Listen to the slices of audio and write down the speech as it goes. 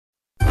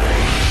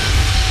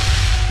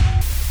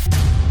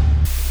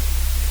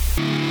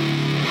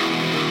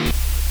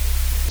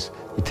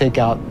take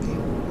out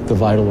the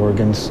vital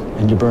organs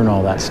and you burn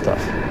all that stuff.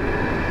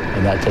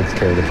 And that takes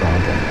care of the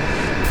problem.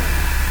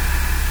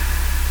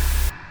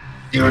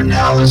 You are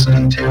now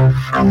listening to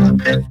From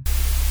the Pit.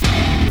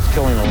 It's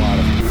killing a lot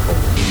of people.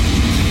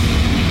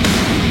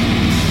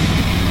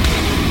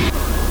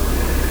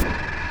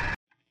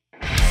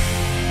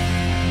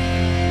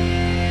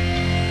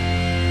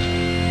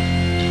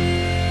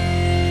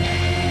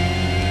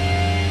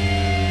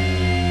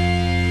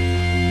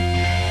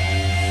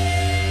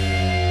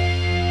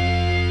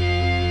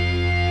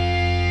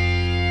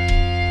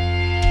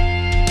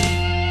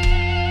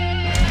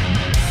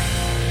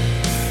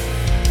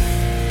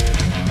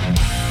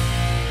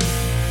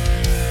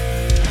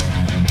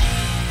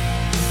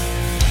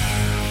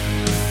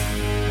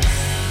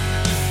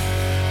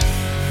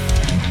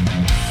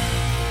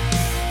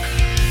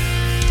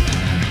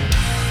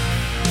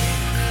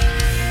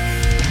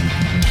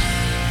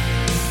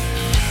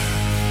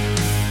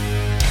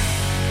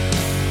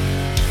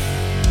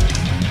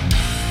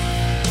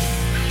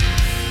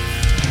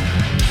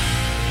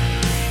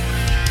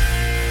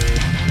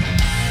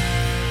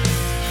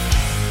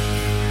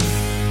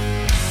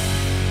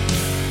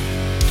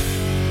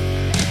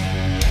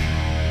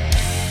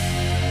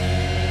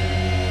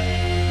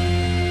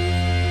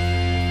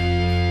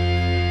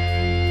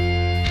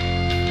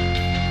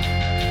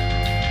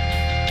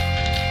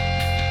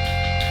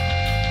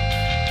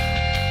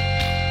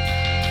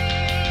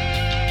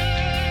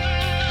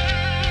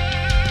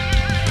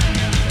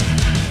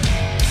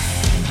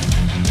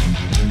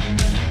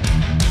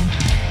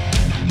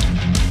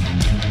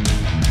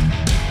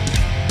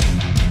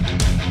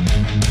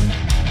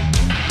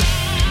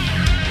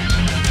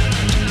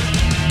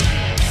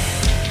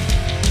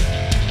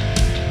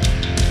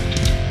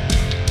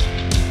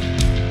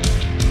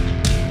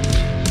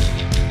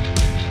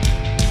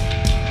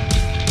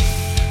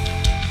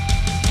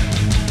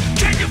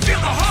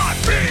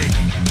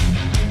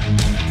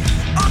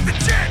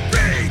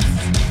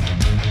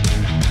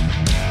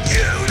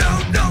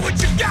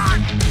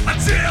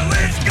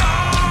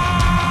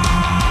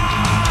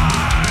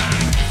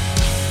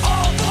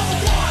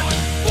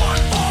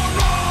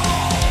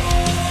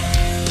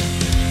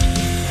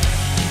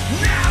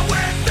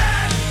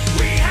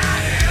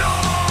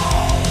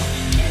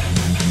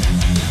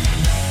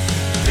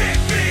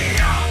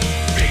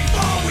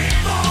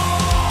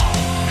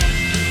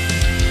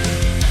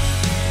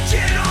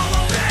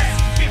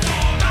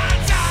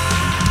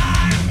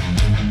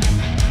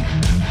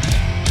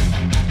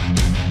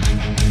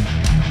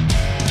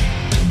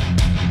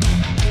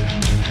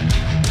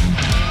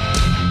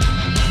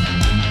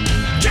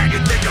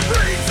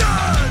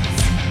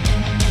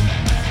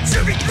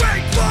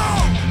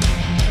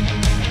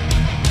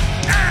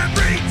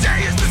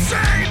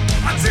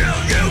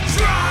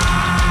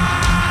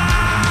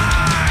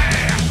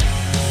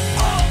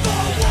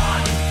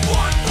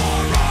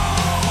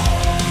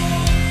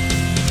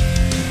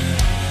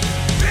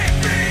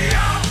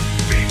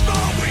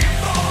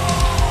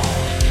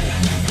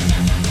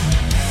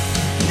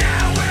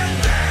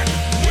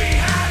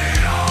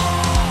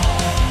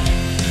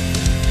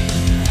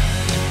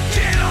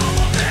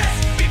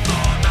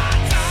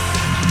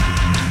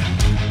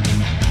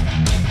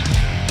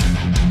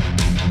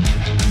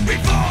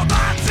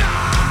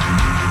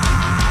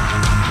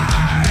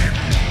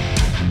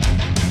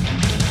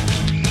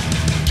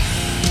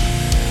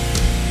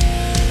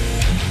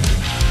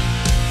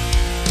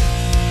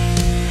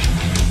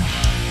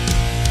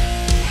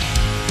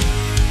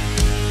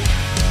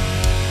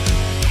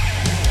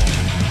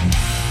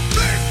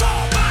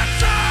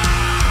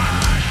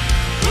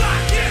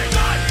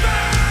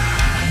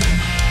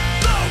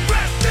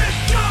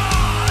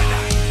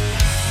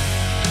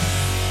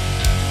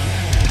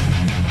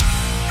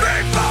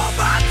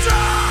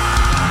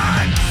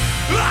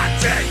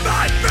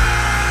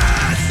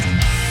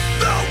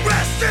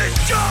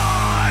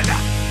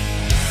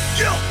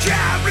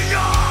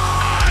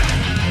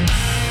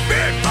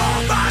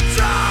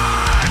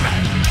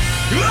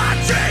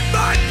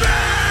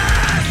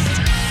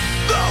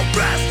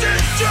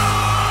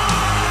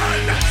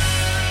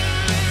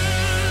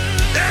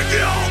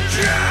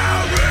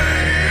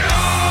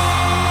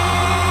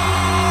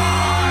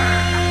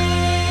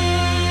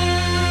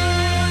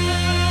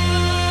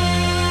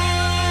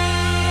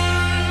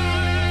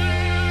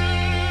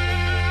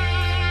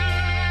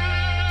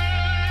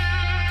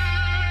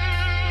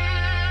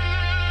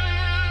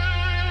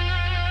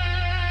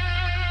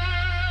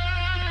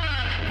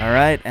 All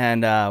right,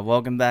 and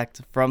welcome back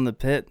to From the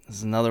Pit. This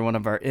is another one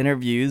of our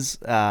interviews.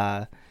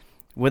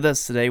 With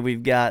us today,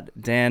 we've got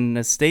Dan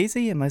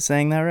Nastasi. Am I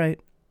saying that right?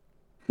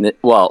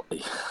 Well,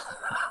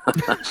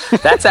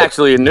 that's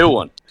actually a new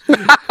one.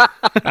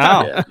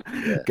 Oh,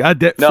 God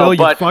damn, No, Phil,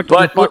 but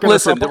fucking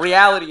listen, us the up.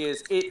 reality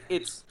is,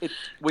 it's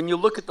when you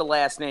look at the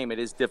last name, it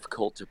is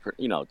difficult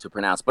to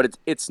pronounce. But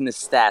it's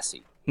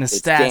Nastasi.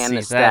 It's Dan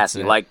Nastasi, that's Nastasi,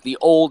 it. like the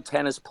old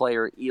tennis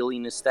player Ely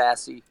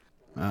Nastasi.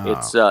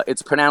 Oh.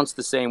 It's pronounced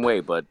the same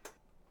way, but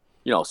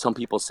some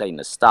people say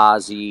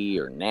Nastasi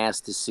or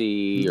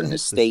Nastasy or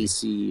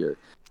Nastasi or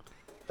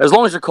As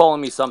long as you're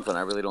calling me something,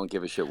 I really don't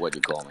give a shit what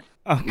you call me.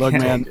 Okay. Look,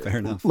 man. Fair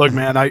enough. Look,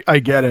 man. I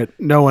get it.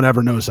 No one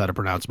ever knows how to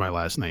pronounce my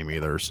last name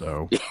either.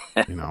 So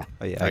you know,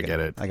 Oh, yeah, I get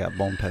it. I got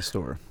Bon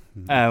Pastor.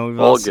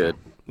 Good.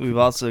 We've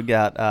also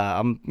got.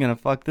 I'm gonna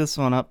fuck this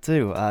one up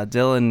too.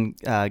 Dylan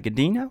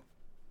Godino.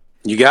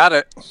 You got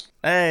it.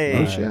 Hey,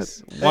 Oh,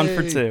 shit. 1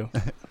 for 2.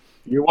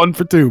 You're 1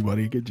 for 2,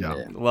 buddy. Good job.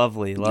 Yeah.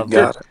 Lovely. You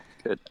got it.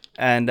 Good.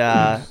 And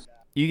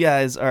you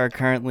guys are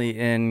currently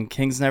in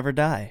Kings Never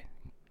Die.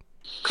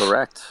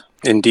 Correct.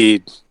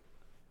 Indeed.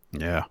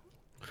 Yeah.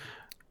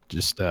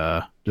 Just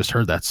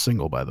heard that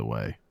single, by the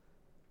way.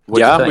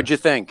 What'd you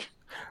think?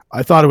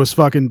 I thought it was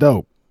fucking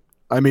dope.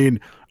 I mean,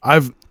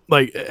 I've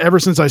like ever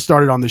since I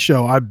started on the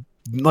show, I've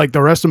like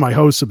the rest of my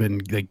hosts have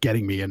been like,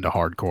 getting me into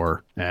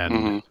hardcore,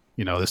 and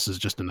you know, this is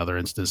just another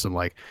instance of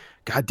like,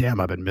 God damn,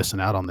 I've been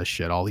missing out on this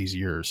shit all these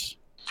years.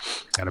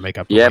 Got to make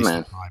up. Yeah,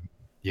 man. Time.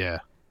 Yeah.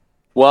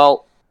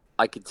 Well,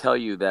 I could tell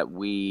you that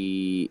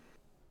we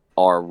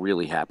are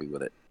really happy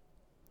with it.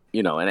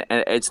 You know, and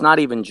it's not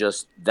even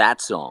just that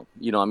song.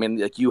 You know, I mean,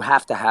 like you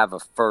have to have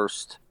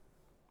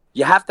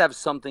you have to have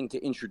something to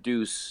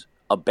introduce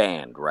a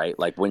band, right?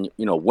 Like when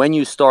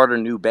you start a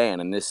new band,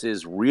 and this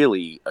is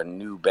really a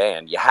new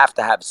band, you have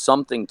to have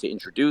something to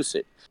introduce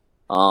it.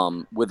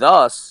 With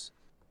us,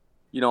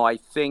 you know, I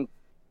think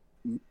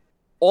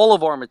all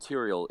of our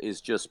material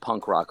is just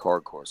punk rock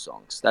hardcore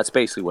songs. That's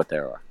basically what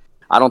there are.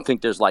 I don't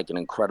think there's like an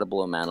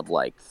incredible amount of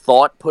like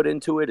thought put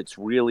into it. It's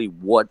really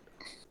what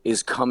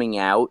is coming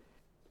out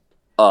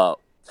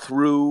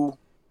through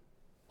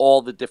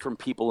all the different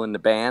people in the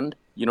band.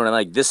 You know what I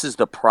mean? Like this is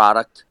the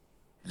product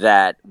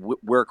that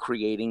we're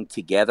creating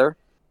together.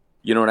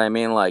 You know what I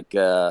mean? Like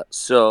but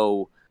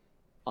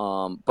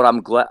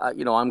I'm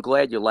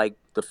glad you like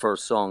the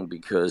first song,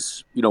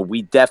 because you know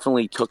we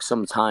definitely took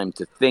some time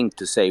to think,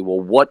 to say,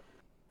 well,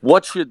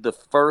 what should the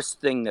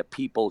first thing that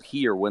people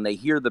hear when they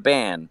hear the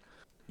band?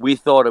 We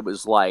thought it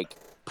was like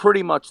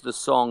pretty much the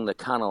song that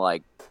kind of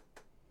like,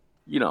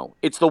 you know,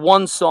 it's the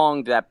one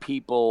song that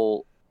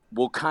people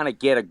will kind of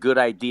get a good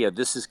idea.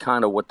 This is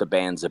kind of what the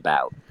band's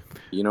about.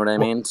 You know what I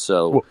mean?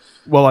 So,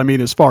 well, I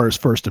mean, as far as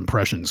first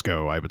impressions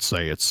go, I would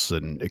say it's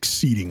an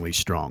exceedingly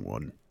strong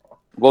one.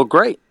 Well,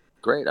 great.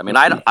 I mean,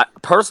 I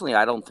personally,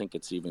 I don't think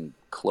it's even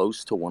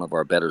close to one of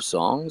our better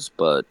songs,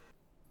 but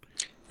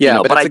yeah, you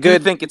know, but I do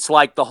think it's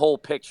like the whole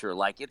picture.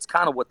 Like it's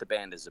kind of what the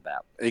band is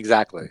about.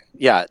 Exactly.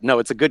 Yeah. No,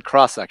 it's a good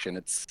cross section.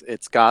 It's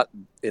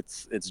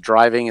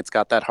driving. It's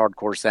got that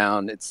hardcore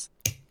sound. It's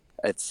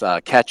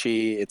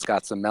catchy. It's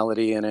got some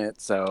melody in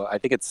it. So I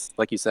think it's,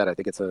 like you said, I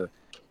think it's a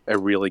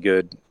really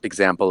good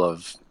example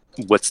of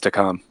what's to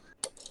come.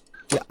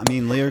 Yeah, I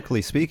mean,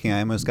 lyrically speaking,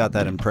 I almost got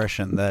that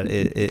impression that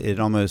it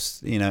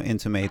almost, you know,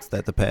 intimates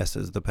that the past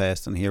is the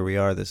past, and here we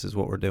are. This is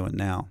what we're doing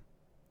now.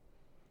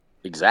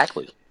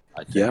 Exactly.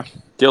 I think. Yeah.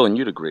 Dylan,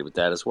 you'd agree with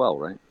that as well,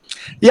 right?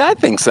 Yeah, I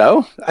think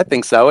so.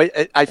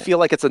 I feel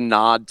like it's a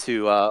nod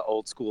to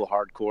old school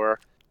hardcore,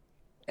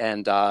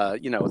 and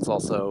you know, it's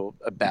also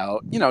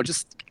about, you know,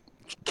 just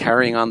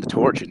carrying on the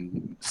torch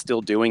and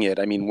still doing it.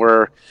 I mean,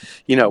 we're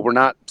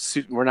not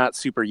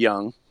super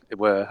young.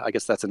 I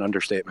guess that's an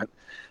understatement.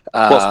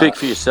 Well, speak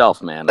for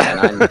yourself, man.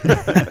 I'm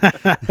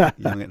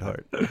young at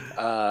heart.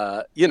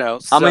 You know,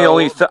 I'm the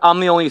only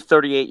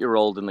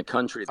 38-year-old in the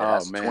country that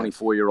has a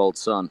 24-year-old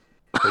son.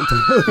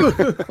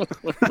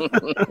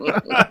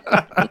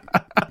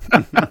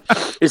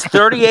 Is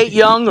 38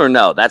 young or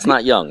no? That's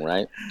not young,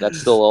 right? That's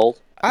still old.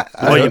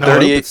 Well, you know,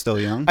 38 it's still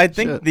young. I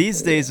think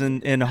these days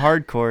in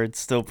hardcore, it's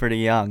still pretty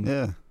young.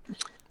 Yeah.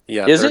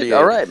 Yeah. Is it?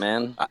 All right,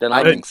 man. Then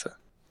I think so.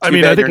 I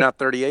mean, I think you're not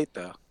 38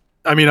 though.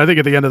 I mean, I think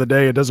at the end of the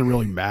day, it doesn't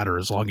really matter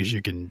as long as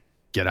you can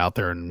get out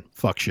there and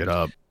fuck shit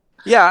up.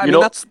 Yeah, I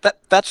mean,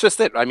 that's just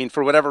it. I mean,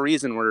 for whatever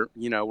reason,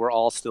 we're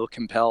all still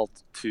compelled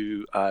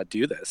to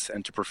do this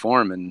and to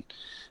perform, and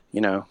you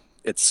know,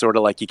 it's sort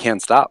of like you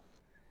can't stop.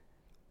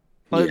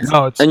 Well,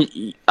 yeah.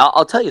 And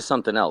I'll tell you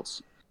something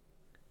else.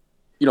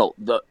 You know,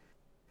 the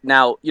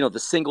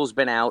single's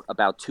been out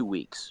about 2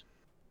 weeks,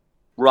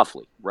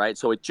 roughly, right?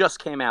 So it just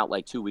came out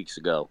like 2 weeks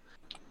ago,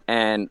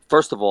 and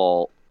first of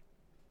all,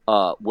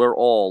 we're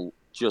all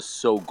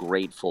just so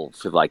grateful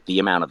for like the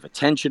amount of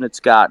attention it's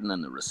gotten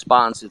and the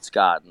response it's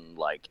gotten.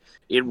 Like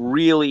it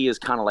really is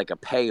kind of like a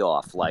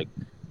payoff. Like,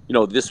 you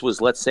know, this was,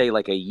 let's say,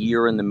 like a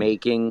year in the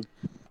making,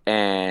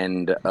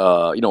 and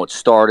you know, it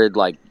started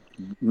like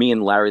me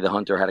and Larry the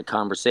Hunter had a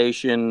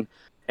conversation,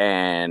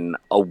 and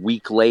a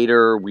week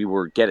later we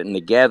were getting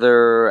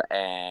together,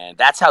 and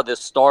that's how this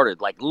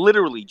started, like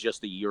literally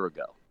just a year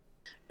ago.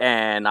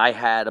 And I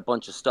had a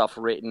bunch of stuff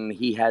written.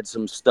 He had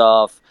some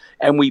stuff.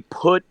 And we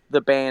put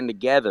the band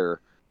together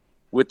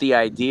with the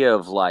idea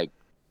of, like,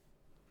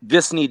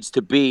 this needs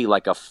to be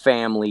like a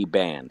family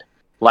band.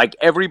 Like,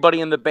 everybody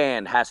in the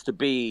band has to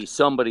be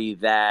somebody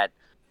that,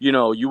 you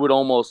know, you would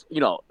almost, you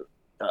know,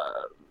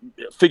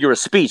 figure of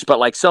speech, but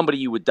like somebody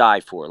you would die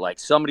for. Like,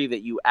 somebody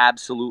that you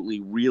absolutely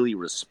really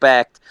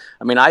respect.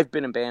 I mean, I've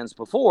been in bands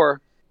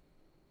before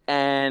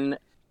and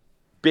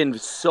been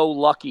so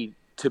lucky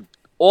to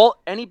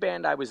any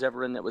band I was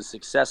ever in that was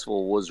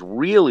successful was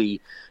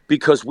really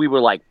because we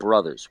were like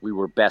brothers. We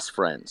were best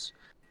friends.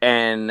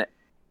 And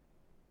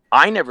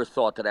I never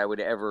thought that I would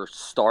ever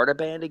start a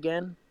band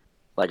again.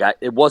 Like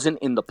it wasn't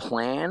in the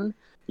plan.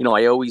 You know,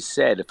 I always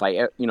said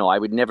I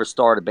would never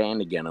start a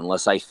band again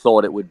unless I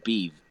thought it would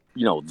be,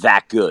 you know,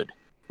 that good.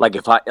 Like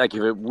if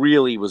it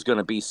really was going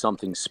to be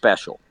something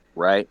special,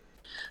 right?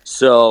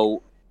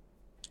 So,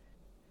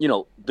 you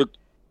know,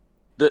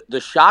 the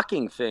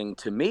shocking thing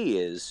to me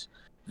is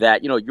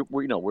that, you know,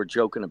 we're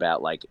joking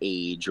about like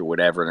age or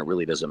whatever, and it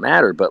really doesn't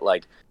matter. But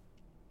like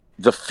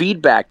the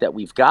feedback that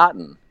we've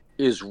gotten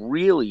is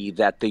really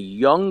that the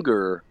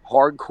younger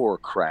hardcore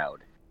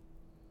crowd,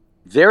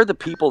 they're the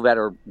people that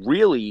are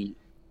really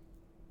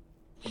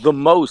the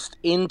most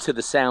into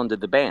the sound of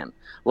the band.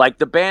 Like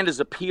the band is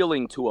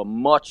appealing to a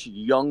much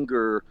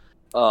younger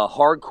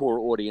hardcore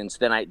audience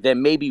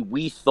than maybe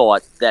we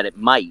thought that it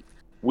might,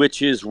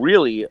 which is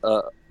really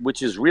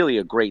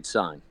a great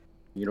sign.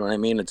 You know what I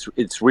mean?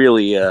 It's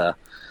really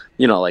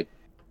you know, like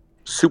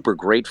super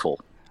grateful,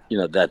 you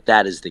know,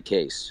 that is the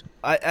case.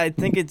 I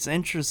think it's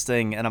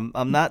interesting, and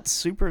I'm not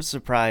super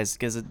surprised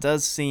because it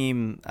does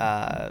seem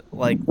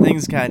like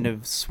things kind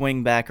of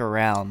swing back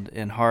around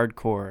in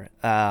hardcore.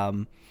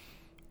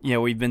 You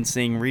know, we've been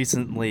seeing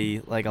recently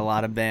like a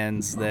lot of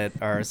bands that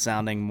are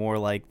sounding more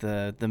like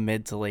the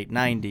mid to late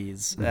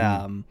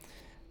 90s.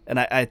 And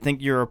I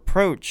think your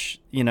approach,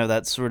 you know,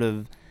 that sort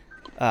of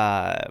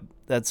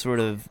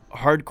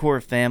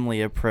hardcore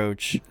family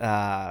approach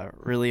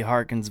really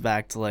harkens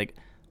back to like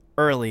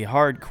early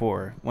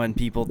hardcore, when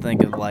people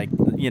think of like,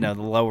 you know,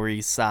 the Lower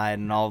East Side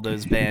and all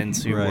those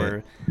bands who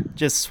were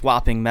just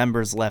swapping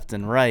members left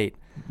and right.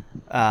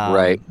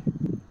 Right.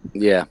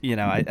 Yeah. You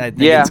know, I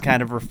think it's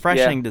kind of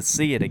refreshing to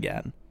see it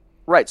again.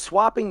 Right.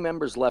 Swapping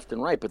members left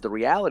and right. But the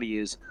reality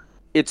is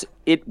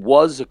it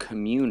was a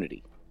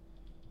community.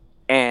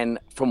 And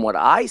from what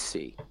I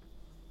see,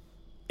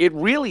 it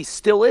really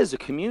still is a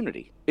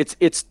community.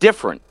 It's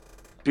different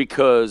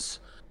because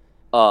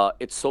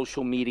it's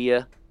social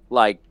media.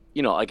 Like,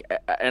 you know, like,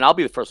 and I'll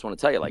be the first one to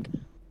tell you, like,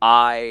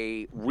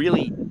 I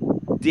really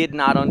did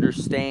not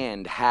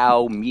understand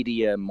how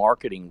media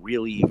marketing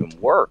really even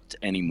worked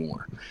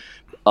anymore.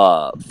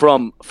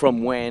 From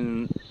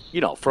when,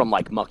 you know, from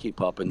like Mucky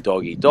Pup and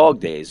Dog Eat Dog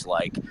days,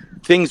 like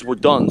things were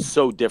done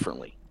so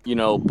differently, you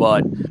know.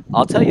 But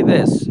I'll tell you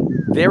this: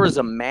 there is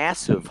a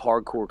massive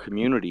hardcore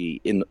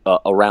community in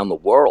around the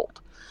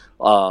world,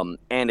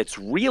 and it's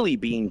really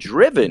being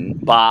driven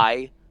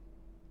by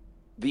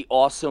the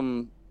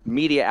awesome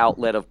media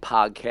outlet of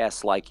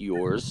podcasts like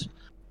yours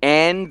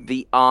and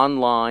the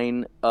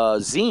online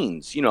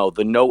zines, you know,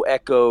 the No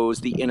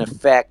Echoes, the In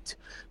Effect,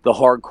 the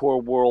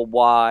Hardcore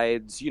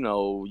Worldwides, you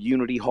know,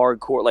 Unity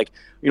Hardcore, like,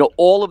 you know,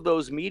 all of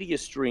those media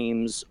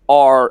streams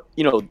are,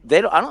 you know,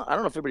 I don't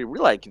know if everybody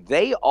realizes,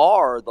 they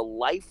are the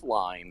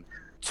lifeline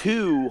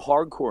to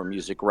hardcore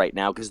music right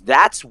now, because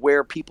that's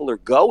where people are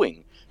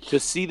going to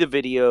see the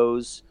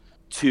videos,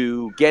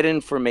 to get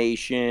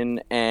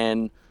information.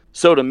 And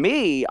so to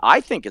me,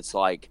 I think it's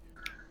like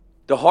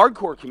the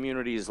hardcore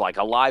community is like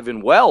alive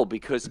and well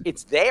because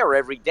it's there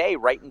every day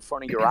right in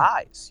front of your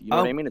eyes. You know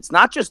what I mean? It's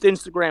not just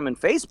Instagram and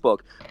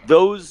Facebook.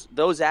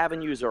 Those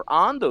avenues are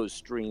on those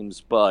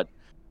streams, but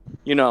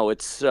you know,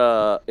 it's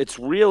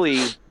really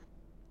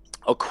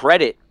a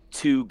credit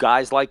to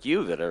guys like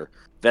you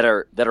that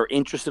are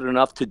interested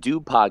enough to do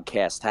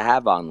podcasts, to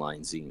have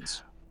online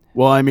zines.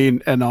 Well, I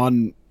mean, and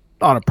on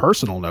a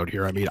personal note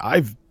here, I mean,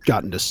 I've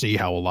gotten to see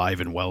how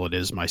alive and well it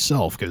is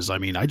myself, because I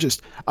mean, I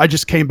just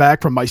came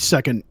back from my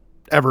second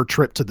ever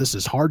trip to This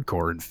Is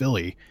Hardcore in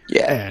Philly.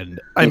 Yeah. And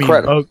I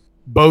mean,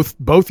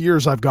 both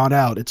years I've gone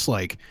out, it's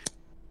like,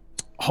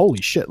 holy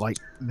shit. Like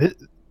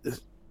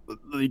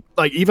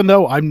even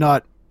though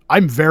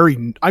I'm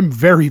very,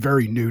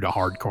 very new to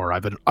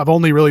hardcore. I've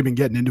only really been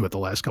getting into it the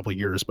last couple of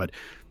years, but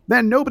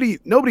man, nobody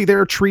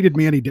there treated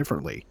me any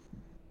differently.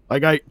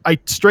 Like I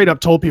straight up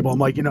told people, I'm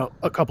like, you know,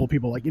 a couple of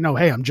people like, you know,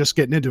 hey, I'm just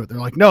getting into it. They're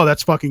like, no,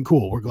 that's fucking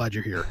cool. We're glad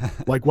you're here.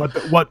 Like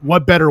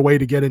what better way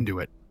to get into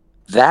it?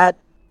 That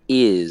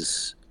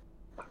is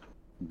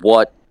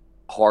what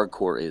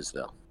hardcore is,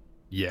 though.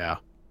 Yeah.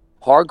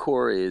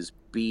 Hardcore is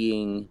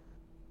being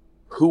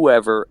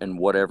whoever and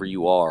whatever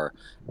you are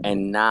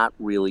and not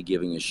really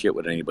giving a shit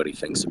what anybody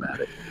thinks about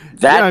it.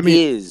 That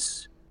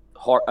is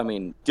hard. I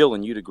mean,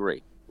 Dylan, you'd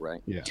agree,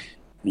 right? Yeah.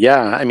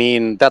 Yeah, I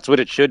mean, that's what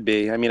it should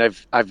be. I mean,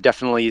 I've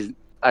definitely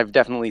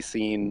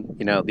seen,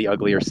 you know, the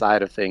uglier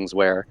side of things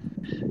where,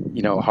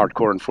 you know,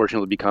 hardcore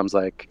unfortunately becomes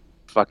like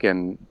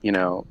fucking, you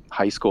know,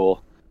 high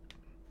school.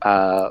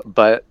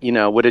 But, you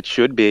know, what it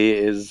should be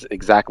is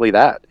exactly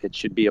that. It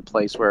should be a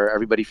place where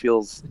everybody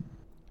feels,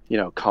 you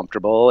know,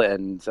 comfortable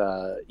and,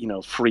 you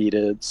know, free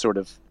to sort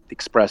of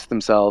express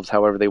themselves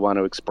however they want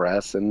to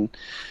express. And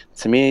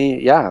to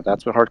me, yeah,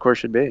 that's what hardcore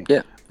should be.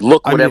 Yeah.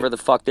 Look whatever the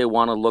fuck they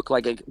want to look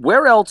like.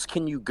 Where else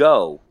can you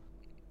go?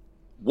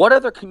 What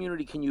other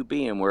community can you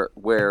be in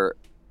where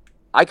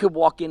I could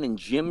walk in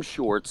gym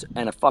shorts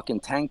and a fucking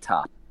tank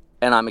top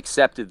and I'm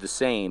accepted the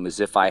same as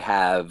if I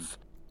have,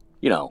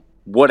 you know,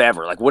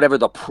 whatever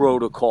the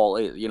protocol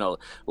is,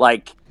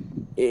 like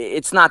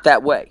it's not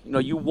that way.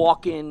 You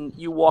walk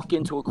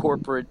into a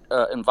corporate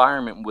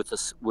environment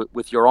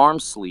with your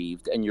arms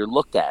sleeved and you're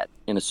looked at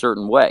in a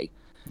certain way.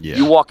 Yeah.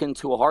 You walk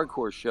into a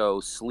hardcore show,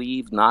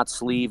 sleeved, not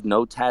sleeved,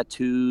 no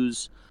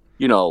tattoos,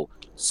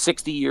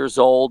 60 years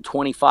old,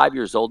 25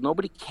 years old,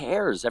 nobody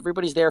cares.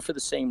 Everybody's there for the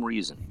same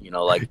reason,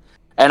 like.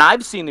 And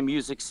I've seen the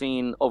music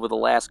scene over the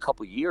last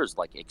couple of years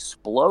like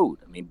explode.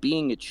 I mean,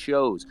 being at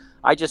shows.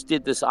 I just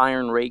did this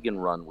Iron Reagan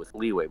run with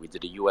Leeway. We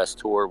did a U.S.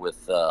 tour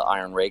with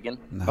Iron Reagan.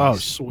 Nice. Oh,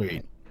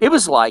 sweet. It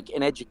was like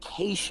an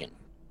education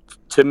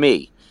to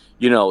me,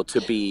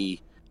 to be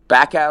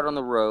back out on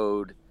the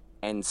road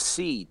and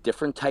see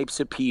different types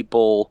of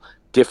people,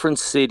 different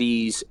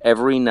cities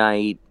every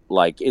night.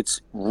 Like it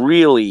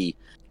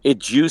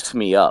juiced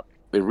me up.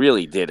 It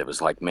really did. It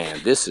was like, man,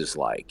 this is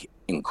like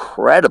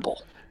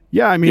incredible.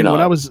 Yeah, I mean,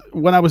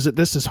 when I was at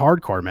This Is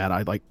Hardcore, man,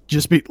 I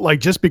just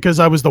because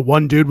I was the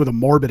one dude with a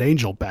Morbid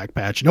Angel back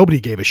patch, nobody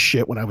gave a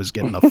shit when I was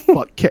getting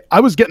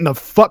the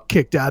fuck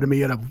kicked out of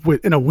me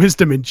in a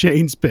Wisdom in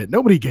Chains pit.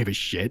 Nobody gave a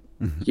shit.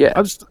 Yeah,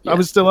 I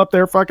was still up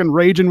there fucking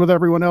raging with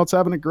everyone else,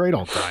 having a great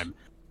old time.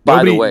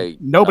 By the way,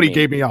 nobody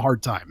gave me a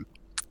hard time.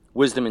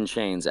 Wisdom in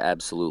Chains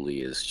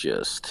absolutely is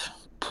just,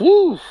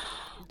 whew.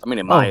 I mean,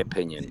 in my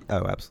opinion.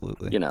 Oh,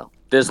 absolutely.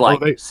 There's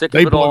sick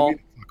of it all.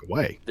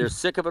 Away. There's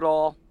sick of it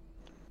all.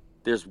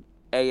 There's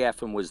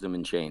AF and Wisdom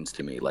in Chains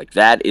to me. Like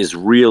that is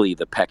really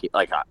the pecking.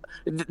 Like,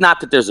 not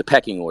that there's a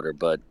pecking order,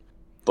 but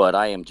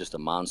I am just a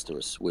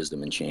monstrous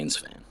Wisdom in Chains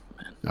fan,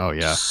 man. Oh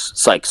yeah,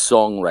 it's like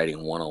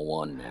songwriting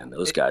 101, man.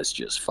 Those guys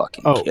just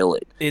fucking kill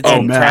it. It's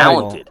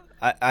talented.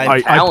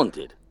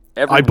 Talented.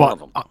 Every one of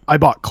them. I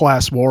bought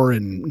Class War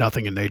and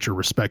Nothing in Nature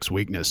Respects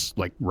Weakness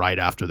like right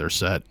after their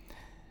set.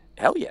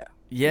 Hell yeah.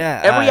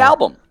 Yeah.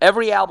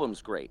 Every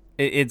album's great.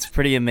 It's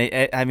pretty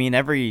amazing. I mean,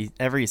 every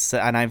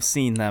set, and I've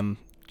seen them.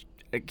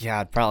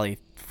 God, probably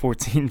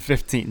 14,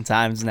 15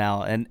 times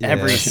now, and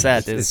every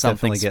set is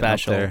something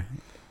special.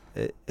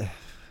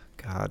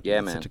 God, yeah,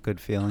 it's man. Such a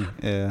good feeling.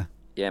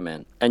 Yeah,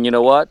 man. And you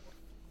know what?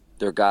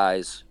 They're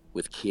guys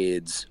with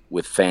kids,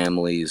 with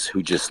families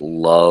who just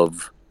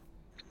love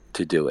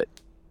to do it,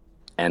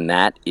 and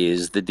that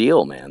is the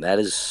deal, man.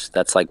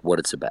 That's like what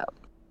it's about.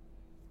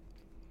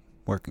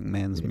 Working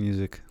man's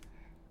music.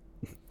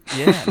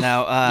 Yeah.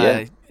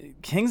 Now,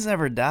 Kings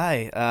Never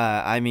Die.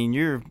 I mean,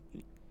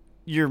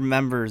 your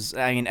members,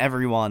 I mean,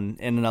 everyone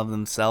in and of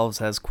themselves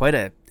has quite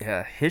a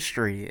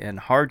history in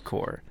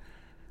hardcore.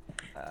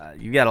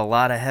 You got a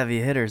lot of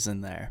heavy hitters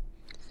in there.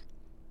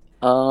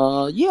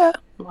 Yeah.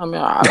 I mean,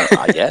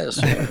 I guess.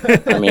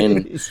 I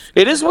mean,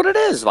 it is what it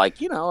is. Like,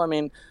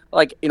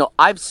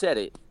 I've said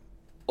it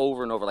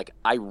over and over. Like,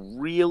 I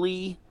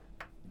really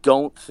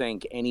don't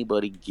think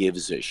anybody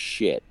gives a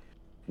shit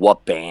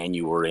what band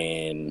you were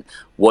in,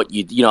 what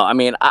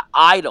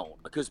I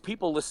don't, because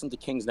people listen to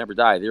Kings Never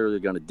Die. They're either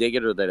going to dig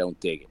it or they don't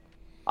dig it.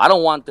 I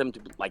don't want them to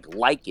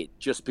like it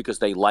just because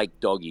they like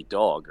Dog Eat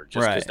Dog or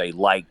just because they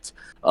liked,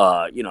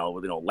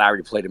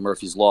 Larry played in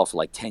Murphy's Law for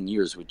like 10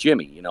 years with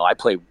Jimmy. I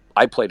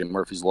played in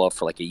Murphy's Law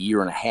for like a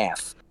year and a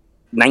half,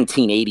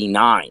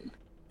 1989.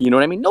 You know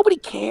what I mean? Nobody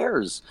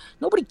cares.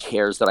 Nobody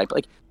cares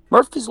that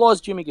Murphy's Law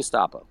is Jimmy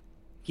Gestapo.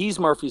 He's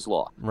Murphy's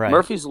Law. Right.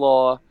 Murphy's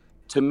Law,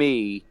 to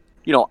me,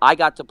 I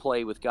got to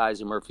play with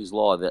guys in Murphy's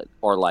Law that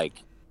are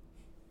like,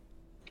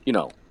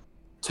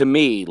 to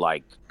me,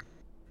 like,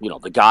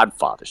 the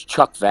Godfathers,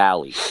 Chuck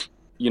Valley,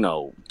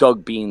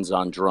 Doug Beans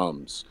on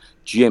drums,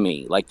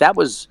 Jimmy. Like, that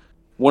was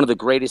one of the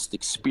greatest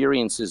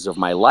experiences of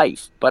my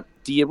life. But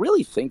do you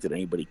really think that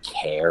anybody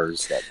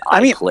cares that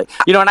I play?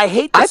 And I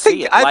hate to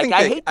see it. I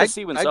hate to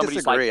see when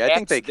somebody's disagree. like, I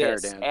think they X care,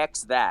 this, Dan.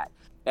 X that.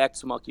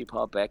 X Monkey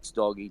Pup, X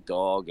Dog Eat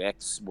Dog,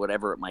 X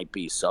whatever it might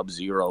be,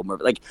 Sub-Zero.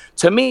 Like,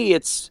 to me,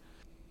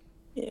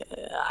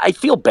 I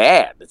feel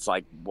bad. It's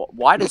like,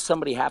 why does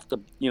somebody have to,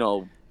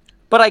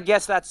 But I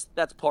guess that's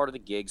part of the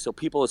gig. So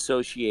people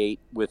associate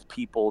with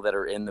people that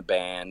are in the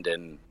band,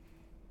 and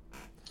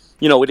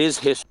it is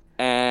history.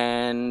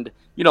 And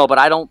but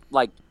I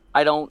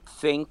don't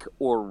think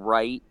or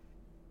write.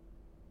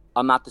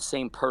 I'm not the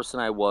same person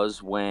I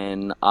was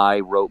when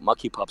I wrote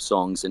Monkey Pup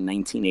songs in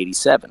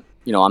 1987.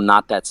 I'm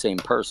not that same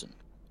person.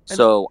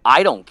 So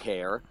I don't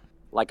care.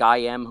 Like, I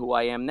am who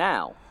I am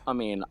now. I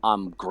mean,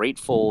 I'm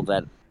grateful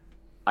that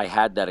I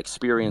had that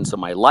experience in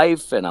my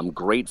life, and I'm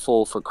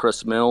grateful for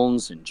Chris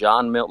Milnes and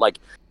John Milne. Like,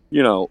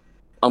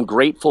 I'm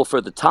grateful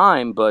for the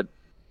time, but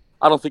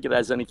I don't think it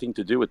has anything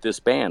to do with this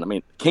band. I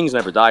mean, Kings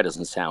Never Die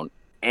doesn't sound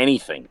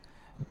anything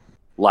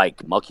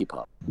like Monkey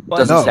Pup.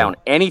 Doesn't sound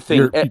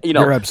anything.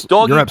 You're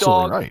absolutely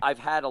right. I've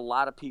had a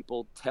lot of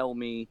people tell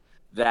me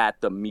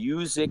that the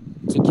music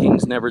to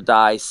Kings Never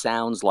Die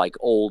sounds like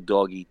old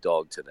Dog Eat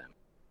Dog to them.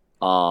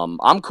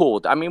 I'm cool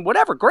with. I mean,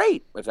 whatever,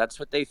 great. If that's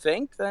what they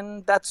think,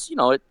 then that's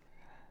it.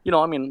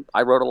 I mean,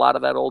 I wrote a lot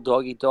of that old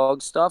Dog Eat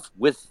Dog stuff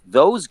with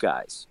those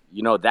guys.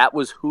 That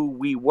was who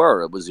we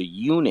were. It was a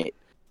unit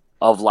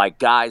of like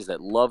guys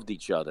that loved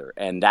each other,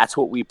 and that's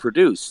what we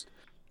produced.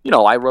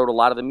 I wrote a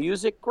lot of the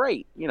music,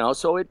 great.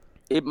 So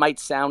it might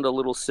sound a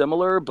little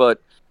similar,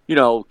 but you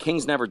know,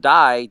 Kings Never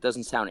Die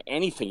doesn't sound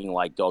anything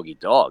like Dog Eat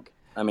Dog.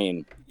 I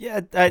mean,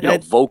 Yeah,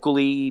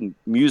 vocally,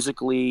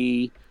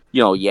 musically,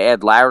 you know, you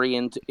add Larry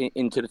into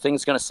the thing,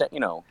 it's going to set, you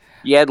know,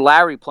 you add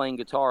Larry playing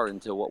guitar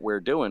into what we're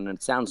doing, and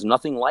it sounds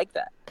nothing like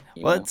that.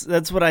 Well,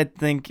 that's what I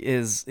think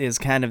is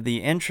kind of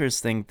the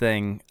interesting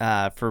thing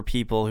for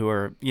people who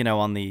are, you know,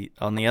 on the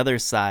other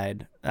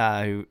side,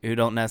 who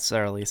don't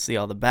necessarily see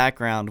all the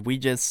background. We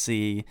just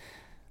see,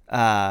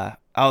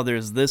 oh,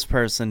 there's this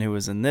person who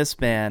was in this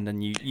band,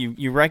 and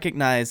you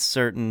recognize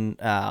certain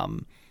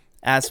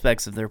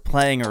aspects of their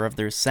playing or of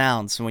their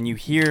sound. So when you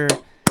hear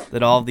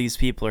that all of these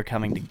people are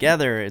coming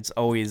together, it's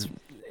always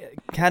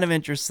kind of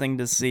interesting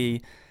to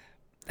see.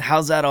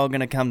 How's that all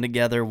going to come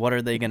together? What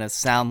are they going to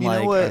sound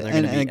like? Are there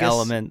going to be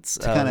elements?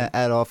 To kind of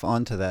add off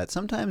onto that,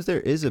 sometimes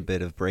there is a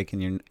bit of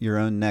breaking your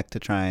own neck to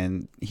try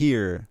and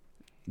hear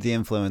the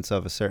influence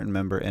of a certain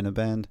member in a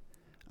band,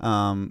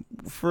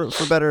 for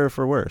better or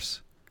for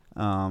worse.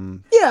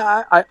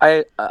 Yeah,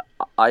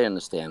 I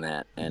understand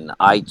that, and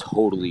I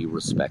totally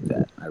respect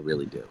that. I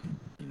really do.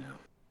 You know,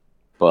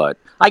 but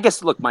I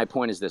guess, look, my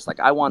point is this: like,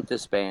 I want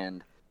this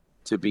band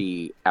to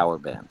be our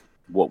band,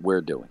 what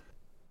we're doing.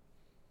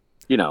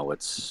 You know,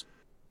 it's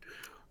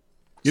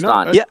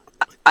not. Yeah,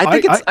 I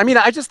think it's. I mean,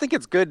 I just think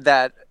it's good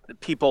that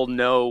people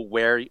know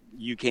where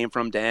you came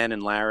from, Dan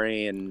and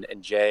Larry and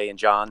Jay and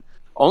John.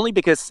 Only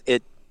because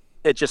it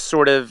just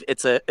sort of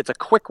it's a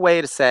quick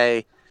way to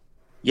say,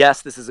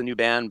 yes, this is a new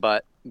band,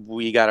 but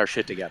we got our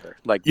shit together.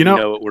 Like, you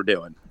know what we're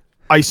doing.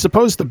 I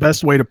suppose the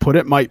best way to put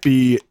it might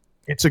be,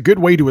 it's a good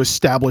way to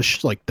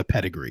establish like the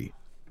pedigree.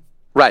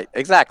 Right,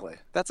 exactly.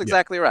 That's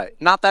exactly right.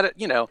 Not that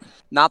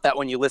not that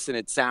when you listen,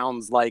 it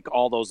sounds like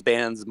all those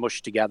bands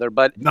mushed together,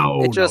 but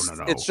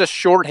it's just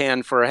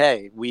shorthand for,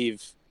 hey, we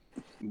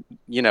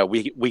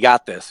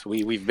got this.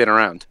 We've been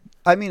around.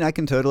 I mean, I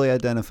can totally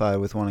identify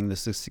with wanting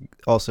to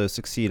also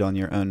succeed on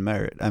your own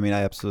merit. I mean,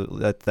 I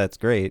absolutely that's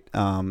great.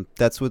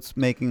 That's what's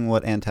making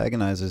what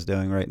Antagonize is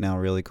doing right now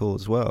really cool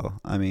as well.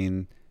 I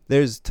mean,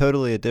 there's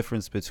totally a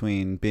difference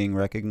between being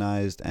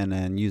recognized and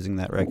then using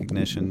that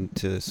recognition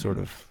to sort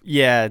of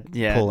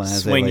pull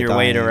swing your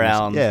weight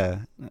around. Yeah.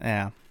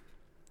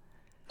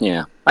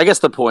 I guess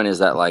the point is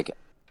that, like,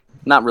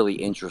 not really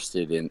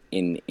interested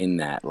in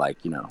that,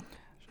 like, you know,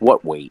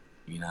 what weight,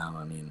 you know.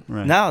 I mean,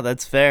 right. No,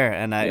 that's fair,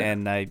 and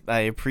I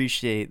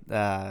appreciate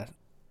that,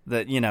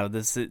 you know,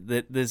 this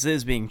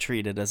is being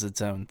treated as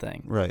its own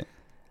thing, right?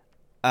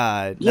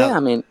 I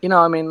mean,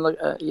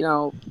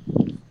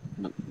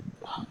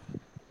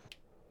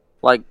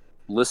 like,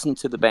 listen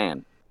to the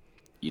band.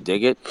 You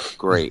dig it?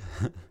 Great.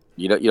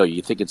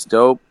 You think it's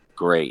dope?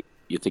 Great.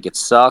 You think it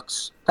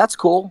sucks? That's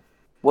cool.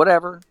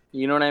 Whatever.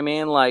 You know what I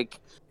mean? Like,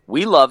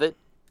 we love it.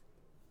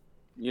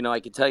 You know, I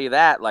can tell you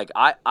that. Like,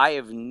 I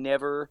have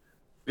never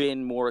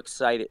been more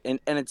excited. And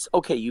it's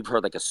okay, you've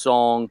heard like a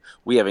song.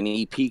 We have an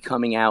EP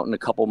coming out in a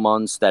couple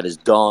months that is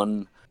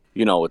done.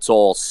 You know, it's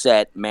all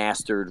set,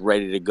 mastered,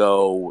 ready to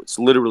go. It's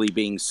literally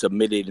being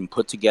submitted and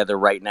put together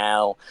right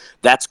now.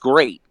 That's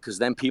great, because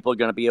then people are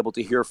going to be able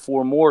to hear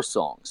 4 more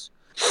songs.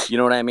 You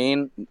know what I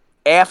mean?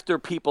 After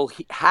people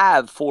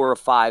have 4 or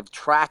 5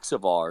 tracks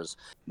of ours,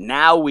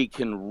 now we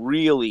can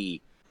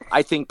really,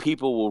 I think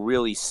people will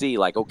really see,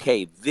 like,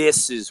 okay,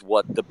 this is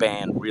what the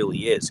band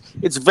really is.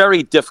 It's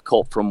very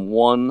difficult from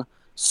one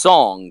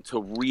song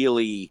to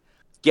really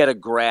get a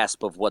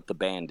grasp of what the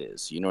band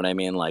is. You know what I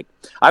mean? Like,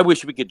 I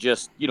wish we could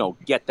just, you know,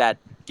 get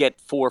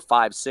 4,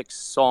 5, 6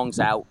 songs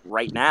out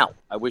right now.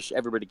 I wish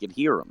everybody could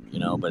hear them, you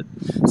know, but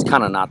it's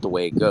kind of not the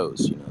way it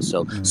goes, you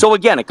know? So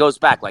again, it goes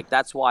back. Like,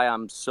 that's why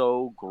I'm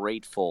so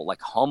grateful, like,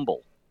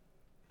 humble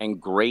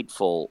and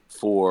grateful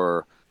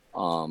for,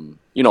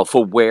 you know,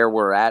 for where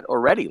we're at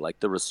already. Like,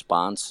 the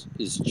response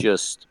is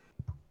just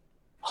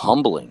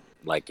humbling.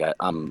 Like,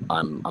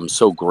 I'm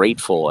so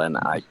grateful, and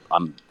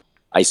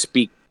I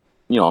speak,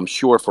 you know, I'm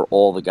sure for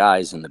all the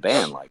guys in the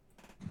band, like,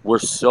 we're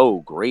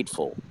so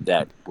grateful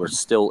that we're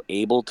still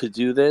able to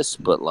do this,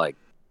 but, like,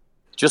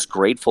 just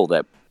grateful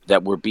that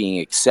we're being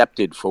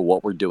accepted for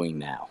what we're doing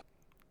now.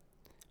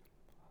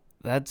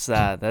 That's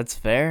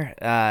fair.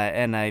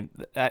 And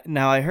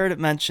I heard it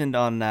mentioned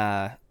on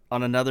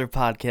another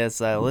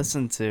podcast I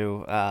listened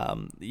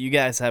to. You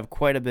guys have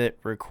quite a bit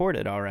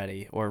recorded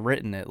already, or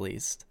written at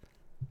least.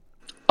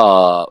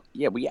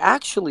 Yeah, we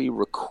actually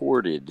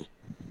recorded.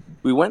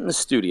 We went in the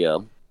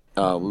studio.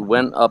 We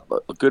went up,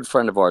 a good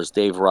friend of ours,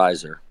 Dave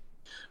Reiser,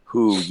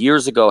 who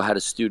years ago had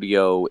a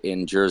studio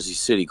in Jersey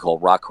City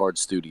called Rock Hard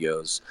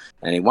Studios,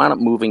 and he wound up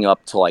moving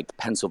up to, like,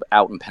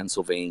 out in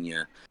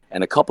Pennsylvania.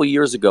 And a couple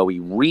years ago, he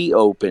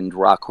reopened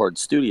Rock Hard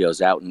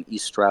Studios out in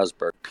East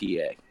Stroudsburg,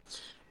 PA.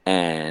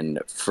 And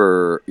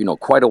for, you know,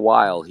 quite a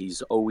while,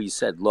 he's always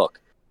said, look,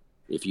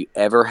 if you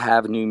ever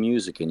have new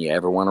music and you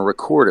ever want to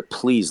record it,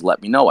 please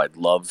let me know. I'd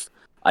love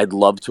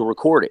to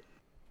record it.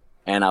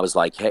 And I was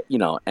like, hey, you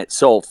know, and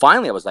so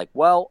finally I was like,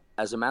 well,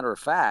 as a matter of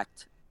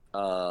fact,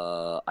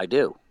 I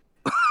do.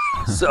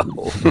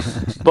 So,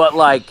 but,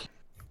 like,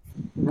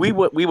 we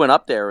went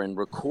up there and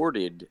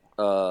recorded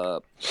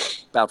about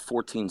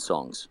 14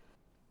 songs.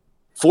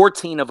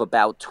 14 of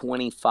about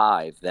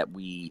 25 that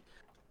we,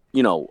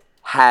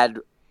 had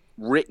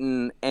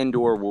written and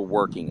or were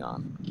working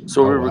on.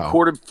 So we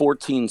recorded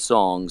 14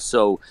 songs.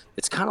 So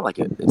it's kind of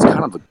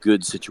a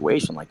good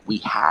situation. Like we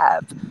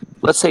have,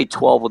 let's say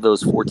 12 of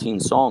those 14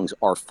 songs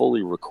are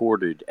fully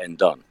recorded and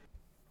done.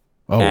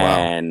 Oh,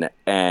 wow.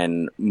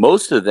 And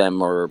most of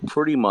them are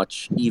pretty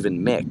much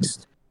even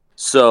mixed.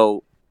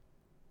 So,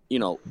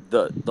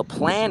 the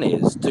plan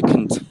is to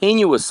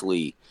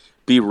continuously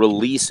be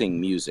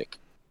releasing music.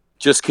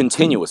 Just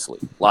continuously.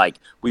 Like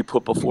we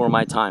put Before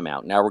My Time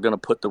out. Now we're going to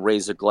put the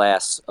Razor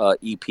Glass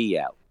EP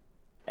out.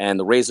 And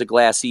the Razor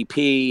Glass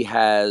EP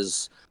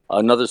has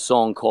another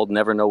song called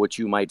Never Know What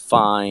You Might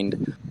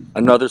Find,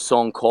 another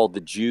song called The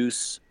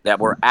Juice that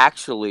we're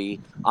actually,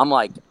 I'm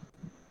like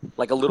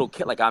a little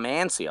kid, like I'm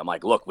antsy. I'm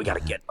like, look, we got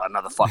to get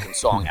another fucking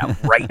song out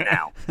right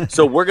now.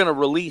 So we're going to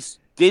release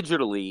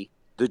digitally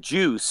The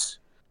Juice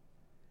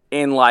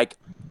in like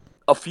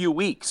a few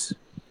weeks.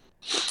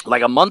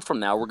 Like a month from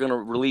now, we're going to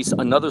release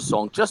another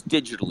song just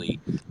digitally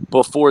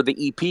before the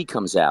EP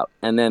comes out.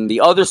 And then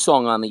the other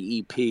song on the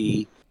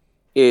EP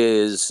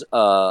is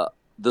the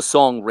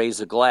song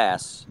Razor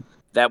Glass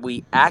that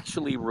we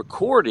actually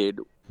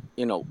recorded.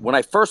 When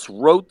I first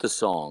wrote the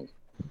song,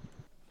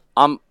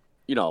 I'm,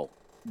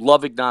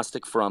 love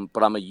Agnostic Front,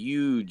 but I'm a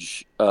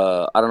huge,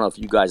 I don't know if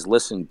you guys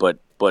listen, but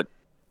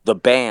the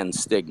band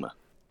Stigma.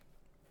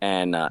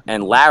 And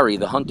Larry,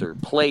 the Hunter,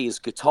 plays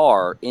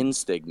guitar in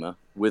Stigma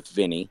with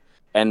Vinny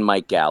and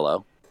Mike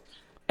Gallo,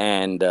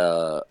 and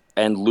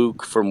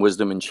Luke from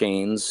Wisdom in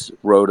Chains,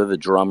 Rhoda, the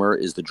drummer,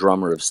 is the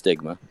drummer of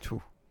Stigma.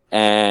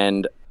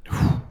 And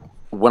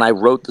when I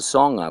wrote the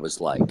song, I was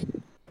like,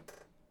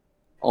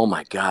 oh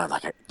my God,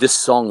 this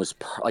song was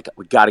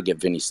we got to get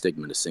Vinny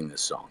Stigma to sing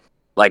this song.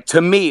 Like, to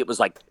me, it was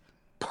like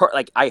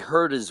I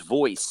heard his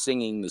voice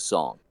singing the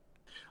song.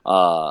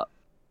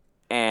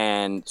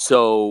 And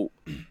so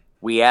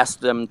we asked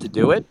them to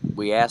do it.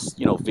 We asked,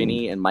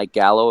 Vinny and Mike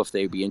Gallo if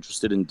they'd be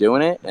interested in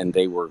doing it, and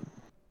they were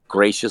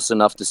gracious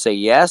enough to say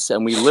yes.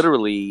 And we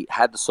literally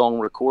had the song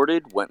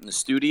recorded, went in the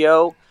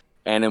studio,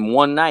 and in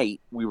one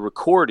night we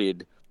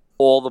recorded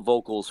all the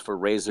vocals for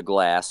Razor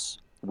Glass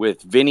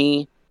with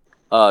Vinny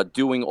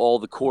doing all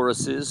the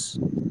choruses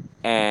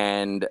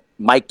and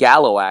Mike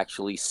Gallo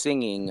actually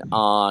singing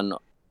on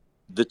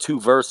the two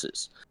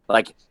verses.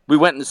 Like, we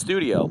went in the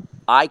studio.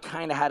 I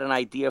kind of had an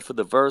idea for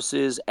the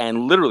verses,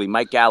 and literally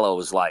Mike Gallo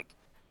was like,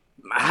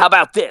 how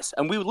about this?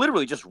 And we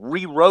literally just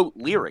rewrote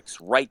lyrics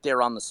right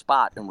there on the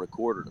spot and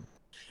recorded them.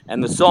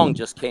 And the song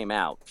just came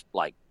out,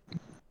 like,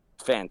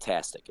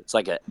 fantastic. It's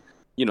like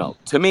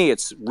to me,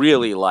 it's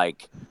really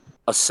like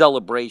a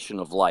celebration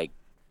of, like,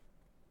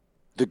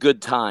 the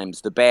good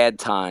times, the bad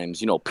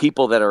times,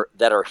 people that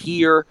are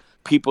here,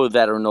 people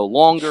that are no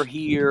longer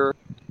here,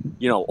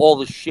 all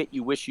the shit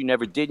you wish you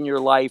never did in your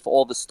life,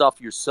 all the stuff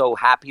you're so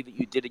happy that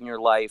you did in your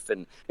life.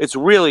 And it's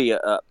really,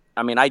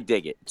 I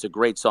dig it. It's a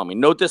great song. I mean,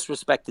 no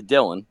disrespect to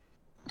Dylan,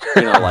 but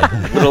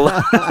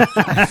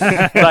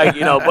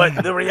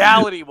the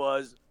reality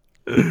was,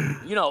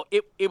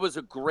 it was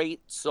a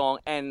great song.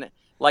 And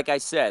like I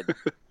said,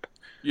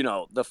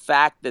 the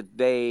fact that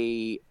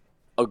they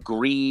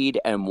agreed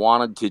and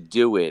wanted to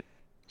do it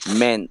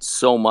meant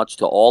so much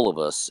to all of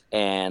us.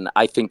 And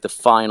I think the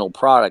final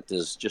product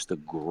is just a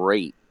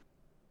great,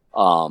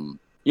 sing-along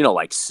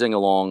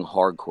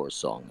hardcore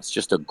song. It's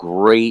just a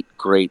great,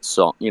 great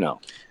song,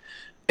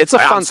 It's a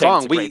fun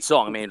song. It's a great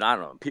song. I mean, I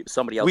don't know.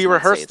 Somebody else we might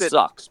rehearsed say it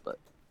sucks, but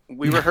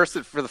we rehearsed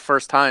it for the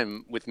first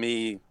time with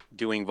me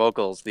doing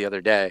vocals the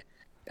other day,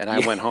 and I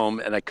went home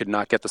and I could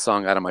not get the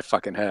song out of my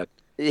fucking head.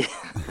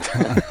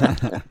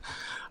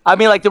 I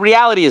mean, the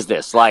reality is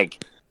this: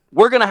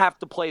 we're gonna have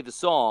to play the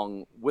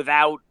song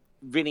without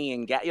Vinny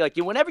and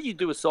whenever you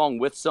do a song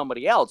with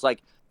somebody else,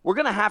 we're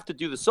gonna have to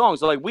do the song.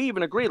 So we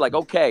even agreed,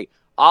 okay,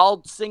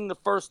 I'll sing the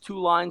first two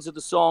lines of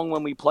the song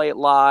when we play it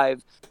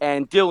live,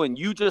 and Dylan,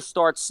 you just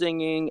start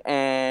singing,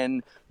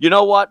 and you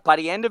know what? By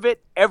the end of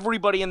it,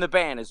 everybody in the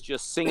band is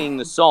just singing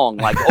the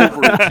song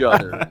over each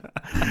other.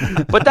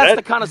 But that's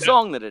the kind of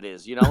song that it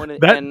is,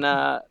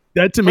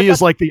 that to me is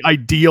the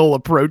ideal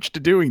approach to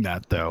doing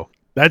that, though.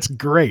 That's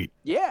great.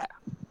 Yeah.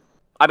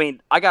 I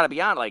mean, I got to be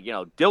honest,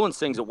 Dylan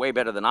sings it way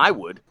better than I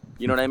would.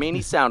 You know what I mean?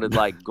 He sounded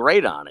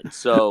great on it.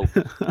 So,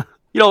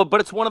 but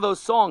it's one of those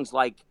songs,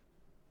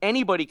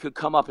 anybody could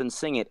come up and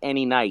sing it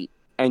any night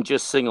and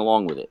just sing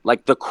along with it.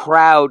 The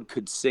crowd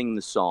could sing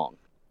the song.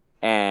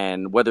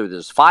 And whether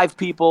there's 5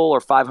 people or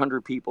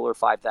 500 people or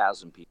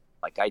 5,000 people,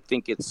 I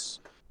think it's,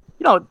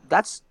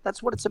 that's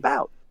what it's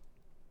about.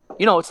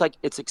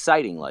 It's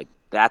exciting.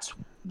 That's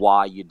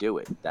why you do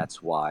it.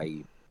 That's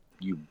why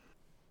you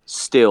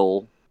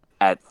still,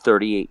 at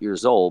 38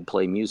 years old,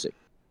 play music.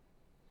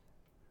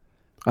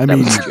 I mean,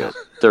 that was a joke.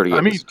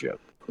 38 is a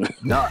joke.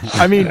 No,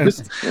 I mean,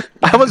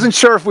 I wasn't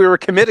sure if we were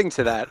committing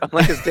to that. I'm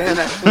like, is Dan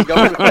actually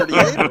going to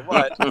 38 or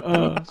what?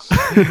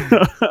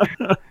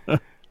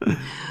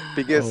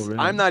 Because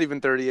I'm not even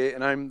 38,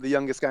 and I'm the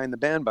youngest guy in the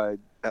band by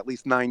at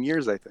least 9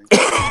 years, I think.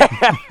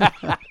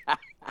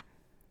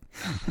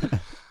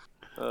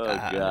 Oh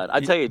God! I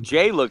tell you,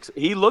 Jay looks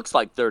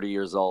like 30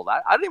 years old. I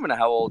don't even know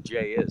how old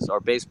Jay is. Our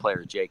bass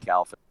player, Jay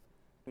Calvin.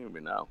 I don't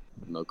even know.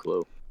 No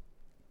clue.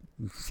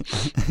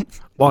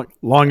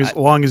 Long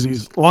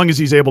as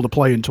he's able to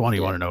play in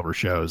 21 and over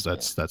shows,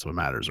 that's what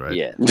matters, right?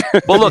 Yeah.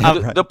 Well,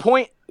 look, the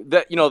point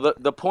that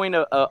the point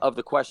of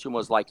the question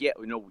was like,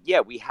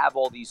 we have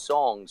all these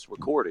songs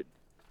recorded,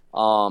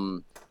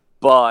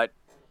 but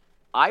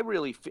I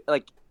really feel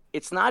like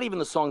it's not even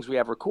the songs we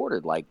have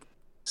recorded. Like,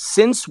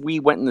 since we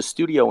went in the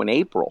studio in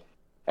April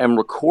and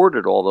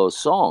recorded all those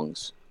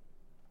songs,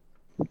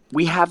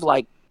 we have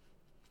like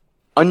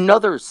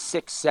another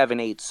 6, 7,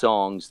 8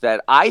 songs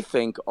that I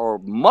think are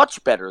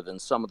much better than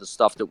some of the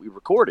stuff that we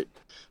recorded.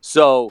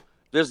 So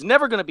there's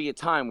never going to be a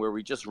time where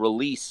we just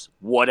release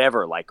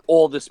whatever, like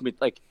all this,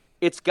 like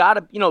it's got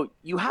to,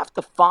 you have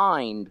to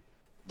find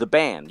the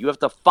band. You have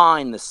to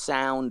find the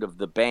sound of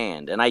the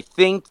band. And I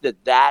think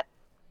that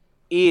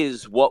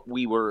is what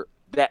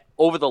that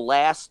over the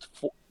last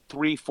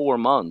 3-4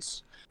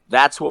 months,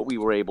 that's what we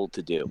were able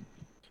to do,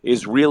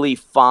 is really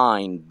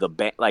find the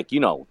band, like,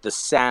 the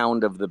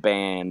sound of the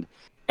band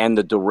and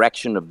the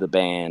direction of the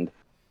band.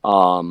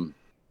 And,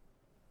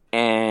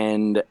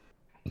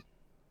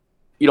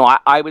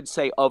 I would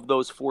say of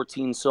those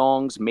 14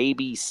 songs,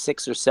 maybe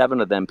 6 or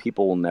 7 of them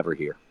people will never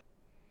hear,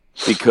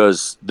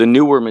 because the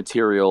newer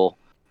material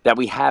that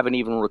we haven't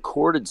even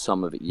recorded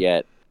some of it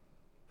yet,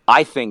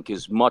 I think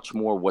is much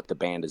more what the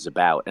band is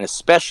about. And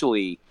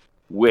especially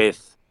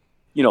with,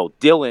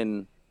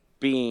 Dylan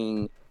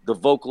being the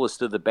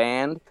vocalist of the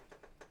band,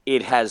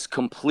 it has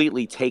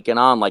completely taken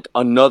on like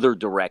another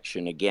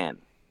direction again.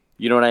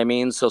 You know what I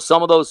mean? So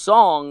some of those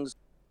songs,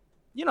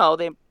 they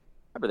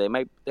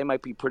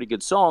might be pretty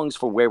good songs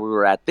for where we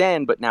were at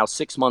then, but now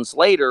 6 months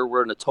later,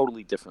 we're in a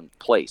totally different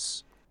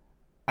place.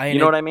 You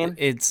know what I mean?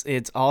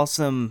 It's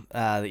awesome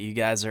that you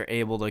guys are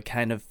able to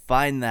kind of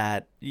find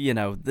that,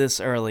 this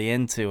early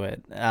into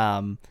it.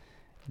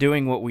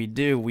 Doing what we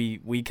do,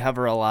 we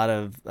cover a lot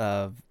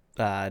of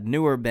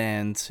newer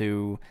bands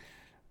who,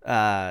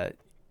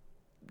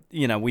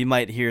 we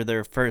might hear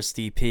their first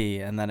EP,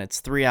 and then it's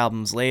 3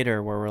 albums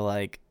later where we're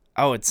like,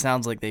 oh, it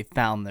sounds like they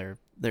found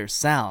their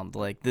sound.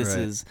 Like, this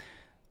is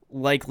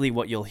likely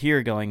what you'll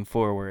hear going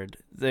forward,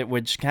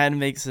 which kind of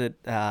makes it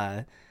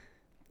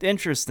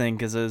interesting,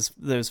 because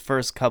those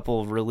first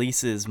couple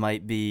releases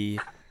might be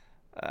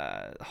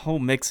a whole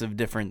mix of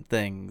different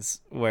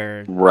things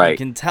where you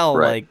can tell,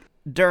 like,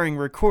 during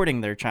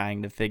recording they're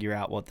trying to figure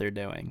out what they're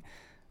doing.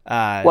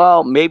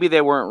 Well, maybe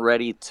they weren't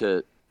ready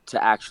to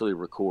actually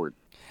record.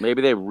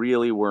 Maybe they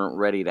really weren't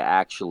ready to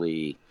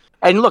actually.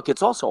 And look,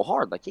 it's also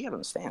hard. Like, you gotta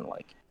understand,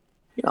 like,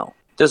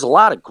 there's a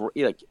lot of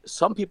like,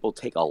 some people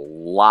take a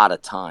lot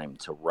of time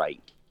to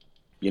write.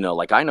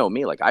 Like, I know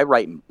me, like, I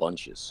write in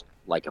bunches.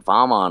 Like, if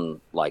I'm on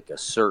like a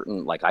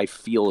certain, like, I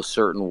feel a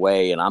certain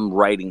way, and I'm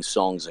writing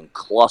songs in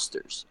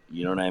clusters.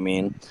 You know what I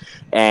mean?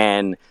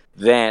 And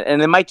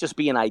it might just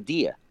be an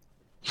idea,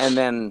 and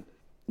then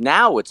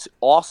now it's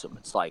awesome.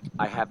 It's like,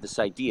 I have this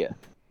idea.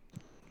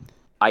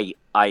 I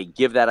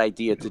give that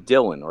idea to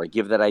Dylan, or I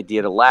give that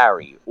idea to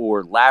Larry,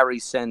 or Larry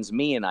sends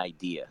me an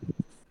idea.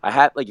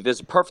 There's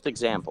a perfect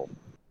example.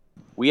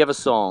 We have a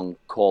song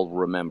called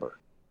Remember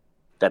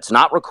that's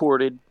not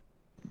recorded.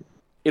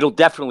 It'll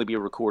definitely be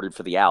recorded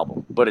for the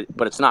album, but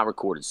it's not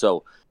recorded.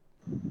 So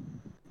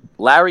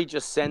Larry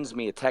just sends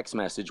me a text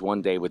message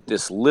one day with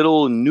this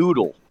little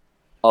noodle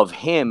of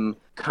him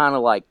kind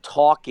of like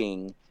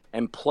talking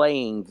and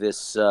playing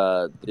this,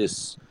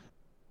 it's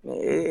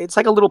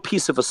like a little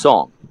piece of a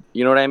song.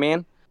 You know what I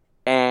mean?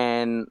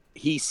 And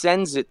he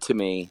sends it to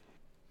me,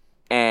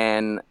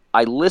 and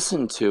I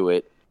listened to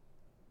it,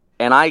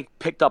 and I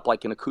picked up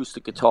like an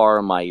acoustic guitar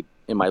in my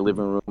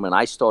living room, and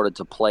I started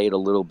to play it a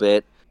little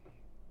bit.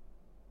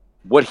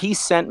 What he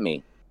sent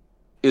me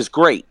is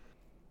great,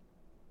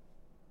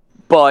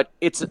 but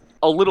it's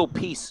a little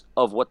piece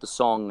of what the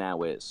song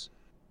now is.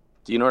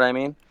 Do you know what I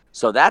mean?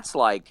 So that's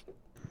like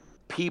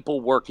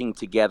people working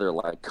together,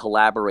 like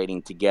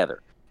collaborating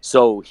together.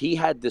 So he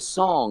had this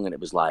song, and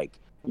it was like,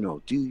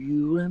 do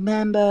you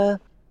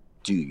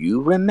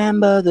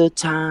remember the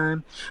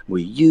time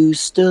we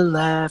used to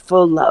laugh a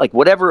lot? Like,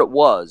 whatever it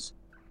was.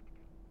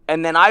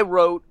 And then I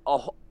wrote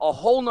a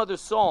whole nother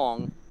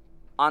song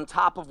on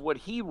top of what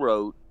he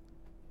wrote.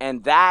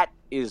 And that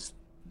is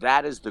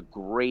the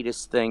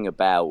greatest thing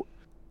about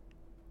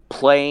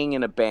playing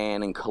in a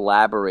band and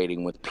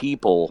collaborating with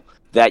people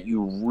that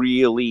you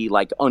really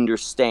like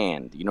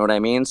understand. You know what I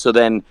mean? So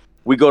then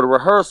we go to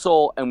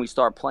rehearsal and we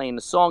start playing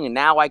the song, and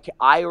now I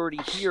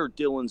already hear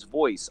Dylan's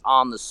voice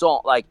on the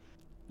song. Like,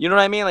 you know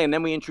what I mean? Like, and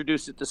then we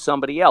introduce it to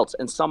somebody else.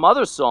 And some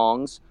other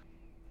songs,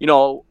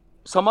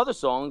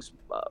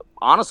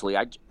 honestly,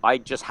 I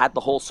just had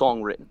the whole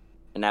song written,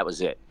 and that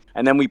was it.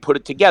 And then we put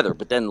it together.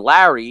 But then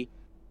Larry,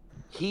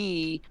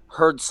 he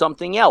heard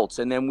something else,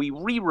 and then we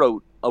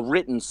rewrote a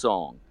written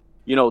song.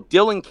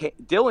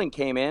 Dylan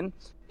came in.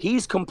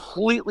 He's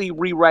completely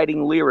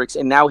rewriting lyrics,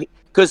 and now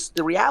because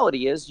the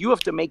reality is you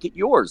have to make it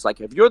yours.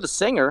 Like, if you're the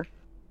singer,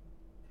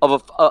 of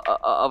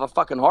a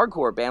fucking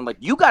hardcore band. Like,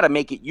 you got to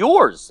make it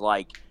yours.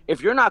 Like,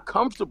 if you're not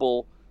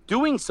comfortable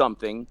doing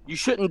something, you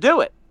shouldn't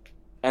do it.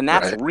 And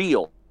that's Right.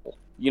 real.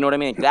 You know what I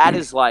mean? That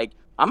is like,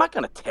 I'm not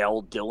going to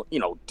tell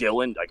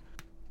Dylan, like,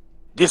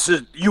 this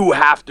is, you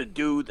have to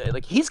do that.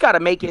 Like, he's got to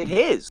make it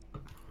his.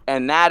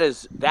 And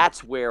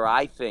that's where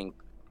I think,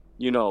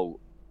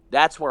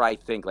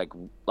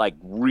 like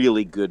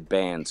really good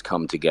bands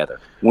come together.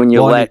 When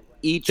you let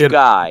each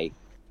guy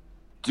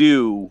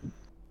do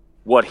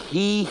what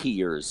he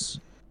hears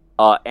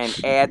and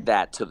add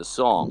that to the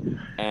song.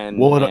 And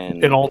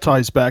it all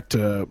ties back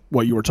to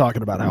what you were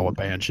talking about, how a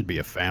band should be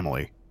a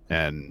family.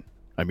 And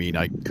I mean,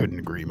 I couldn't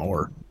agree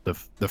more.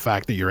 The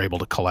fact that you're able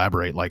to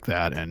collaborate like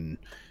that and,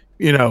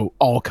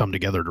 all come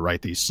together to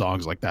write these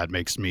songs like that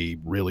makes me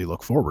really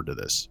look forward to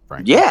this,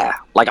 frankly. Yeah.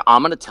 Like,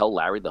 I'm going to tell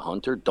Larry the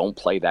Hunter, don't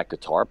play that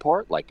guitar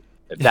part. Like,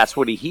 if that's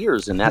what he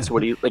hears and that's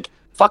what he, like,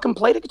 fucking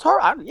play the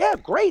guitar. Yeah,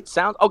 great.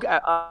 Sounds okay.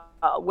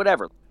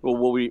 Whatever.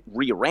 Will we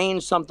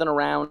rearrange something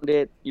around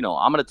it? I'm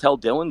going to tell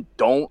Dylan,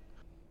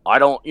 I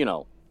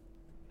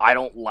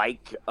don't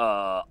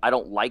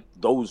like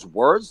those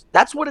words.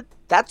 That's what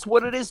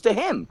it is to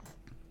him.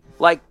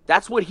 Like,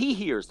 that's what he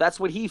hears.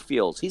 That's what he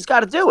feels. He's got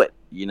to do it,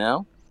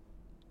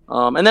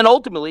 and then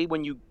ultimately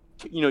when you're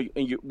in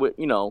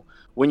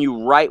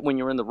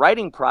the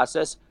writing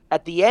process,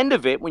 at the end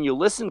of it, when you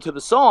listen to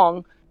the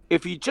song,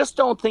 if you just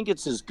don't think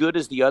it's as good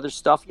as the other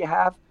stuff you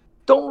have,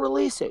 don't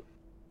release it.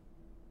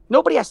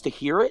 Nobody has to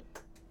hear it.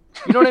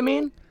 You know what I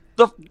mean?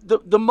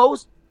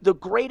 The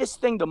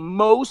greatest thing, the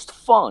most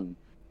fun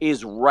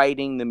is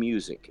writing the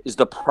music, is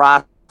the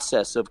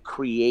process of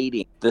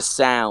creating the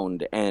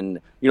sound and,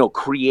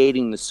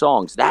 creating the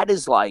songs.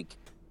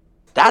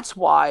 That's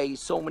why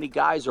so many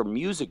guys are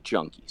music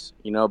junkies,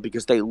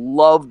 because they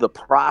love the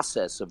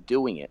process of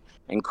doing it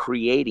and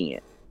creating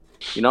it.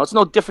 It's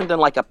no different than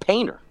like a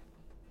painter.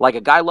 Like,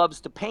 a guy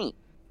loves to paint.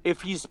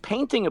 If he's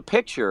painting a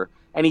picture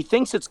and he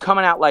thinks it's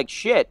coming out like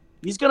shit,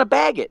 he's going to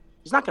bag it.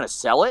 He's not going to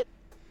sell it.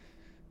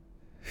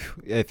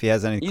 If he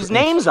has any... His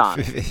name's on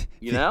it,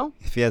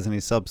 If he has any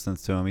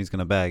substance to him, he's going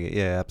to bag it.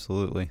 Yeah,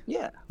 absolutely.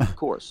 Yeah, of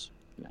course.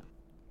 Yeah.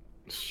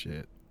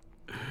 Shit.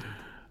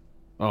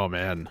 Oh,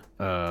 man.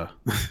 God,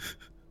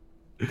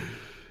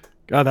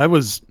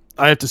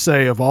 I have to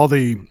say, of all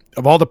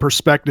the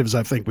perspectives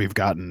I think we've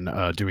gotten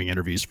doing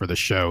interviews for the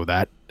show,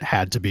 that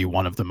had to be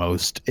one of the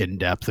most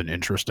in-depth and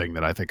interesting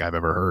that I think I've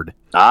ever heard.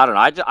 I don't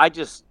know. I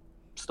just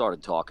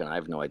started talking. I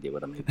have no idea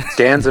what I mean.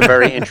 Dan's a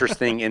very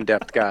interesting,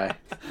 in-depth guy.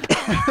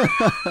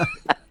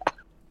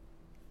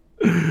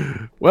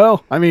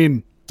 Well, I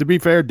mean, to be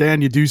fair,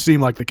 Dan, you do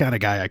seem like the kind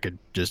of guy I could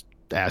just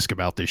ask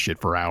about this shit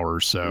for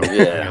hours. So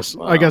yeah,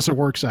 I guess it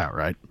works out,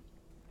 right?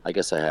 I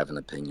guess I have an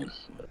opinion.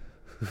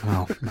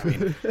 Well, I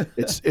mean,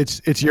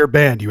 it's your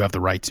band. You have the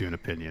right to an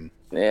opinion.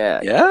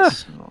 Yeah.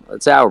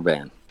 It's our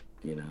band.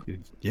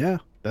 Yeah,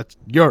 that's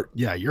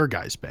your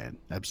guys' band.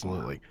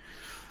 Absolutely.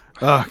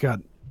 Oh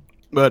God,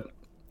 but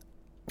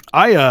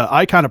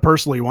I kind of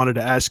personally wanted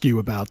to ask you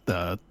about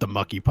the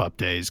Mucky Pup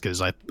days,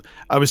 because I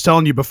was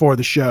telling you before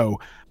the show,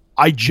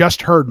 I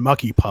just heard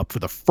Mucky Pup for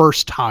the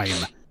first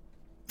time.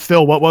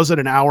 Phil, what was it?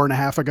 An hour and a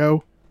half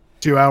ago?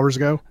 2 hours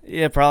ago?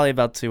 Yeah, probably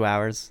about 2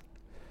 hours.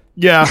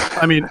 Yeah,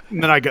 I mean,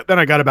 then I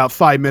got about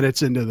 5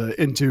 minutes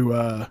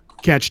into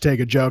Can't You Take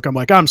a Joke? I'm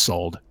like, I'm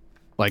sold.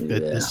 Like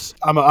this,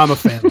 I'm a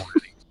fan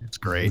already. It's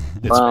great.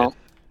 Well,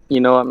 you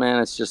know what, man?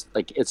 It's just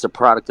like, it's a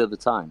product of the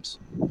times.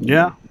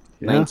 Yeah.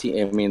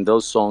 19. I mean,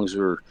 those songs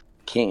were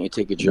Can't You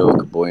Take a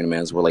Joke? Boy and a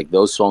Man's World. Like,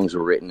 those songs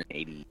were written in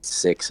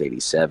 86,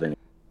 87.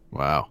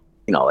 Wow.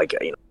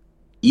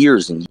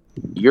 Years and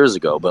years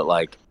ago. But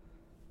like,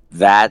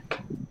 that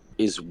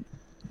is,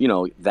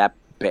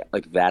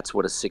 that's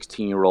what a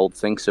 16-year-old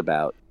thinks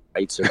about,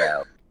 writes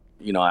about.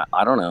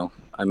 I don't know.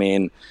 I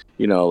mean,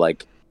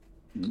 like,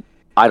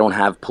 I don't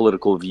have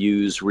political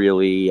views,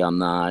 really. I'm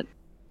not.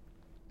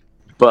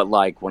 But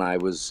like, when I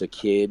was a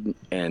kid,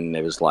 and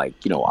it was like,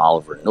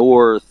 Oliver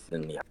North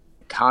and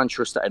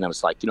Contra stuff, and I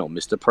was like,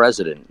 Mr.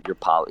 President,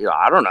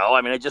 I don't know.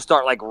 I mean, I just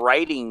start like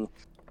writing,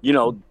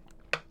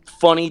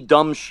 funny,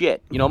 dumb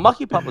shit.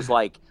 Mucky Pup was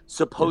like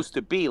supposed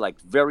to be like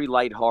very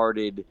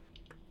lighthearted,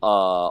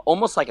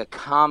 almost like a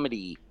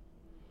comedy,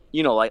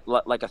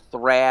 like a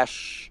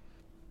thrash.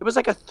 It was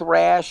like a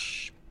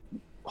thrash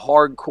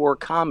hardcore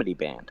comedy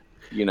band.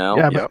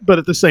 Yeah, but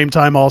at the same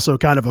time, also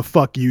kind of a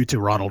fuck you to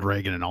Ronald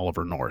Reagan and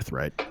Oliver North,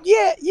 right?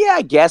 Yeah,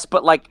 I guess.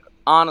 But like,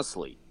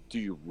 honestly, do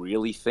you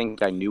really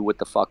think I knew what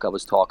the fuck I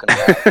was talking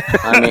about?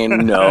 I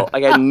mean, no.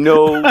 I had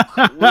no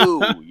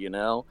clue,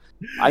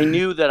 I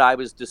knew that I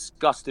was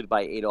disgusted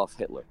by Adolf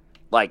Hitler.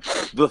 Like,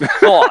 the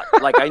thought.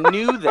 Like, I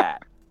knew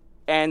that.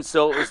 And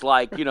so it was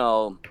like,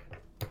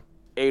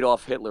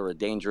 Adolf Hitler, a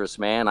dangerous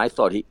man. I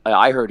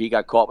heard he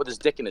got caught with his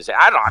dick in his head.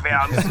 I don't know.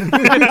 I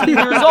mean, I'm 15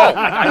 years old.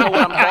 Like, I know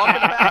what I'm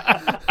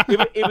talking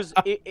about.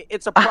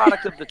 It's a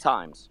product of the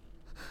times.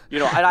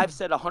 And I've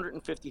said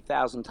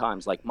 150,000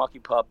 times, like, Mucky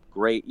Pup,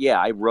 great. Yeah,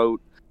 I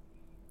wrote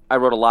a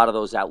lot of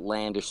those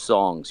outlandish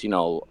songs.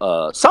 Some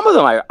of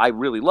them I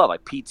really love,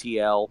 like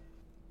PTL.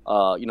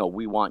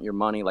 We Want Your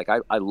Money. Like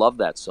I love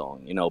that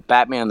song.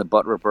 Batman the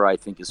Butt Ripper I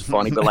think is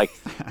funny, but like,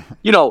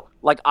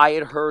 like I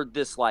had heard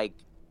this like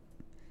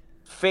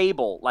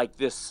fable, like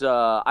this,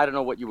 I don't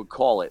know what you would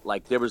call it.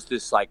 Like there was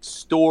this like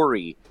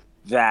story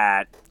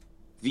that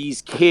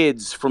these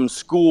kids from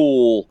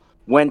school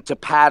went to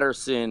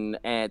Patterson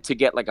and to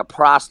get like a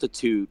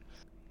prostitute,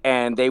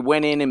 and they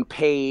went in and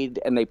paid,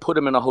 and they put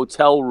him in a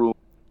hotel room,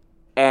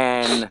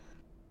 and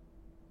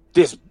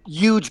this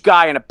huge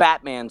guy in a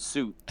Batman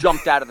suit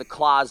jumped out of the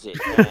closet,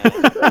 and,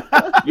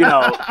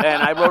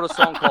 and I wrote a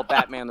song called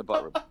Batman the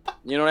Butt Ripper.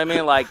 You know what I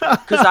mean? Like,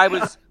 because I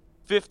was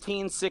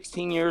 15,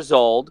 16 years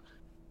old,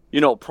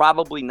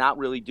 probably not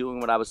really doing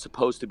what I was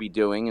supposed to be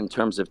doing in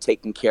terms of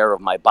taking care of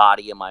my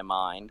body and my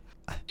mind.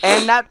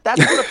 And that's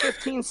what a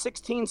 15,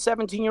 16,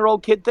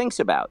 17-year-old kid thinks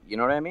about. You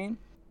know what I mean?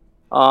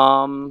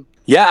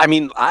 Yeah, I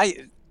mean,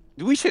 I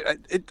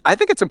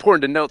think it's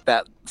important to note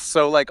that.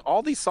 So, like,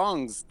 all these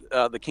songs,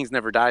 the Kings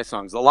Never Die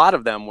songs, a lot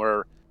of them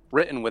were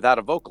written without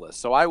a vocalist.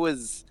 So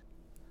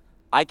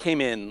I came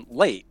in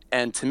late,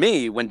 and to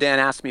me, when Dan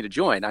asked me to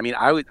join, I mean,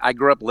 I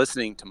grew up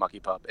listening to Mucky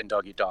Pup and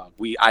Dog Eat Dog.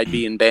 I'd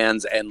be in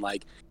bands, and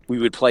like we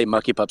would play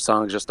Mucky Pup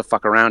songs just to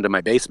fuck around in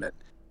my basement.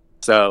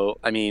 So,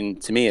 I mean,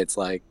 to me, it's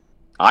like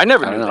I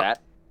never knew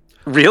that.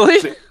 Really?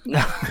 See,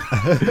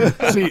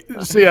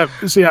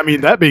 I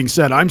mean, that being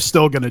said, I'm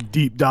still going to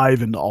deep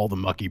dive into all the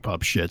Mucky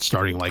Pup shit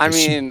starting like as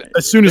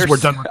soon as we're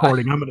done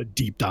recording, I'm going to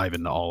deep dive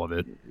into all of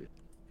it.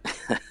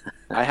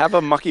 I have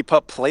a Mucky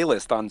Pup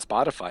playlist on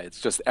Spotify.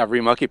 It's just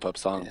every Mucky Pup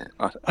song.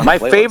 Yeah. My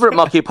favorite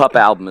Mucky Pup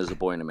album is A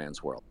Boy in a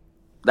Man's World.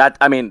 That,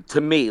 I mean,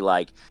 to me,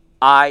 like,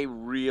 I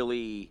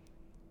really,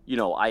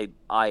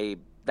 I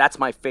that's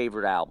my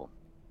favorite album.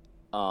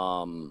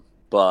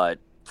 But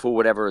for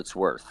whatever it's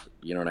worth,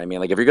 you know what I mean?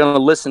 Like, if you're going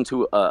to listen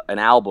to an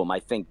album, I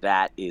think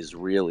that is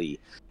really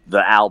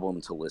the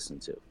album to listen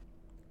to.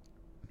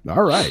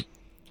 All right.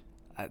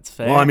 That's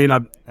fair. Well, I mean,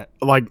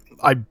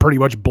 I've pretty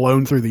much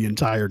blown through the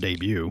entire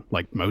debut,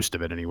 like most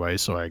of it anyway.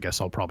 So I guess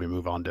I'll probably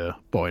move on to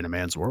Boy in a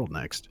Man's World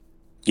next.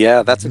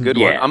 Yeah, that's a good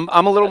one.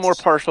 I'm a little more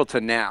partial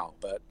to Now,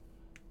 but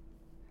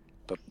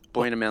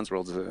Boy in a Man's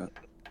World is a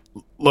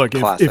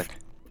classic.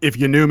 If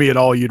you knew me at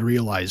all, you'd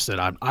realize that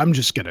I'm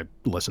just gonna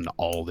listen to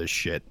all this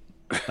shit.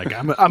 Like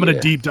I'm gonna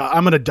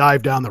I'm gonna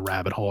dive down the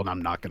rabbit hole, and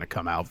I'm not gonna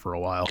come out for a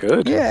while.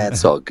 Good. Yeah,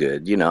 it's all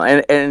good,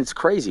 and it's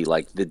crazy.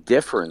 Like the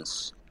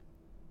difference.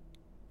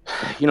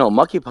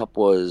 Mucky Pup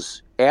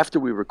was after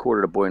we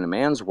recorded A Boy in a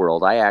Man's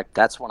World.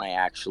 That's when I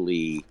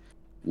actually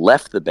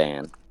left the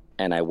band,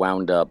 and I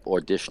wound up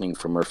auditioning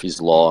for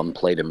Murphy's Law and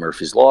played in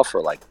Murphy's Law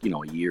for like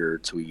a year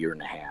to a year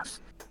and a half.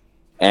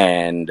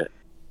 And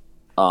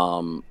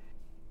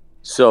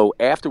so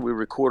after we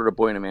recorded A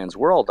Boy in a Man's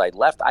World, I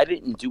left. I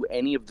didn't do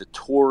any of the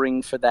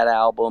touring for that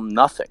album,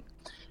 nothing.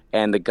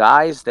 And the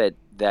guys that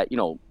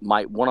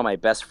one of my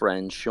best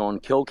friends, Sean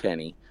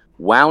Kilkenny,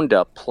 wound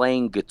up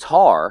playing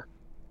guitar.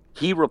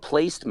 He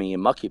replaced me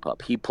in Mucky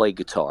Pup. He played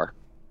guitar.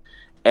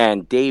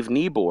 And Dave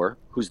Niebuhr,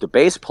 who's the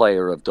bass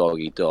player of Dog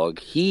Eat Dog,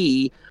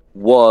 he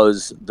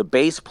was the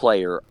bass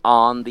player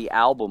on the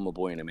album A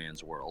Boy in a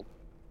Man's World.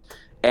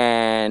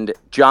 And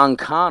John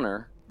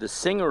Connor, the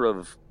singer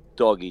of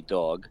Dog Eat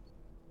Dog,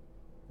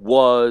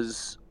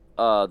 was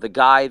the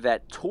guy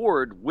that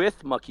toured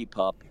with Mucky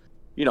Pup.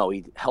 He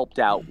helped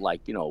out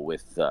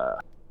with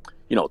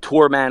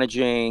tour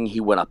managing. He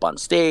went up on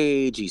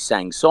stage. He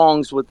sang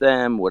songs with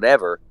them,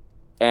 whatever.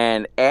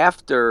 And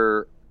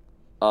after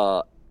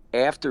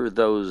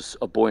those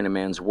A Boy in a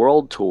Man's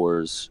World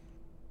tours,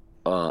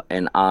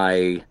 and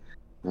I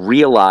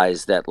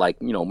realized that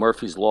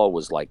Murphy's Law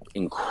was like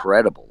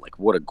incredible, like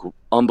what a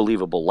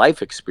unbelievable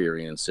life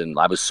experience, and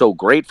I was so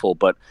grateful.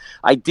 But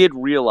I did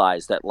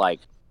realize that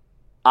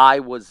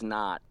I was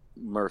not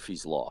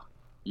Murphy's Law.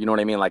 You know what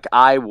I mean? Like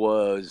I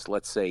was,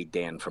 let's say,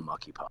 Dan from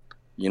Mucky Pup.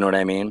 You know what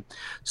I mean?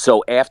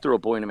 So after A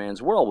Boy in a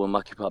Man's World, when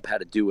Mucky Pup had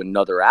to do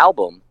another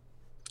album,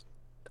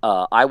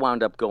 I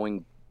wound up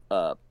going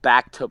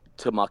back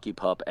to Mucky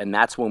Pup, and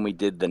that's when we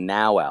did the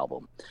Now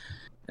album.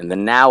 And the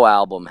Now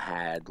album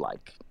had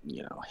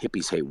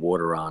Hippies Hate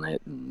Water on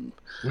it. And,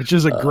 which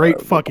is a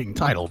great fucking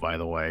title, by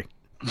the way.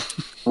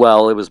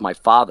 Well, it was my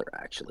father,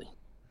 actually.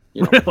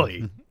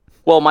 Really?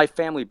 Well, my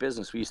family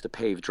business, we used to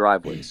pave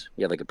driveways.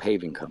 We had like a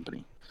paving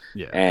company.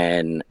 Yeah.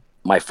 And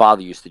my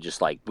father used to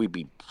just we'd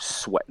be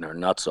sweating our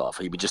nuts off.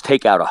 He would just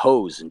take out a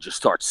hose and just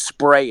start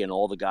spraying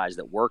all the guys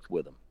that worked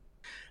with him.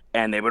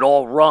 And they would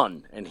all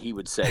run, and he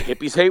would say,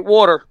 "Hippies hate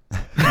water."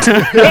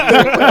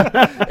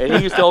 And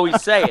he used to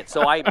always say it.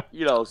 So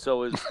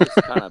so it's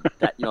kind of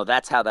that.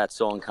 That's how that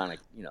song kind of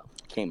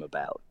came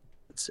about.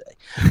 Let's say,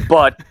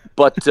 but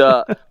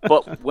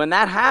when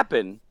that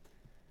happened,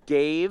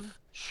 Dave,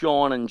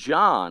 Sean, and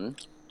John,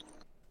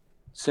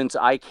 since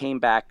I came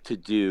back to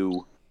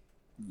do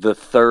the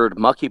third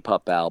Mucky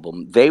Pup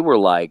album, they were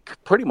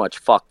like, pretty much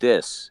fuck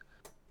this,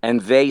 and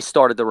they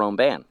started their own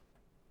band.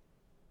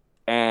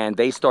 And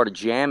they started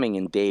jamming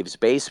in Dave's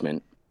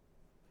basement,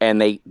 and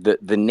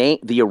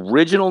the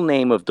original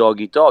name of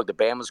Dog Eat Dog, the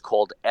band was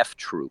called F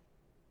Troop,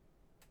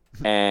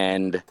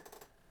 and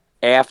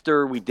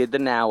After we did the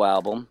Now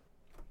album,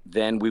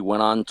 then we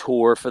went on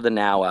tour for the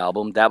Now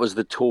album. That was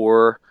the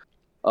tour.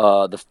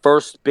 The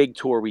first big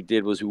tour we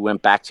did was we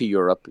went back to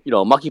Europe. You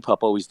know, Mucky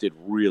Pup always did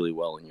really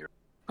well in Europe.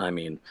 I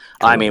mean,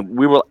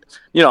 we were,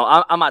 you know,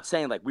 I'm not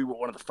saying like we were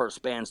one of the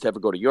first bands to ever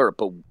go to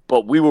Europe,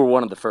 but we were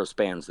one of the first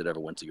bands that ever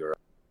went to Europe.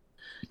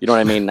 You know what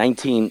I mean?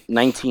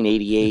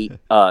 1988,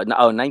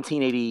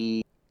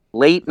 1980,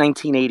 late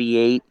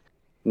 1988,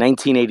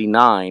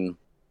 1989,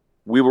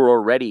 we were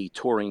already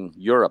touring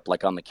Europe,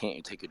 like on the Can't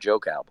You Take a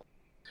Joke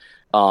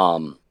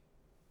album.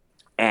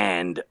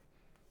 And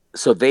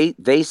so they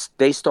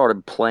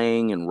started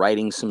playing and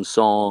writing some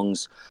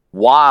songs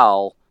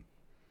while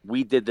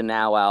we did the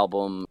Now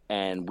album,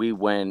 and we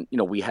went, you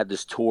know, we had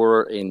this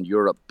tour in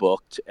Europe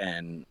booked,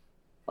 and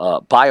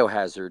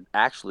Biohazard,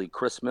 actually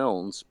Chris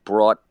Milnes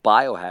brought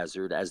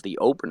Biohazard as the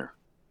opener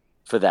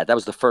for that. That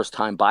was the first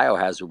time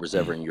Biohazard was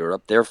ever in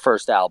Europe. Their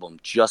first album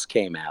just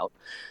came out.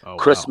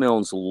 Chris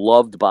Milnes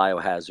loved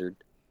Biohazard.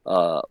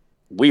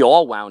 We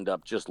all wound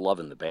up just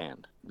loving the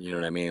band. You know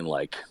what I mean?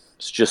 Like,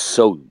 it's just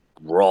so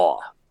raw,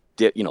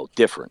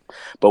 different.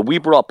 But we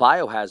brought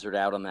Biohazard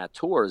out on that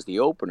tour as the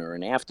opener,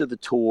 and after the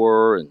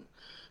tour and,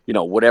 you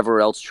know,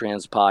 whatever else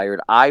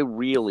transpired, I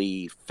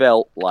really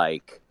felt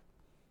like,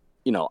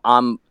 you know,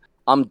 I'm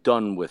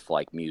done with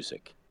like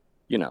music.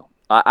 You know,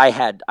 I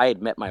had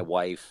met my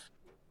wife.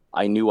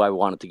 I knew I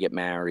wanted to get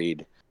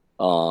married.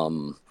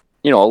 You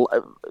know,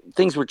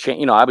 things were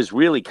changing. You know, I was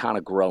really kind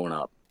of growing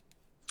up.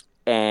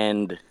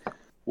 And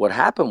what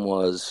happened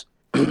was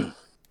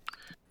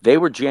they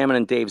were jamming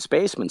in Dave's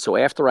basement. So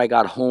after I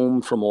got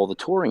home from all the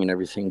touring and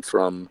everything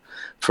from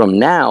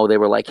Now, they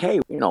were like,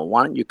 hey, you know,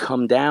 why don't you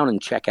come down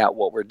and check out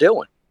what we're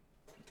doing?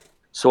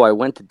 So I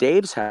went to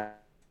Dave's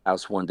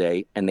house one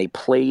day, and they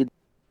played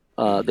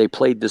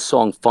this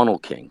song Funnel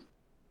King.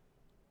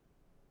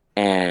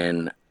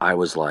 And I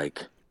was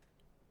like,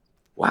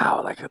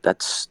 wow, like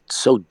that's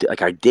so,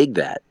 like, I dig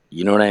that.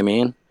 You know what I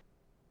mean?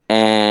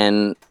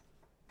 And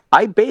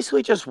I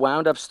basically just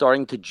wound up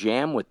starting to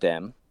jam with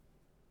them.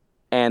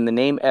 And the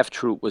name F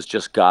Troop was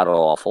just god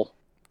awful.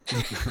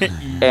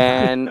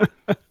 And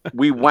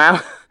we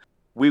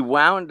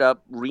wound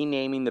up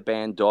renaming the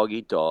band Dog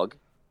Eat Dog.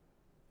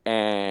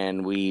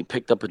 And we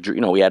picked up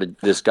we had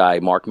this guy,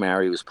 Mark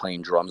Mary, was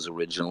playing drums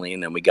originally,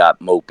 and then we got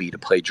Mopey to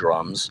play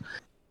drums.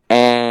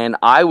 And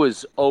I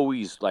was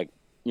always like,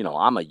 you know,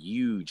 I'm a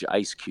huge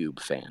Ice Cube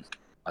fan.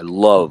 I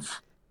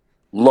loved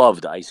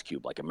Ice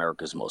Cube, like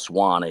America's Most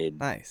Wanted,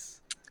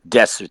 Nice,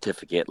 Death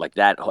Certificate, like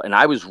that. And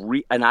I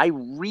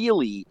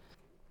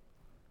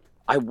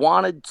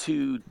wanted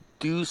to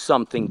do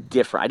something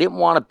different. I didn't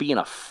want to be in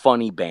a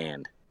funny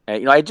band.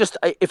 You know,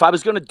 if I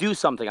was going to do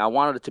something, I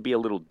wanted it to be a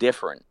little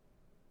different.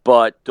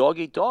 But Dog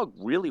Eat Dog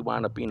really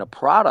wound up being a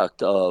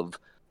product of,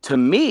 to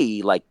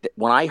me, like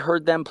when I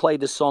heard them play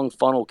the song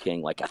Funnel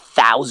King, like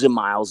 1,000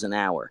 miles an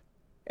hour.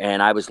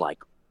 And I was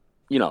like,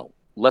 you know,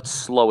 let's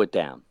slow it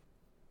down.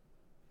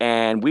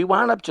 And we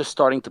wound up just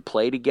starting to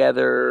play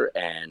together.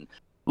 And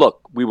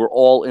look, we were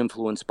all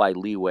influenced by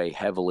Leeway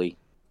heavily.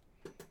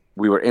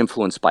 We were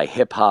influenced by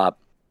hip hop.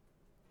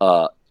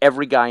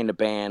 Every guy in the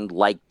band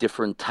liked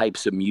different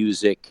types of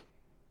music.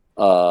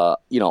 You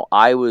know,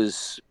 I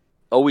was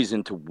always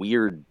into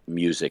weird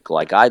music.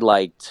 Like I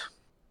liked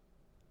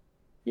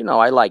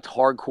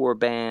hardcore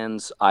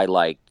bands. I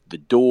liked The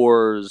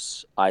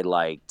Doors. I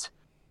liked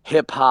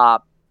hip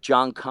hop.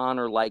 John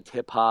Connor liked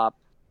hip hop.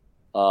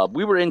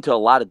 We were into a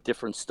lot of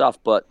different stuff,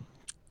 but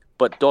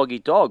Dog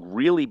Eat Dog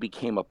really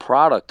became a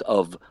product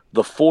of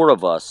the four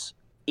of us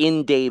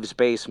in Dave's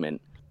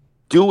basement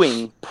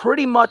doing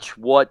pretty much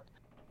what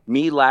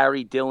me,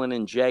 Larry, Dylan,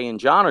 and Jay and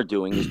John are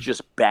doing, is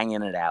just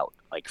banging it out,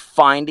 like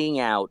finding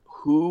out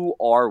who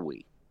are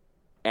we.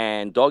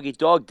 And Dog Eat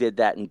Dog did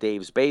that in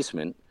Dave's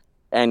basement.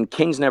 And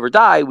Kings Never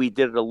Die, we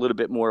did it a little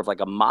bit more of like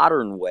a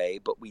modern way,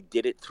 but we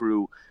did it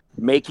through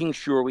making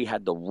sure we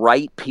had the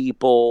right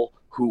people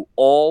who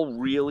all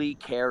really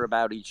care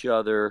about each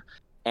other.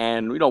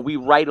 And, you know, we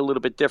write a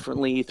little bit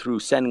differently through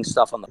sending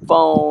stuff on the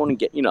phone and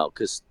get, you know,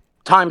 because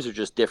times are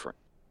just different.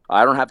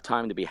 I don't have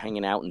time to be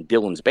hanging out in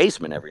Dylan's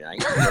basement every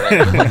night.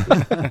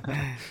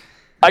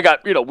 I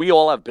got, you know, we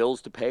all have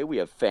bills to pay. We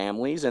have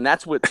families. And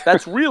that's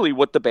really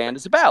what the band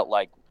is about.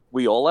 Like,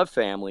 we all have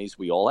families.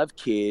 We all have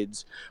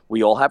kids.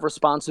 We all have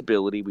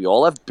responsibility. We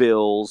all have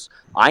bills.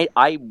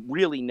 I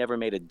really never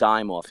made a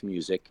dime off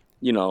music.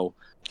 You know,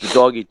 the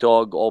Dog Eat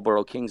Dog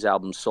Allboro Kings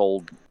album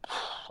sold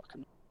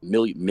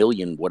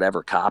million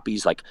whatever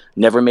copies. Like,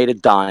 never made a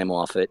dime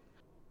off it.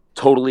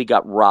 Totally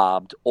got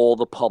robbed. All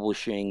the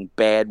publishing,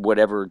 bad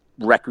whatever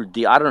record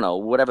deal. I don't know,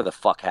 whatever the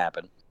fuck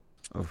happened.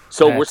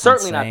 So we're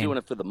certainly not doing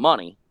it for the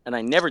money, and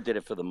I never did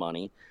it for the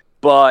money.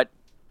 But,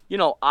 you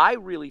know, I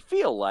really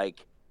feel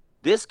like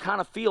this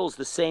kind of feels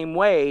the same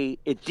way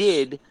it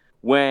did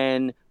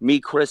when me,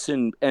 Chris,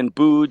 and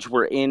Booj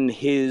were in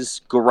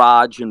his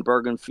garage in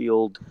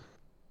Bergenfield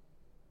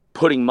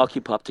putting Mucky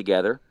Pup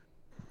together.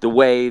 The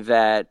way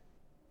that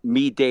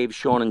me, Dave,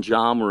 Sean, and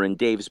John were in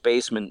Dave's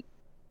basement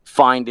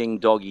finding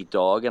Dog Eat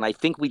Dog. And I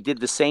think we did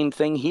the same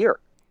thing here.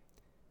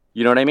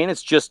 You know what I mean?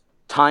 It's just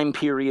time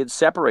periods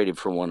separated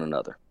from one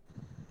another.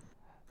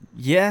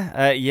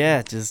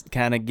 Yeah, just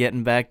kind of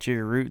getting back to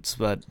your roots,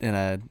 but in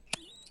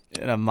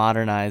a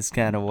modernized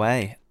kind of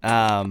way.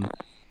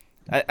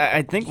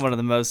 I think one of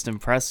the most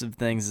impressive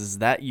things is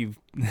that you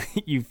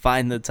you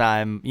find the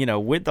time,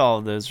 with all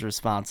of those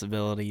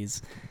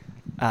responsibilities,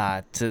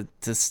 to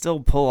still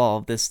pull all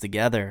of this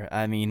together.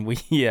 I mean,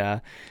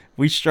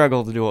 we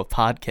struggle to do a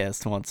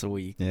podcast once a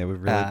week. Yeah, we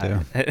really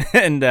do.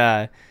 And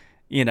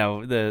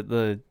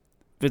the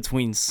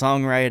between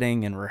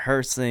songwriting and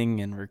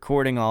rehearsing and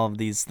recording all of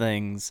these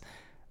things,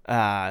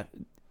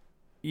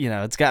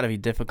 it's got to be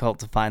difficult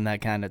to find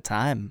that kind of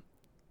time.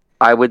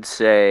 I would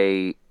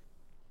say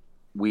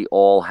we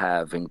all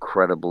have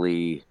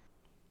incredibly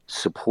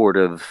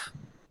supportive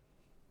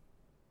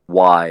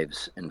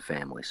wives and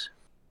families.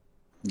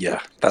 Yeah,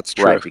 that's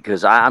true. Right,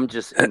 because I'm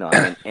just,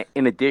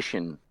 in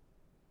addition,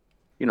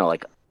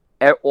 like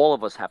all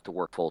of us have to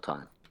work full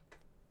time.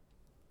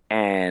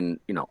 And,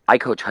 I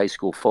coach high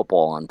school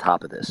football on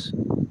top of this.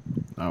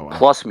 Oh, wow.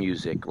 Plus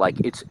music.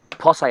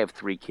 Plus I have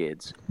 3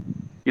 kids.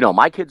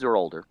 My kids are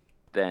older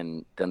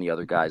than the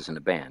other guys in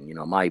the band.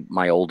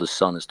 My oldest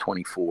son is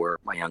 24.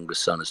 My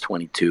youngest son is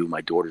 22. My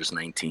daughter's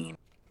 19.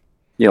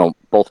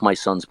 Both my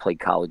sons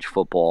played college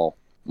football.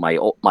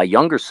 My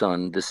younger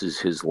son, this is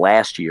his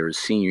last year, his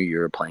senior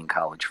year of playing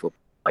college football.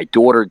 My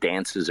daughter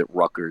dances at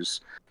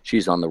Rutgers.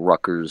 She's on the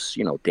Rutgers,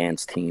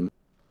 dance team.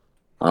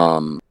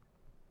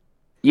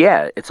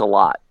 Yeah, it's a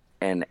lot.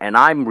 And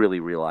I'm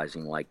really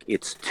realizing,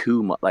 it's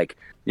too much. I'm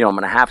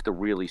going to have to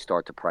really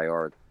start to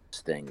prioritize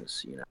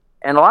things,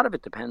 And a lot of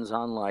it depends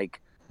on,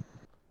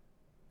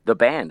 the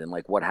band and,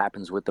 what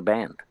happens with the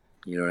band.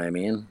 You know what I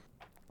mean?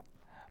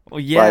 Well,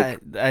 yeah,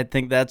 I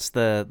think that's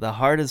the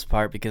hardest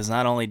part, because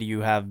not only do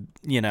you have,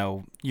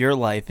 your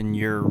life and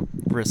your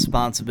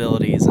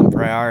responsibilities and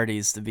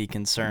priorities to be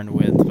concerned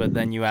with, but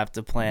then you have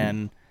to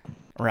plan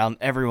around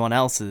everyone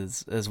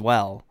else's as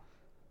well.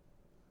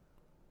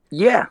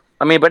 Yeah.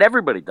 I mean, but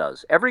everybody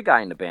does. Every guy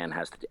in the band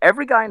has to.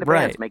 Every guy in the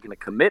band is making a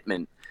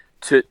commitment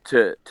to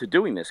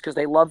doing this because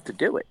they love to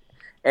do it.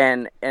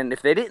 And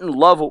if they didn't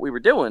love what we were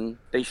doing,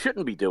 they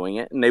shouldn't be doing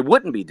it, and they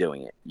wouldn't be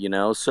doing it.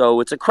 So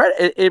it's a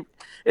credit.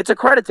 It's a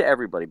credit to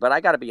everybody. But I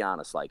got to be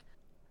honest,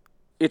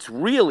 it's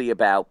really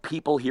about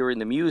people hearing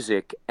the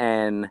music,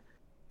 and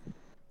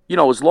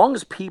as long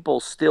as people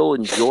still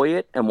enjoy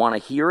it and want to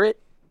hear it,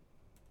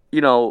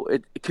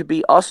 it could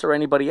be us or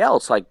anybody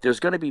else. There's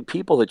going to be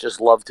people that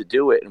just love to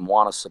do it and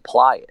want to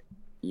supply it.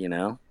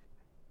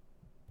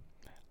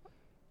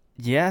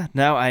 Yeah.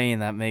 No, I mean,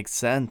 that makes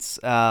sense.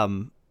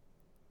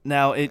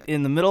 Now,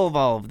 in the middle of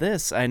all of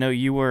this, I know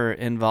you were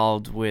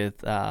involved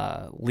with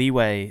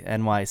Leeway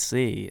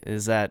NYC.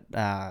 Is that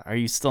are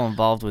you still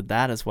involved with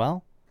that as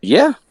well?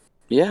 Yeah.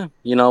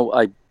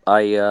 I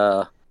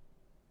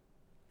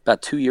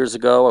about 2 years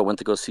ago, I went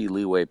to go see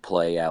Leeway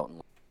play out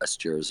in West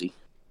Jersey,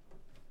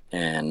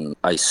 and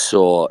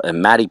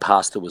and Matty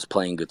Pasta was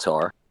playing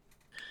guitar,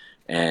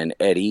 and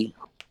Eddie,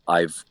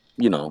 I've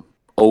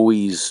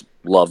always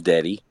loved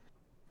Eddie,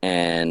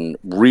 and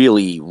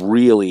really,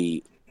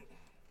 really.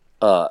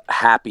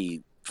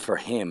 Happy for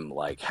him,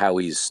 how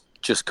he's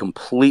just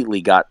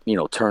completely got,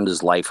 turned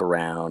his life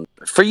around.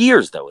 For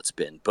years, though, it's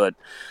been. But,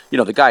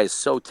 the guy is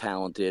so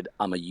talented.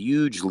 I'm a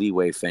huge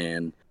Leeway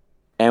fan.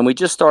 And we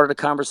just started a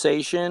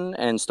conversation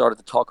and started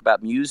to talk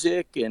about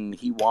music. And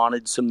he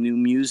wanted some new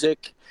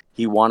music.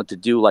 He wanted to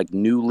do,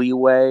 new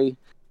Leeway.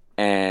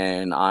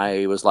 And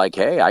I was like,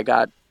 hey, I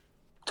got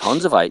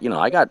tons of, I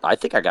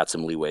think I got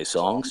some Leeway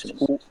songs.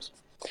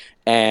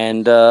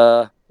 And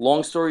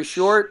long story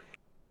short,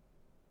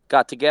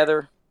 got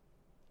together.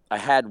 I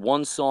had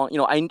one song.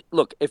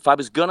 If I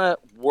was gonna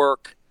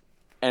work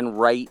and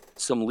write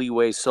some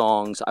Leeway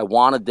songs, I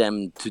wanted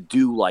them to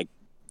do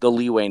the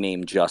Leeway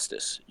name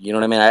justice. You know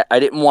what I mean? I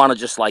didn't want to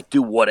just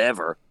do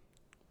whatever.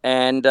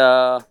 And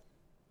I'm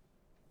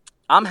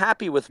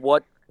happy with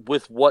what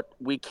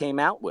we came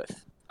out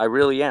with. I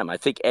really am. I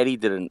think Eddie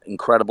did an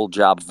incredible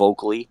job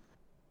vocally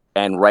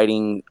and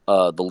writing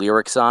the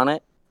lyrics on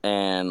it.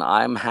 And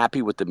I'm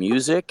happy with the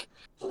music.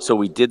 So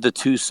we did the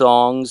 2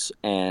 songs,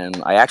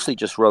 and I actually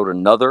just wrote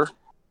another.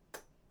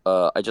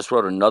 I just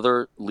wrote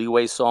another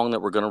Leeway song that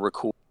we're going to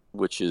record,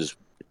 which is,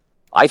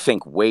 I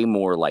think, way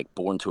more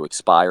Born to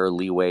Expire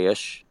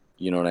Leeway-ish.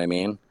 You know what I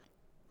mean?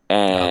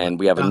 And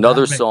we have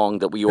another song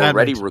that we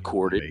already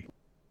recorded.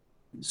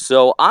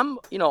 So I'm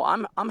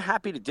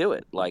happy to do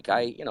it.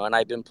 And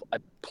I've been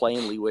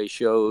playing Leeway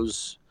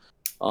shows.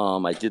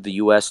 I did the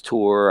U.S.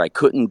 tour. I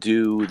couldn't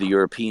do the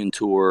European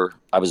tour.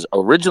 I was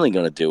originally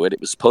going to do it. It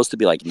was supposed to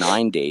be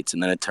 9 dates,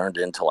 and then it turned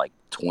into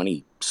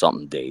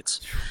 20-something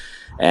dates.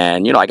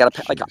 And, I got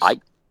to pay,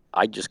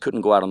 I just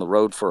couldn't go out on the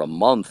road for a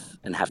month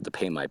and have to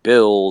pay my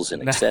bills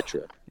and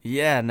etc.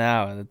 Yeah,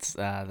 no,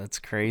 that's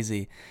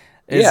crazy.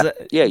 Yeah,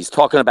 he's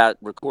talking about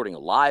recording a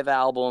live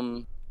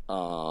album.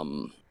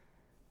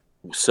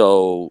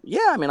 So,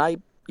 yeah, I mean, I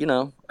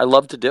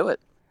love to do it.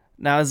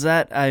 Now, is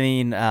that,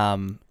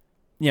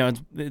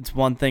 it's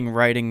one thing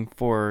writing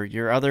for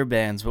your other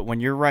bands, but when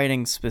you're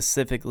writing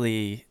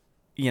specifically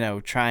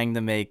trying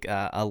to make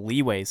a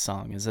Leeway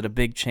song? Is it a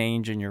big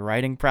change in your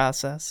writing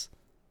process?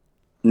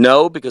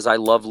 No, because I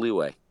love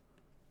Leeway.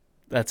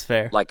 That's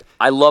fair. Like,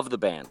 I love the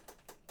band.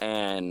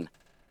 And,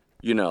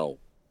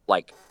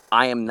 like,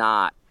 I am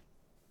not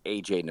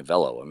AJ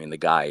Novello. I mean, the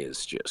guy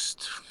is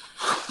just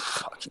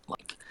fucking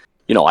like,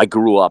 I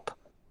grew up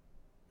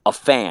a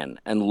fan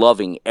and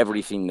loving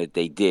everything that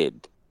they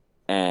did.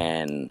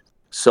 And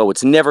so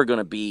it's never going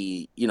to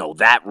be,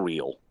 that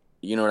real.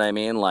 You know what I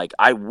mean? Like,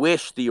 I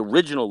wish the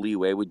original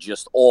Leeway would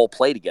just all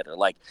play together.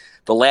 Like,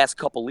 the last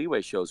couple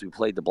Leeway shows, we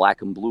played the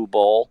Black and Blue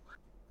Ball,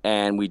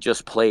 and we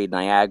just played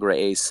Niagara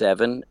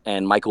A7,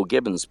 and Michael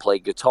Gibbons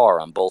played guitar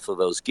on both of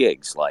those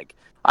gigs. Like,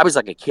 I was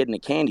like a kid in a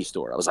candy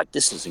store. I was like,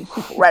 this is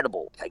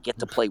incredible. I get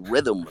to play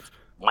rhythm with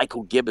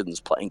Michael Gibbons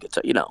playing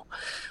guitar,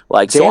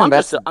 Like, Dan, so I'm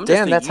that's, just a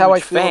Dan, that's how I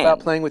huge feel fan. about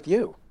playing with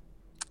you.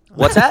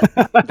 What's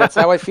that? That's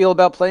how I feel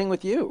about playing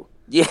with you.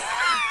 Yeah.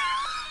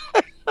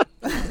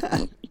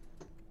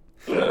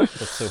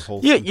 That's so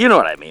wholesome. You know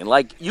what I mean?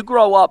 Like, you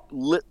grow up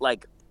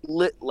loving,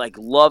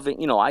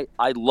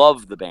 I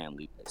love the band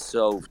Leeway.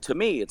 So to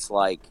me, it's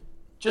like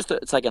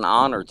it's like an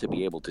honor to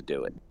be able to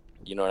do it.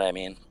 You know what I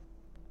mean?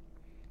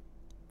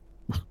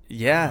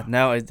 Yeah,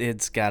 no,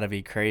 it's got to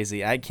be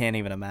crazy. I can't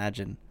even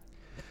imagine.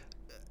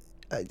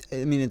 I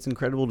mean, it's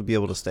incredible to be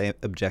able to stay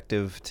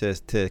objective,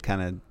 to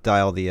kind of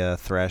dial the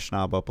thrash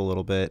knob up a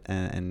little bit,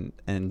 and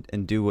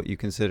do what you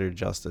consider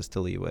justice to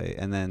Leeway,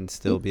 and then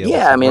still be able to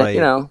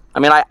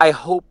write. I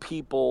hope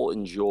people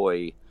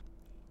enjoy.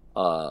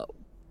 I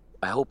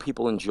hope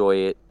people enjoy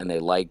it, and they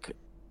like,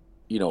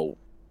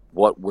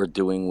 what we're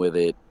doing with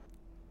it,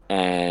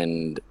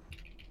 and,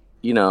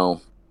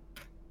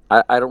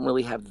 I don't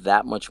really have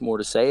that much more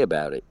to say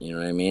about it. You know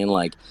what I mean?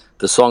 Like,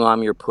 the song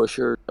 "I'm Your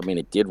Pusher," I mean,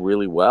 it did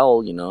really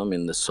well.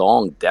 The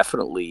song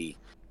definitely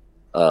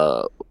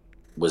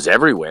was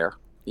everywhere.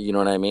 You know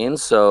what I mean?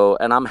 So,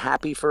 and I'm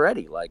happy for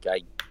Eddie. Like,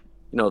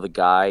 the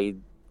guy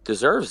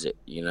deserves it.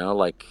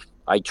 Like,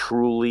 I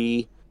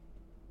truly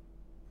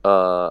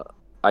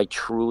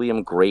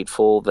am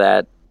grateful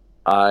that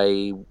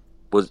I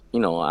was,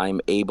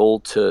 I'm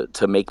able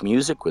to make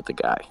music with the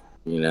guy.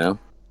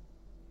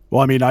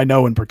 Well, I mean, I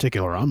know in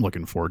particular I'm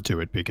looking forward to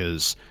it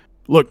because,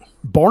 look,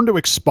 Born to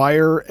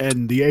Expire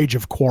and The Age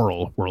of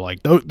Quarrel were like,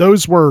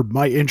 those were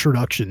my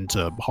introduction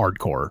to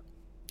hardcore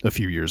a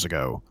few years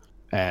ago.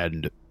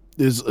 And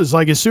it's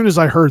like, as soon as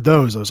I heard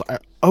those, I was like,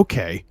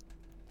 okay,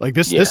 like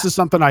this is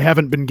something I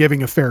haven't been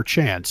giving a fair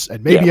chance.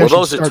 And maybe I should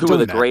those are start two of the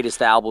doing that.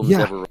 greatest albums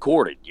ever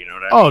recorded. You know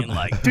what I mean?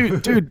 Like,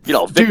 dude,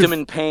 Victim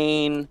in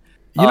Pain,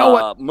 you know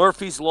what?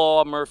 Murphy's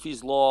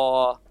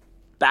Law,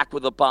 Back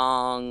with a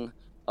Bong.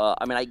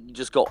 I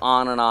just go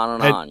on and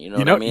on and on. You know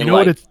what I mean?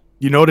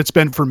 You know what it's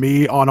been for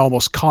me on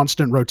almost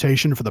constant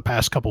rotation for the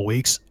past couple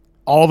weeks?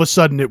 All of a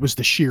sudden, it was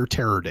the Sheer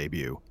Terror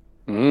debut.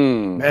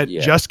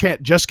 Just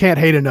can't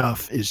hate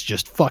enough is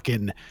just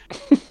fucking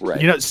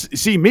right.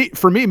 See,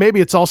 for me, maybe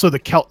it's also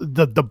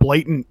the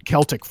blatant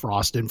Celtic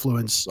Frost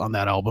influence on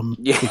that album.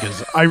 Yeah.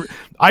 Because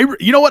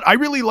I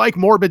really like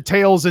Morbid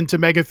Tales into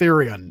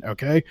Megatherion.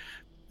 Okay,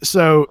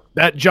 so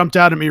that jumped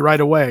out at me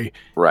right away.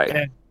 Right.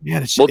 And,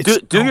 man, it's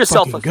do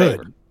yourself a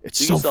favor. It's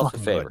do so yourself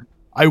fucking a favor. Good.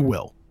 I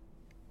will.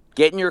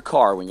 Get in your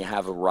car when you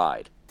have a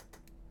ride.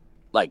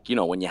 Like,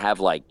 when you have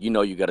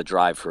you got to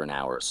drive for an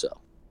hour or so.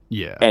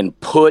 Yeah. And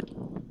put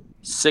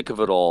Sick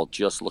of It All,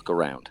 Just Look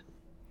Around.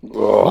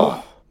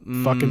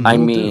 Fucking I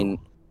mean,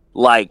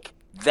 like,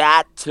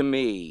 that to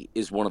me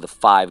is one of the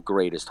 5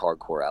 greatest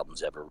hardcore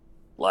albums ever.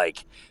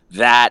 Like,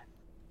 that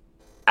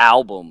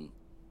album,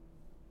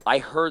 I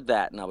heard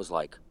that and I was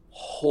like,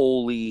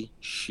 holy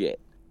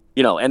shit.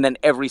 And then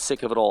every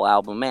Sick of It All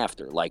album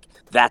after, like,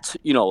 that's,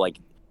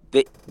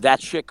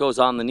 that shit goes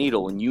on the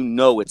needle and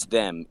it's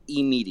them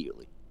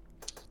immediately.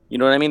 You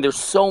know what I mean? There's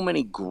so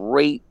many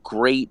great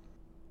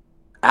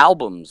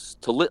albums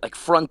like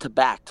front to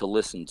back to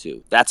listen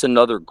to. That's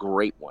another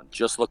great one.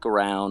 Just Look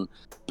Around,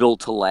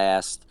 Built to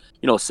Last.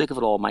 Sick of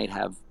It All might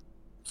have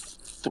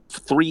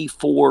 3,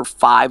 4,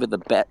 5 of the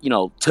best,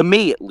 to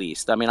me at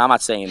least. I mean, I'm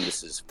not saying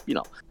this is,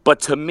 but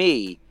to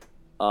me,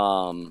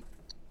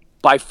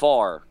 by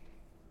far,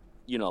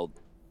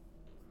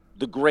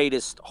 the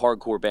greatest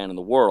hardcore band in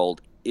the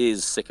world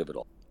is Sick of It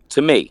All.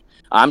 To me,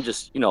 I'm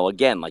just,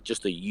 again, like,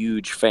 just a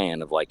huge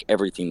fan of, like,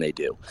 everything they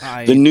do.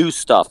 The new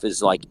stuff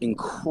is, like,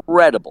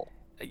 incredible.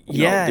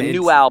 The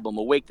new album,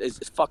 Awake, is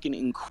fucking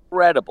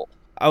incredible.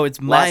 Oh,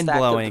 it's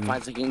mind-blowing.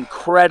 It's like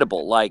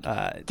incredible. Like,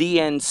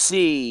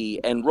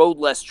 DNC and Road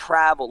Less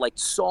Travel, like,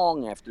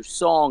 song after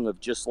song of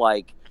just,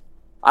 like,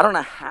 I don't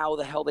know how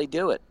the hell they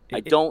do it.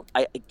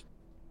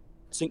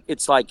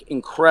 It's like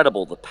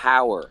incredible, the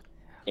power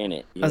in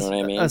it. You know what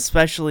I mean?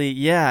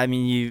 Especially, I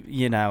mean,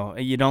 you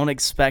don't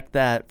expect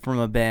that from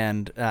a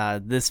band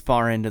this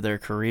far into their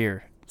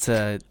career.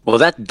 Well,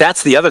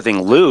 that's the other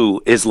thing. Lou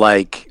is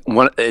like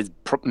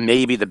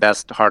maybe the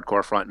best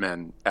hardcore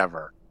frontman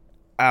ever.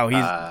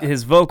 Oh,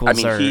 his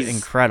vocals are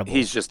incredible.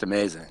 He's just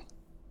amazing.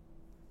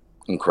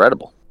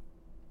 Incredible.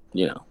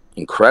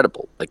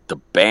 incredible. Like the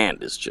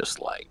band is just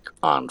like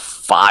on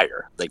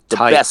fire. Like the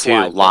Tight, best too.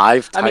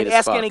 live. Tight as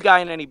ask fuck. any guy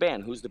in any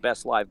band who's the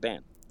best live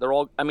band. They're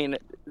all going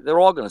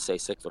to say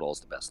Sick of It All is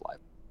the best live.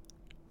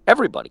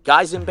 Everybody,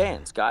 guys in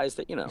bands, guys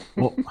that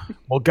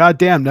Well,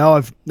 goddamn! Now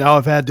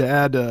I've had to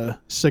add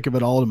Sick of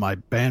It All to my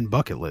band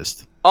bucket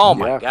list. Oh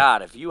my Yeah.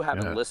 God! If you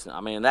haven't Yeah. listened,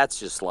 I mean, that's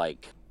just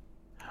like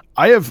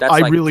That's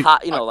like really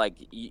top,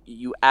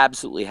 you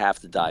absolutely have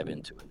to dive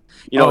into it.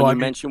 You know, Oh, and I you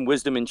mean- mentioned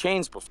Wisdom in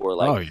Chains before.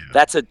 Like Oh, yeah.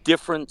 that's a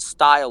different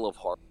style of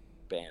hard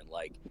band.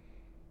 Like,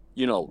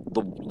 you know,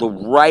 the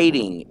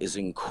writing is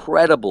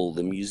incredible.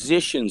 The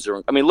musicians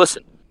are. I mean,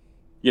 listen.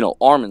 You know,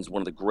 Armin's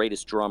one of the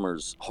greatest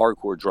drummers,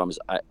 hardcore drummers.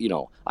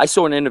 I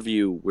saw an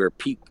interview where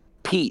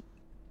Pete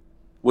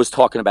was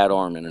talking about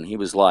Armin, and he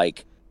was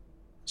like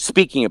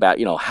speaking about,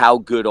 how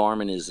good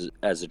Armin is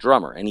as a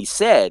drummer. And he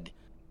said,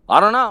 I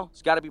don't know,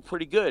 it's got to be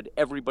pretty good.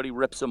 Everybody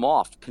rips him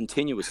off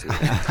continuously.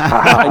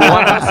 And you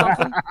want to know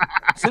something?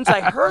 Since I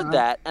heard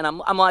that, and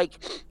I'm like,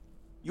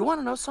 you want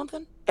to know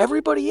something?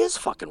 Everybody is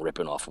fucking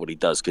ripping off what he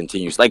does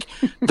continuously.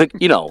 Like,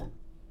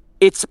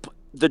 it's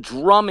the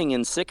drumming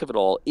in Sick of It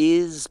All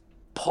is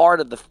part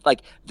of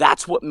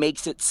that's what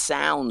makes it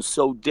sound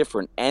so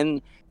different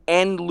and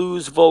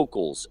lose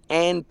vocals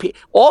and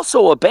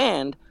also a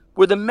band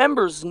where the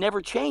members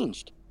never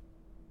changed.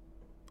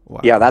 Wow.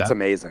 Yeah, that's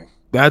amazing.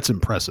 That's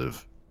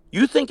impressive.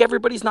 You think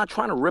everybody's not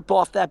trying to rip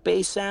off that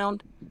bass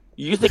sound?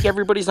 You think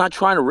everybody's not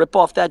trying to rip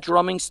off that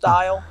drumming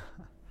style?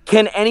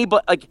 Can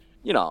anybody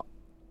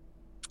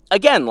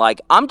again,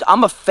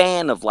 I'm a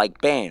fan of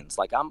bands.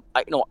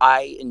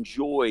 I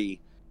enjoy,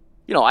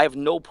 I have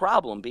no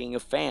problem being a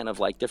fan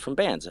of different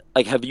bands.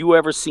 Have you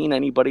ever seen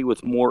anybody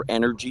with more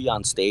energy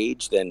on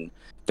stage than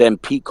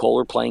Pete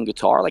Kohler playing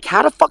guitar?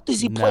 How the fuck does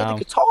he play the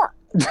guitar?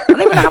 I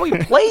don't even know how he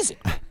plays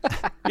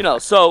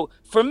it. So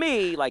for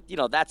me,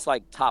 that's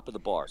top of the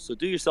bar. So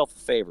do yourself a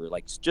favor,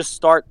 just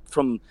start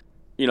from,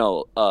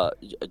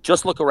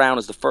 Just Look Around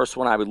is the first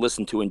one I would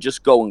listen to, and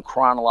just go in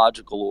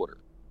chronological order.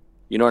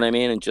 You know what I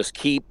mean? And just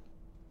keep.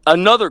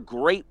 Another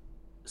great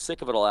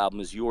Sick of It All album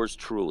is Yours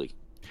Truly.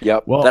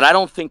 Yep. Well, That I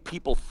don't think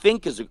people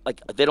think is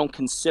they don't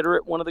consider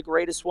it one of the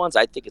greatest ones.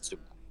 I think it's an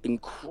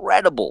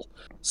incredible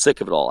Sick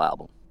of It All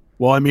album.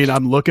 Well, I mean,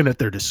 I'm looking at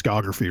their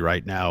discography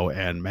right now,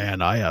 and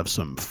man, I have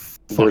some There's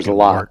fucking a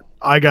lot. work.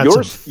 I got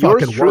Yours some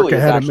fucking work truly is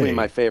ahead of actually me.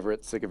 my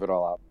favorite Sick of It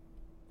All album.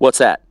 What's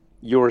that?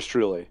 Yours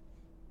truly.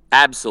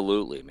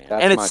 Absolutely, man.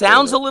 That's And it my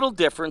sounds favorite. a little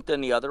different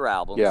than the other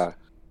albums. Yeah.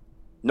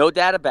 No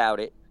doubt about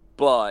it.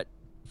 But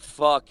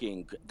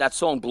fucking that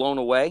song Blown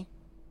Away.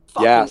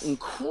 Fucking Yes.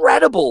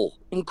 incredible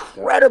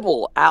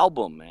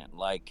album, man.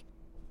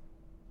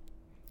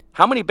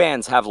 How many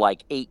bands have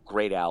 8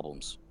 great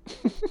albums?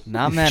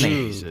 Not many.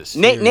 Jesus,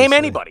 Name seriously.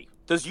 anybody.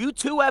 Does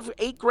U2 have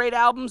 8 great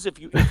albums? If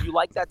you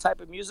like that type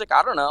of music,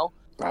 I don't know.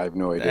 I have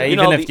no idea.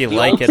 Even know, if the- you the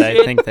like old it, I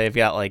shit- think they've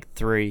got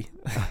 3.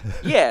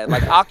 Yeah,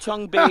 Ah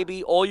Chung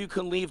Baby, All You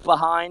Can Leave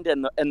Behind,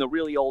 and the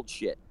really old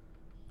shit.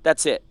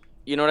 That's it.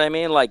 You know what I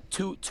mean?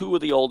 Two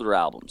of the older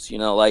albums.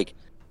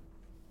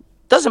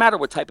 Doesn't matter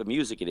what type of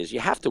music it is. You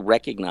have to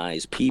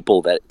recognize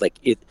people that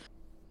it.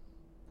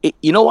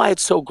 You know why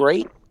it's so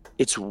great?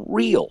 It's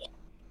real.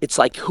 It's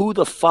who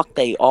the fuck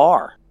they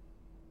are.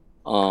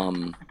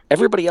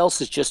 Everybody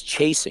else is just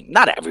chasing.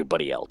 Not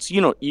everybody else.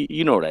 You know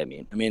what I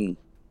mean. I mean,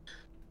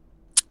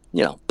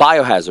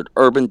 Biohazard,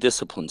 Urban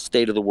Discipline,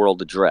 State of the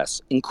World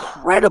Address,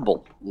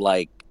 incredible.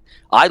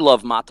 I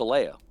love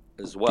Mataleo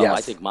as well. Yes.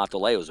 I think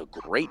Mataleo is a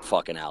great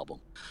fucking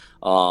album.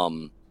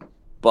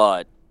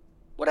 But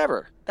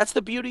whatever. That's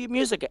the beauty of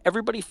music.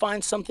 Everybody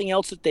finds something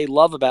else that they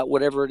love about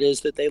whatever it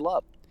is that they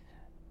love.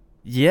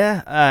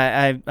 Yeah,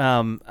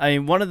 I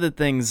mean, one of the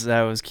things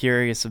I was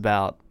curious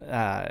about,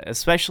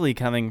 especially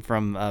coming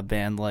from a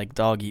band like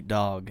Dog Eat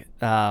Dog,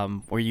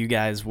 where you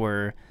guys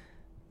were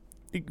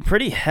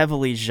pretty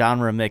heavily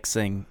genre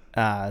mixing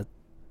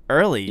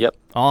early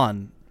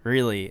on,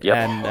 really.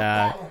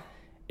 Yep.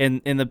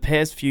 And in the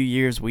past few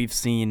years, we've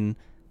seen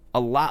a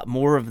lot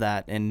more of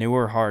that in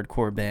newer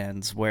hardcore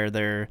bands, where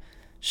they're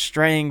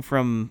straying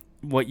from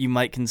what you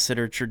might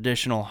consider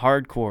traditional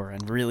hardcore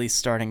and really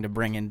starting to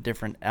bring in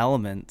different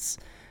elements.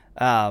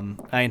 I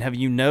mean, have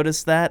you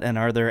noticed that? And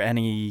are there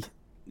any,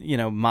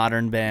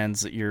 modern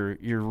bands that you're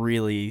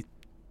really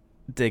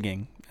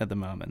digging at the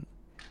moment?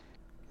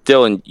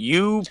 Dylan,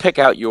 you pick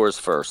out yours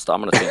first. I'm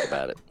going to think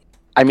about it.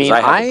 I mean,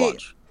 'Cause I have a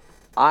bunch.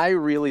 I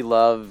really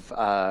love.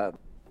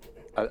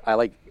 I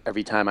like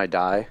Every Time I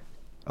Die.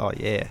 Oh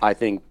yeah. I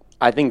think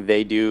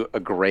they do a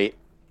great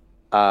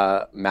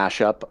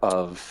mashup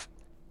of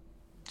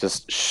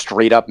just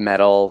straight up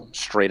metal,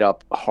 straight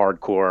up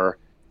hardcore.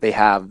 They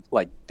have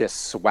this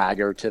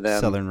swagger to them,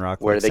 Southern rock,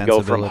 where like, they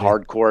go from sensibility.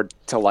 hardcore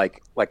to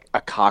like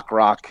a cock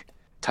rock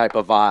type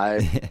of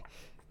vibe.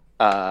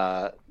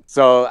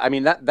 So I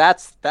mean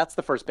that's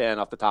the first band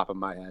off the top of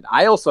my head.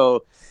 I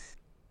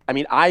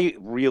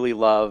really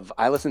love.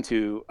 I listen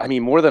to. I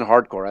mean, more than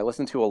hardcore, I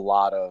listen to a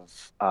lot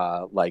of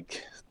like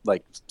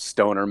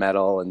stoner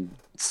metal and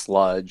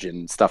sludge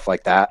and stuff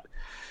like that.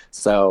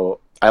 So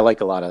I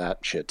like a lot of that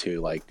shit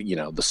too, like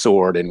the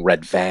Sword and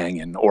Red Fang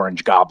and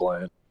Orange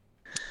Goblin,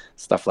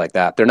 stuff like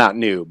that. They're not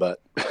new,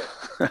 but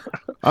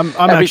I'm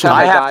Every actually. time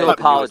I I have die, to the newest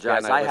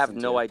apologize. band I I have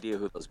listen no to. idea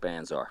who those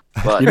bands are.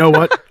 But You know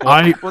what?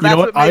 well, you that's know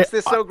what makes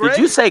this so great. did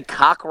you say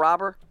cock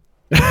robber?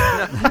 You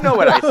know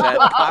what I said?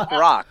 Cock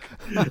rock.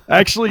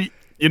 Actually,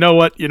 you know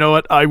what?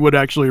 I would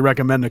actually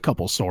recommend a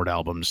couple Sword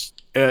albums.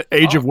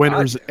 Age of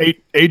Winners,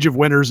 Age of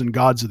Winners, and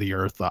Gods of the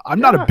Earth. I'm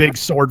not a big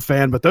Sword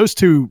fan, but those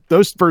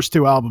first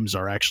two albums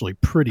are actually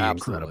pretty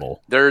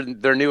incredible. Their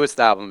newest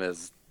album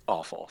is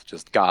awful,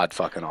 just god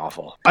fucking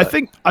awful. I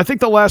But think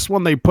the last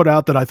one they put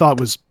out that I thought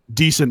was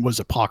decent was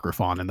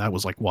Apocryphon, and that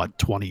was like what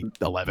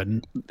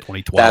 2011,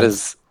 2012. that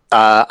is.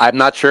 I'm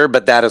not sure,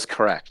 but that is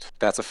correct.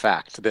 That's a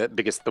fact.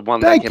 Because the one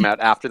that came out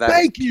after that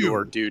was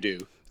pure doo doo.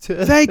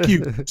 Thank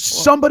you.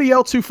 Somebody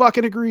else who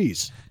fucking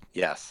agrees.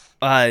 Yes.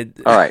 All right,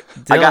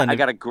 Dylan,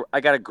 I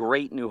got a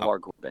great new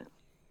hardcore band.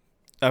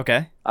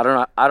 Okay. I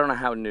don't know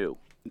how new.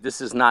 This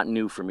is not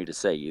new for me to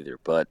say either,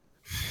 but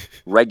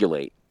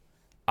Regulate.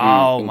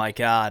 Oh my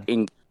God.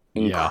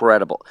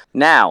 Incredible.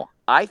 Now,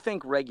 I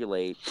think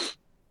Regulate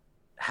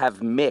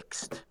have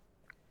mixed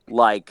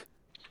like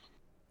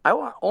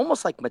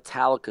almost like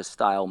Metallica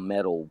style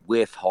metal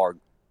with hard,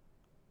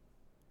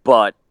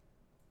 but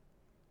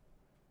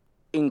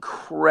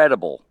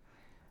incredible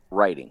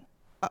writing.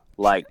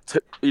 Like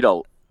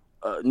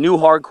new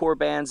hardcore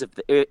bands,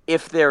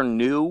 if they're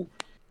new,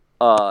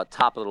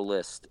 top of the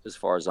list as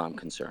far as I'm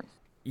concerned.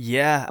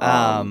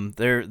 Yeah,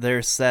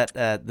 their set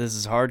at This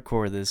Is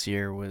Hardcore this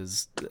year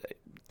was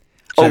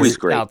always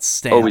great,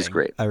 outstanding. Always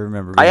great. I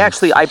remember. I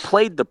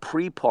played the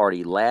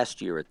pre-party last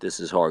year at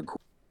This Is Hardcore.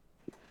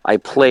 I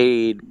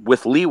played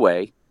with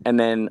Leeway, and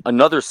then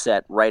another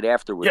set right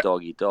after with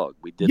Dog Eat Dog.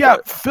 We did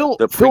Phil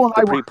the and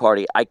I were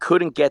pre-party. I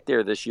couldn't get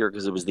there this year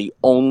because it was the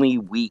only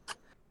week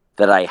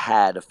that I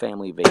had a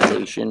family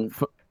vacation.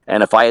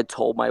 And if I had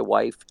told my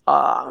wife,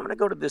 I'm going to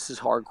go to This Is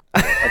Hardcore,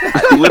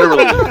 I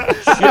literally,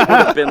 shit would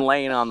have been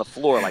laying on the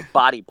floor, like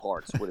body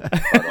parts would have been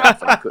cut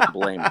off, and I couldn't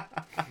blame her.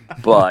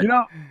 But,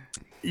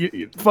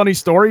 funny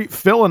story,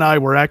 Phil and I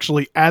were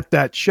actually at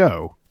that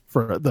show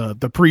for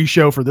the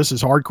pre-show for This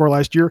Is Hardcore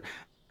last year.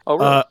 Oh,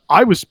 really?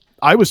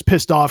 I was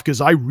pissed off because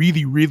I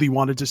really, really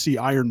wanted to see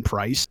Iron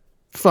Price.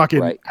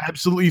 Fucking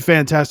absolutely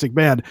fantastic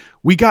band.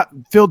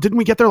 Phil, didn't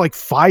we get there like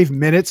 5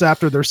 minutes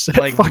after their set?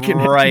 Like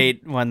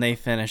right when they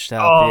finished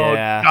up. Oh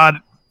yeah.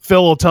 God,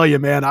 Phil will tell you,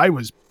 man, I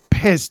was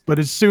pissed. But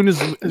as soon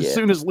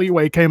as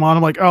Leeway came on,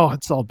 I'm like, oh,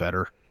 it's all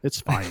better.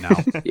 It's fine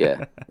now.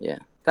 Yeah.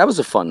 That was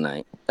a fun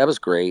night. That was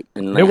great.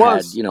 And they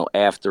had,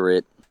 after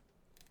it,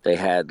 they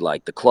had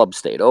like the club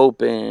stayed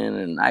open,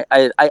 and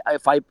I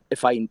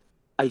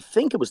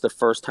think it was the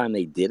first time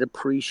they did a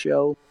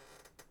pre-show.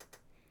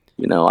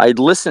 I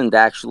listened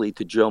actually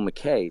to Joe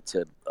McKay,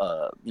 to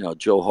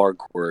Joe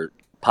Hardcore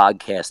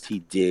podcast he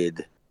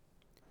did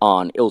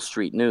on Ill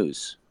Street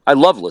News. I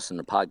love listening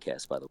to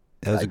podcasts, by the way.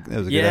 That was a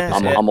good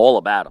episode. I'm all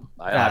about them.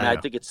 I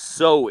think it's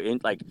so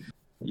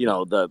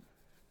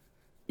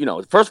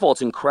first of all,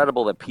 it's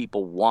incredible that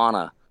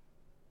people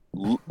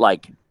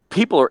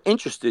people are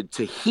interested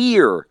to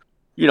hear.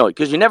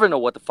 Because you never know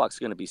what the fuck's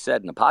going to be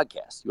said in a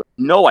podcast. You have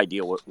no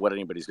idea what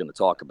anybody's going to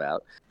talk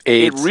about.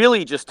 It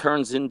really just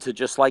turns into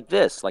just like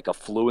this, like a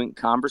fluent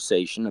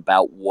conversation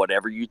about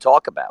whatever you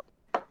talk about.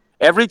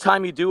 Every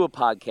time you do a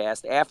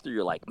podcast, after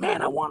you're like,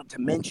 man, I wanted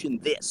to mention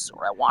this,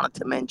 or I wanted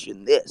to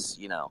mention this,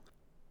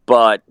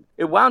 But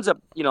it wounds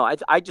up,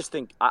 I just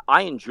think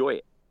I enjoy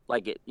it.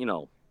 Like it,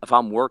 if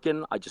I'm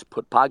working, I just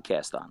put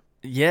podcast on.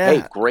 Yeah.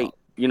 Hey, great.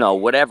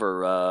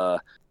 Whatever.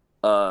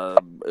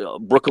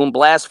 Brooklyn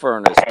Blast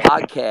Furnace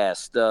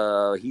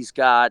podcast. He's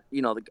got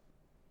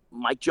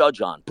Mike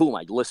Judge on. Boom,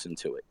 I listen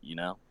to it.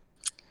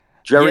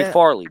 Jerry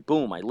Farley.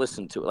 Boom, I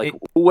listen to it. Like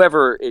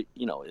whoever it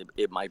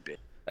might be.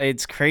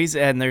 It's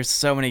crazy, and there's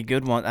so many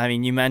good ones. I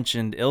mean, you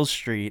mentioned Ill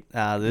Street.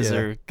 These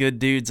are good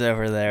dudes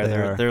over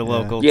there. They're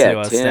local to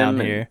us down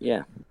here.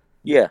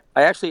 Yeah.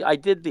 I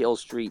did the Ill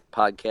Street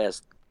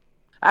podcast.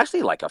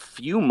 Actually, like a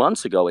few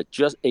months ago,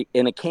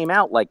 it came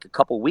out like a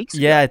couple weeks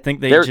ago. Yeah, I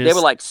think they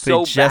were like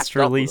so just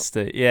released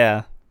it.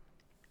 Yeah.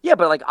 Yeah,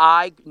 but like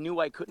I knew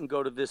I couldn't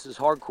go to This Is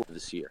Hardcore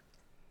this year,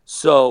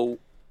 so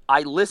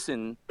I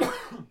listened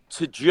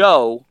to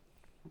Joe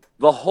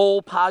the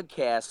whole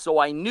podcast, so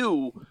I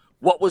knew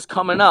what was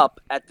coming up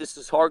at This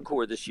Is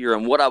Hardcore this year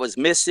and what I was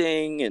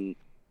missing. And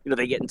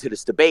they get into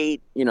this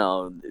debate.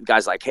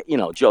 Guys like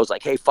Joe's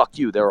like, hey, fuck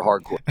you, they're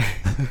hardcore.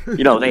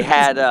 They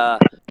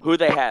had who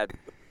they had.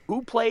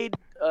 Who played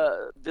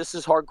This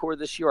Is Hardcore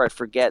this year? I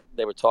forget.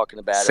 They were talking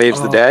about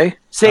Saves the Day?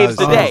 Saves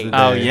the Day.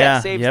 Oh, yeah.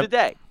 Saves the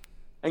Day.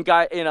 And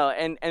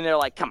and they're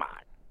like, come on.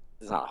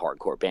 It's not a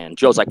hardcore band.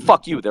 Joe's like,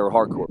 fuck you. They're a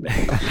hardcore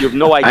band. You have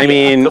no idea. I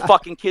mean, the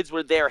fucking kids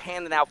were there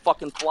handing out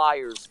fucking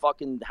flyers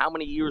fucking how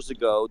many years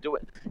ago?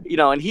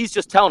 And he's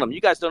just telling them,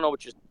 you guys don't know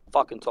what you're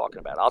fucking talking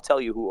about. I'll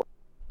tell you who our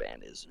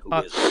band is. Who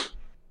is it?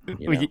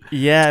 You know?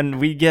 Yeah, and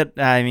we get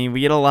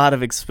a lot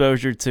of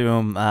exposure to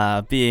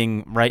him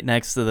being right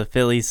next to the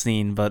Philly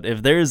scene. But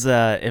if there's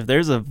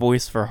a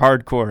voice for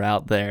hardcore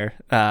out there,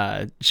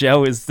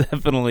 Joe is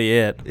definitely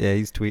it. Yeah,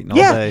 he's tweeting all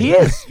Yeah, day. he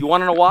is. You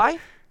want to know why?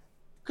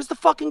 Because the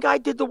fucking guy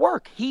did the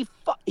work. He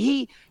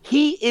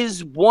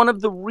is one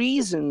of the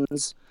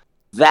reasons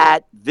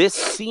that this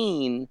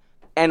scene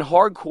and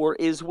hardcore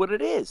is what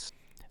it is.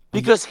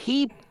 Because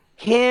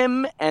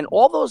him and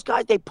all those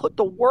guys, they put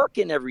the work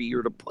in every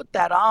year to put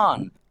that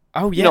on.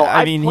 Oh yeah, You know,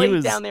 I I mean, played he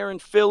was down there in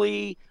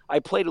Philly. I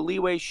played a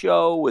Leeway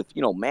show with,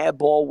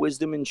 Madball,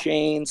 Wisdom in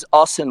Chains,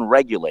 us, and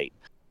Regulate.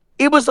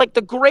 It was like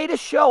the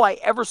greatest show I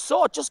ever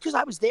saw, just because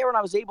I was there and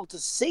I was able to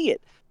see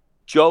it.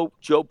 Joe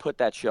put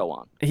that show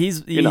on.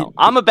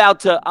 I'm about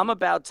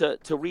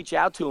to reach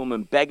out to him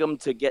and beg him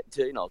to get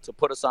to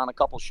put us on a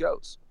couple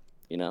shows.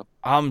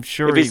 I'm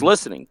sure if he's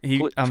listening.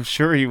 I'm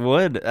sure he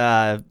would.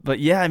 But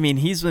yeah, I mean,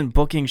 he's been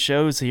booking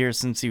shows here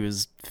since he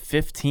was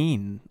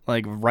 15,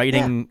 like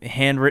writing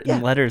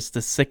handwritten letters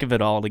to Sick of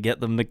It All to get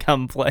them to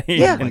come play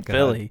in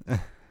Philly.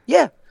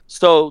 Yeah.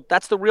 So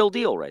that's the real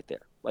deal right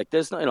there. Like,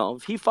 there's no,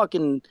 if he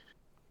fucking,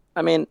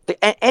 I mean,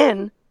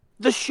 and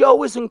the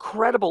show is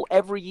incredible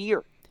every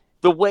year.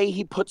 The way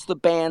he puts the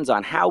bands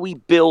on, how he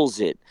bills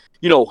it,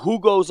 who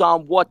goes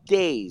on what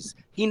days.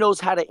 He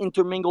knows how to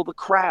intermingle the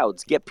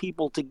crowds, get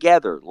people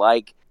together.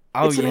 Like,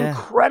 it's an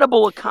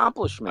incredible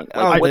accomplishment.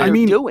 Like, what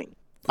they're doing.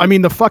 I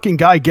mean, the fucking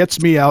guy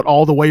gets me out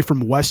all the way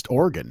from West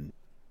Oregon.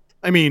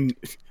 I mean,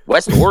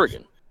 West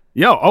Oregon.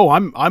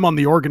 I'm on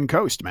the Oregon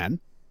coast, man.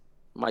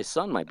 My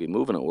son might be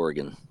moving to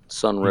Oregon,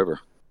 Sun River.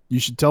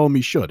 You should tell him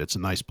he should. It's a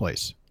nice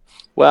place.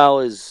 Well,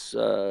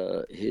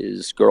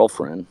 his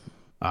girlfriend,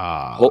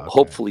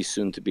 hopefully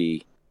soon to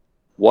be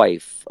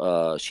wife,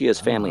 she has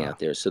family out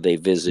there, so they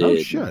visit. Oh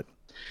shit.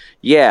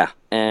 Yeah,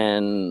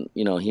 and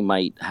he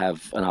might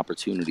have an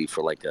opportunity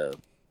for like a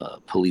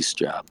police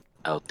job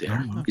out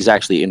there. Oh, okay. He's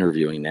actually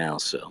interviewing now,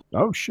 so.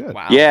 Oh shit.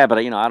 Wow. Yeah, but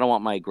I don't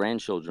want my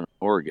grandchildren in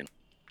Oregon.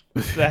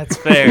 That's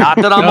fair. Not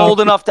that I'm old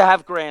enough to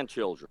have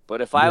grandchildren,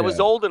 but if I was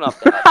old enough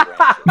to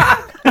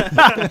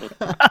have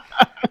grandchildren.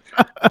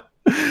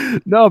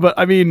 No, but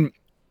I mean,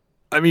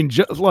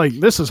 just like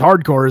This Is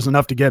Hardcore is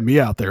enough to get me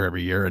out there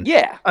every year, and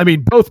I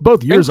mean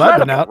both years I've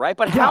been out, right?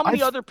 But how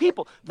many other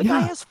people? The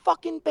guy has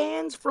fucking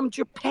bands from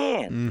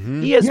Japan.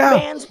 Mm-hmm. He has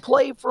bands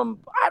play from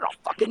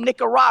fucking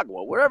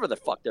Nicaragua, wherever the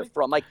fuck they're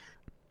from. Like,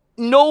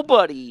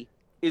 nobody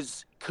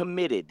is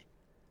committed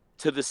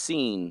to the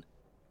scene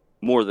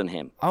more than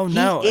him. Oh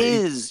no, he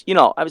is.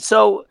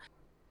 So,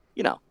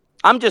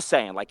 I'm just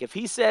saying, like, if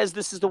he says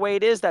this is the way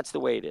it is, that's the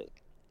way it is.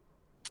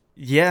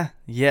 Yeah,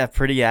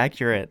 pretty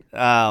accurate.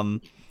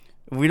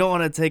 We don't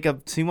want to take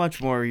up too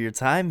much more of your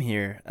time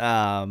here.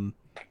 When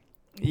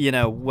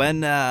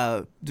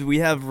do we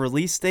have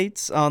release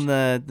dates on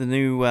the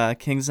new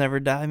Kings Never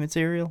Die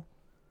material?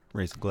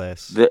 Raise the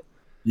glass.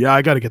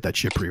 I got to get that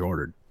shit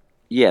pre-ordered.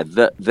 Yeah,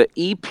 the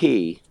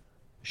EP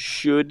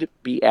should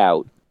be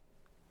out,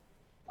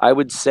 I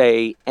would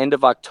say, end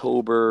of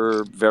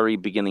October, very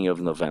beginning of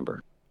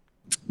November.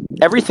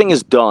 Everything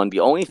is done.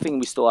 The only thing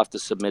we still have to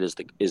submit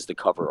is the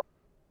cover art.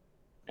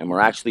 And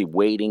we're actually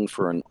waiting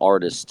for an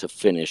artist to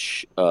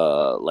finish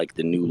like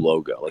the new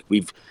logo. Like,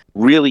 we've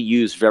really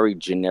used very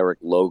generic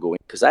logoing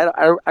because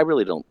I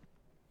really don't.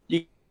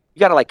 You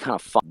got to like kind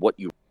of find what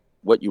you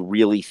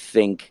really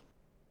think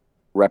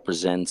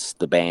represents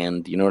the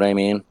band. You know what I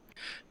mean?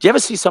 Do you ever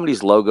see some of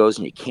these logos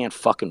and you can't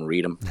fucking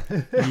read them?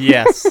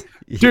 Yes,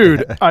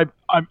 dude.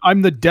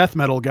 I'm the death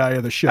metal guy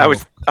of the show. I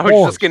was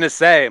just gonna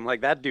say, I'm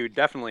like, that dude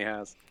definitely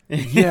has.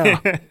 Yeah,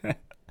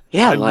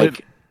 yeah. I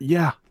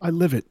I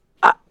live it.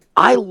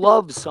 I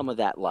love some of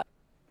that, like,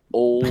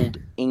 old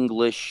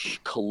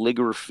English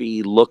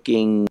calligraphy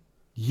looking,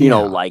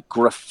 like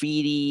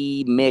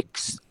graffiti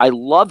mix. I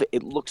love it.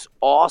 It looks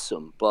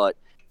awesome. But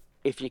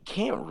if you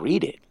can't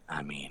read it,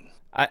 I mean,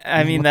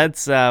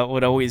 that's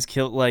what always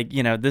killed. Like,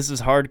 This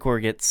Is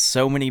Hardcore gets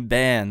so many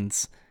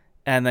bands,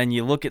 and then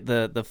you look at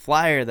the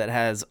flyer that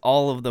has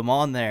all of them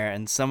on there,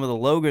 and some of the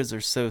logos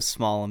are so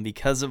small, and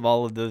because of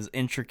all of those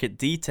intricate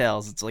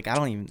details, it's like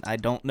I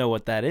don't know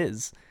what that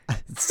is.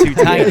 It's too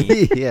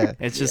tiny. Yeah,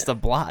 it's just a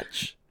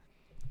blotch.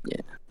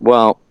 Yeah.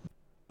 Well,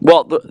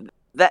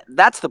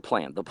 that's the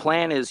plan. The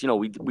plan is,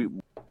 we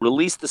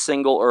release the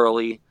single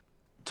early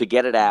to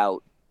get it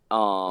out.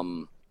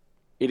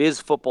 It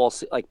is football.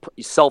 Like,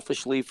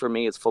 selfishly for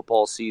me, it's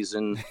football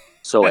season,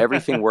 so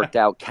everything worked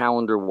out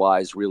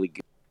calendar-wise really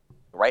good.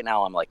 Right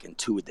now, I'm like in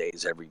 2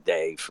 days every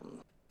day.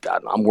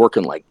 I'm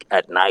working like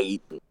at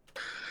night,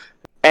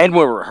 and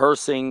we're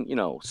rehearsing.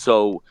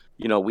 So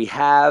we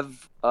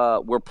have.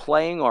 We're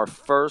playing our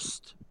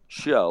first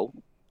show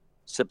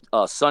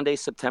Sunday,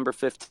 September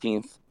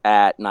 15th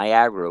at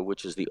Niagara,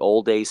 which is the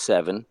old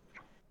A7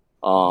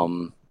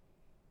 in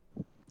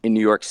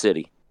New York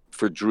City,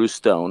 for Drew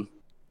Stone,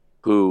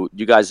 who,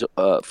 you guys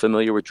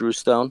familiar with Drew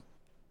Stone?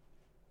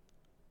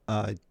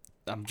 I'm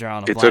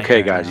drawing a It's blank okay,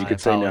 right guys. now. You I can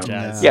say no.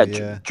 apologize.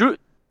 Yeah.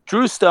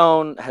 Drew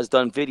Stone has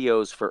done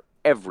videos for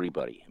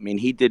everybody. I mean,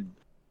 he did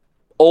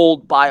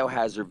old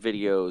Biohazard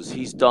videos.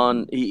 He's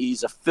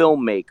a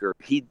filmmaker.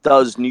 He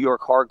does New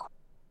York hardcore.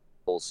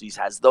 He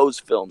has those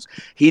films.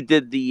 He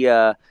did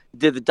the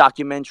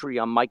documentary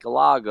on Michael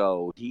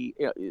Lago. He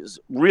is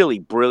really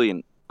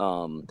brilliant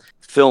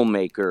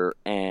filmmaker,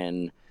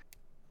 and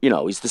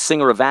he's the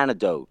singer of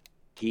Antidote.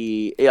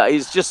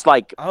 He's just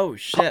like Oh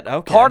shit!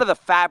 Okay. part of the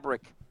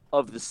fabric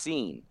of the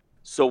scene.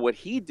 So what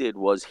he did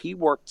was he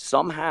worked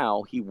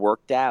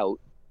out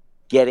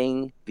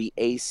getting the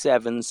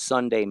A7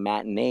 Sunday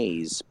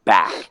matinees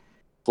back.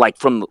 Like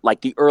from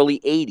the early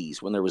 80s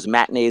when there was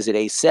matinees at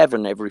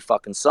A7 every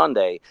fucking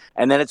Sunday.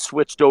 And then it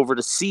switched over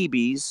to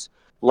CBs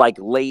like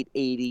late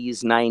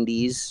 80s,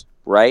 90s,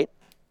 right?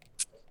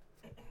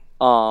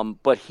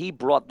 But he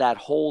brought that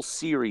whole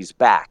series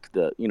back,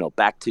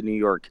 back to New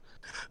York,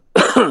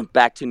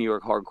 back to New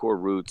York hardcore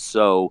roots.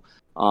 So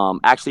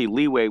actually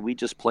Leeway, we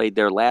just played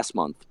there last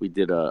month. We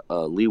did a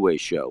Leeway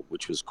show,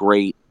 which was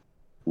great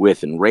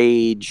with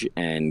Enrage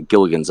and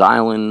Gilligan's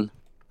Island.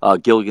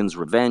 Gilligan's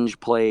Revenge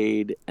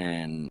played,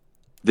 and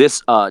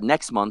this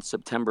next month,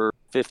 September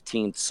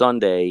 15th,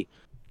 Sunday,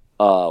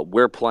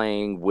 we're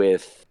playing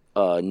with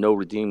No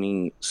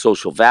Redeeming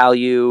Social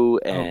Value,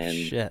 and Oh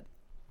shit!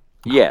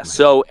 yeah,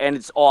 so and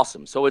it's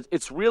awesome. So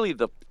it's really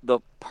the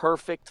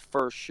perfect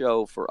first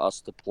show for us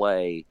to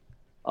play,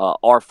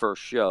 our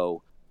first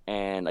show,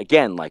 and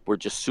again, like we're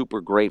just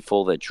super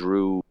grateful that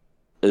Drew,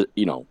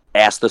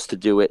 asked us to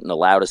do it and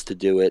allowed us to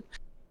do it.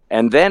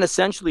 And then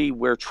essentially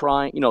we're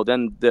trying,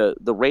 then the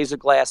Razor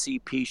Glass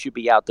EP should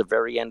be out the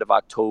very end of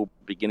October,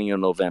 beginning of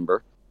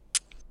November.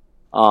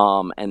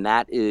 And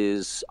that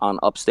is on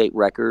Upstate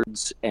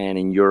Records and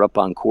in Europe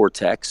on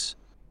Cortex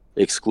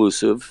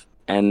exclusive.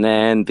 And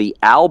then the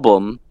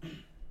album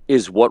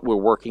is what we're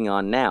working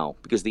on now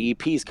because the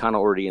EP is kind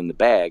of already in the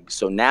bag.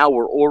 So now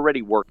we're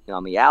already working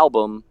on the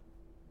album,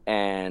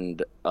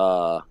 and,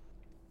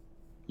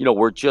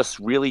 we're just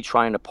really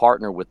trying to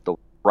partner with the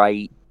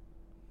right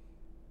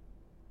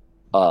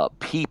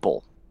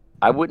people.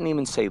 I wouldn't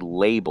even say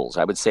labels.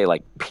 I would say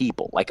like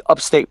people, like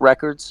Upstate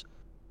Records.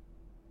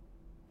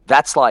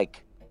 That's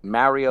like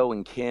Mario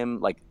and Kim.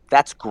 Like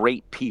that's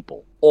great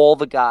people. All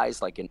the guys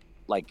like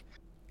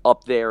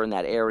up there in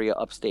that area,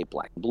 Upstate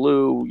Black and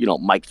Blue.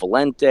 Mike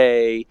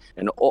Valente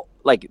and all,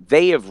 like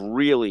they have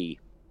really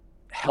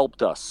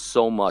helped us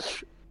so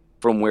much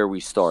from where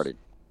we started.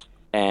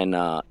 And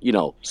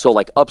so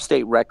like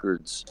Upstate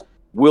Records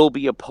will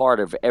be a part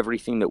of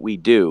everything that we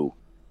do.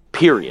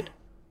 Period.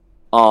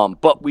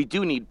 But we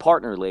do need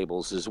partner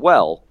labels as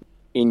well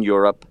in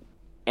Europe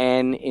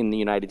and in the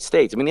United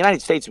States. I mean, the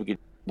United States, we could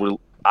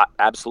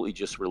absolutely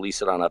just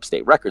release it on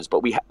Upstate Records,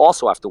 but we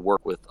also have to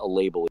work with a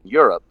label in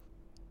Europe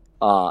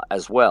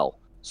as well.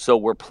 So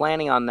we're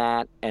planning on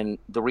that. And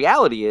the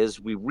reality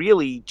is we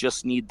really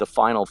just need the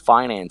final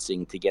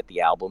financing to get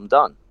the album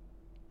done.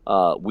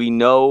 We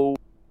know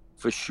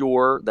for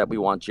sure that we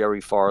want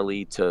Jerry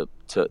Farley to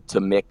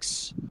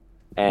mix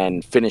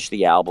and finish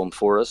the album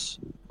for us.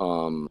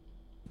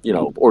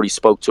 Already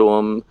spoke to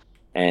him,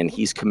 and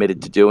he's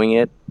committed to doing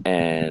it.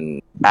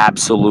 And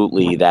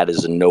absolutely, that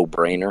is a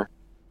no-brainer.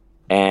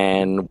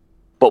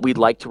 But we'd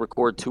like to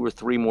record 2 or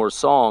 3 more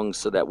songs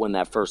so that when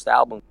that first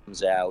album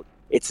comes out,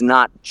 it's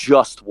not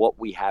just what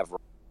we have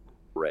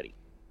ready.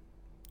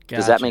 Gotcha.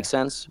 Does that make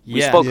sense? We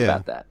Yeah. spoke Yeah.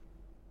 about that.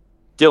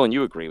 Dylan,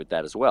 you agree with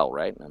that as well,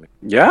 right? I mean,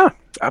 Yeah,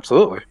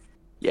 absolutely.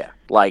 yeah,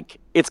 like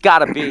it's got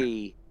to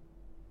be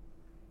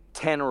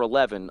 10 or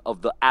 11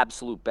 of the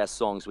absolute best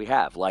songs we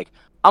have. Like,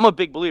 I'm a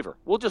big believer.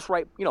 We'll just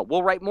write,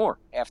 we'll write more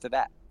after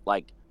that.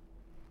 Like,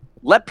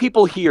 let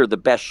people hear the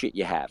best shit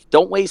you have.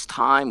 Don't waste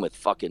time with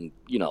fucking,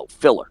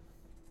 filler.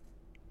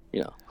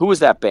 Who was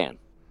that band?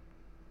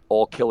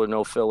 All Killer,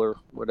 No Filler,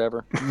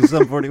 whatever.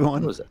 Sum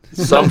 41. What was that?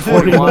 Sum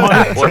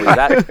 41.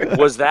 Boy,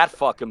 was that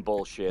fucking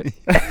bullshit.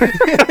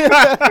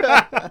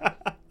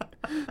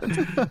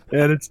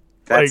 And it's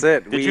That's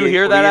like, it. Did you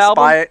hear that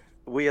album?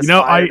 We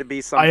aspire to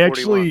be some I 41.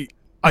 actually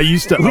I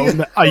used to own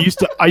that. I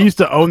used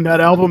to own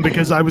that album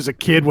because I was a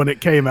kid when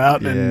it came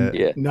out, and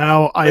Yeah.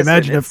 now I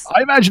Listen,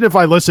 imagine if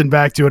I listened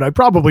back to it, I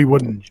probably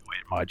wouldn't enjoy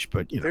it much.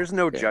 But There's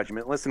no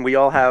judgment. Listen, we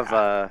all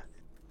have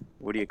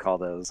what do you call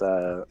those?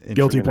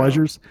 guilty you know.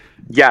 pleasures.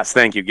 Yes,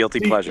 thank you.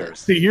 Guilty pleasures.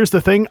 See, here's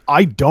the thing: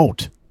 I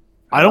don't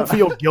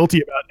feel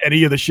guilty about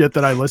any of the shit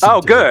that I listen to.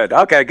 Oh, good.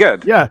 Okay,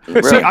 good. Yeah.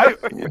 Really?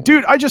 See,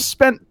 dude, I just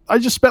spent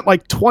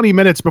like 20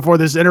 minutes before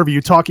this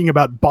interview talking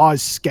about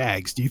Boz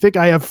Skaggs. Do you think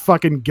I have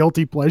fucking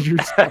guilty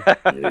pleasures?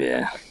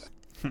 Yeah.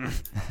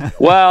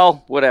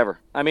 Well, whatever.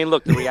 I mean,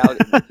 look, the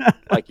reality,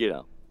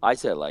 I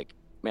said,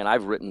 man,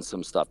 I've written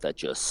some stuff that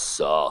just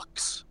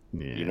sucks.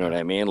 Yeah. You know what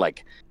I mean?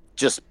 Like,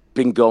 just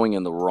been going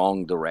in the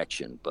wrong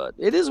direction. But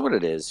it is what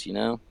it is,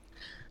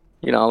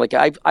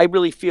 I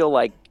really feel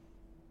like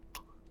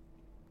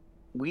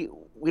we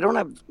don't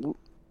have.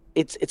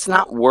 It's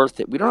not worth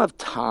it. We don't have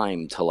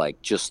time to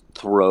just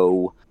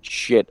throw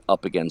shit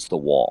up against the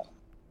wall.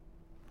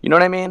 You know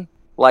what I mean?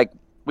 Like,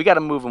 we got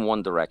to move in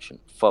one direction,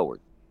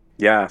 forward.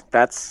 Yeah,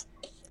 that's.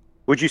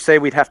 Would you say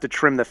we'd have to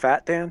trim the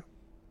fat, Dan?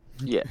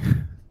 Yeah.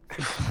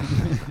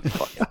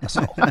 Fucking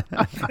asshole.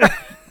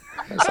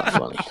 That's not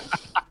funny.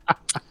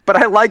 But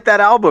I like that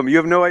album. You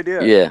have no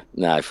idea. Yeah,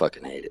 no, I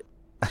fucking hate it.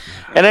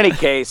 In any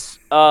case,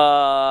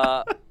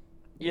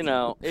 you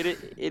know,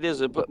 it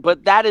is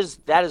but that is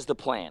the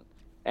plan.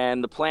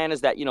 And the plan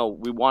is that, you know,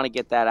 we want to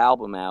get that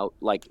album out.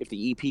 Like, if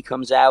the EP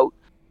comes out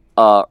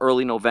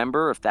early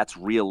November, if that's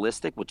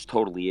realistic, which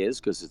totally is,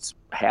 because it's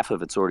half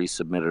of it's already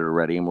submitted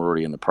already and we're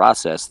already in the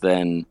process,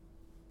 then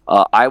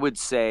I would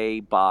say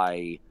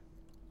by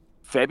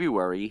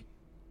February,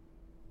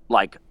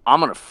 like, I'm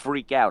going to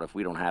freak out if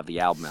we don't have the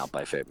album out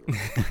by February.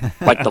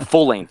 Like, the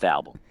full-length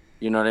album.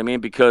 You know what I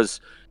mean? Because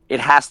it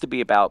has to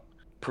be about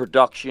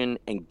production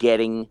and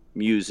getting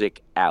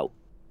music out.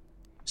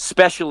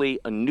 Especially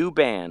a new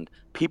band.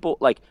 People,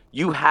 like,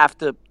 you have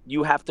to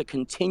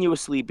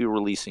continuously be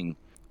releasing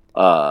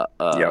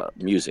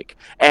music.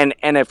 And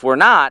if we're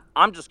not,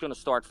 I'm just going to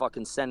start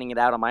fucking sending it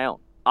out on my own.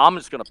 I'm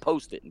just going to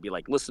post it and be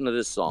like, listen to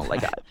this song.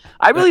 Like,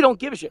 I really don't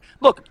give a shit.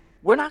 Look,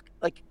 we're not,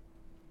 like,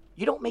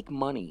 you don't make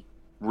money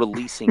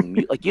releasing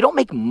music. Like, you don't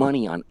make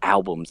money on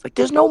albums. Like,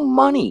 there's no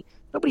money.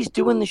 Nobody's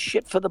doing this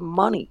shit for the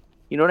money.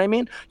 You know what I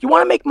mean? You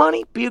want to make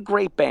money? Be a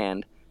great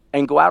band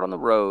and go out on the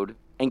road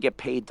and get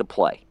paid to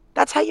play.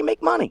 That's how you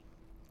make money.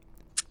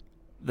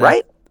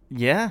 Right?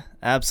 Yeah,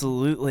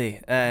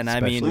 absolutely. And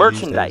Especially I mean,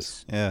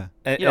 merchandise. Yeah.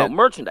 You know,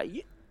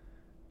 merchandise.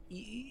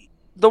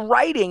 The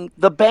writing,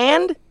 the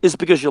band is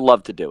because you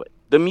love to do it.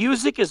 The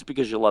music is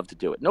because you love to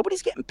do it.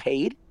 Nobody's getting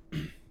paid.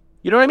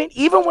 You know what I mean?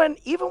 Even when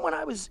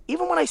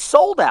I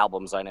sold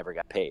albums, I never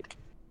got paid.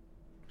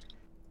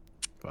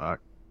 Fuck.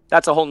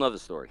 That's a whole nother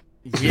story.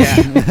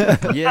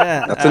 Yeah.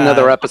 Yeah. That's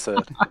another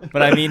episode.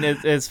 But I mean,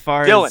 as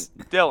far as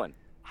Dylan,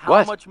 how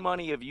What? much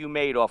money have you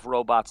made off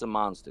Robots and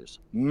Monsters?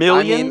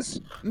 Millions?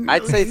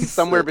 I'd say it's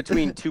somewhere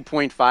between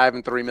 2.5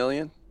 and 3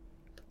 million.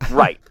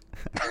 Right.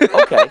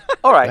 Okay.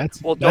 All right. That's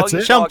Doggy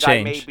it. Chump Dog, I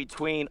change.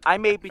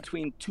 made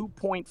between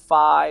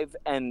 2.5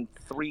 and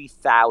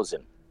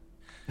 3,000.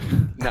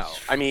 No,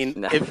 I mean,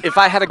 No. if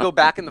I had to go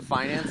back in the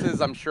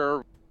finances, I'm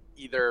sure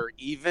either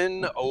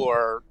even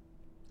or,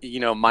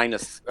 you know,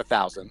 minus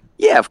 1,000.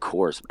 Yeah, of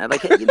course, man.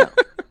 Like, you know,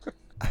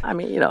 I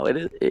mean, you know,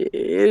 it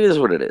is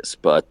what it is.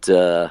 But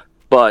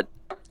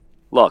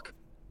look,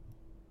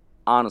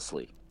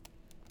 honestly,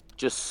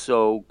 just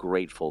so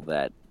grateful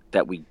that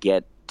we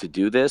get to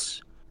do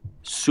this.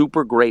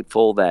 Super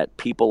grateful that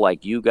people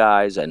like you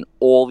guys and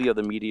all the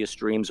other media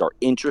streams are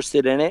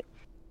interested in it.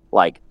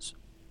 Like,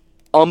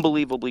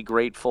 unbelievably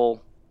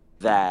grateful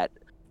that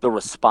the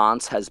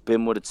response has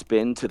been what it's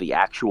been to the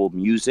actual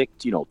music,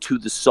 you know, to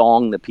the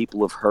song that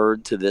people have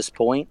heard to this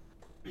point.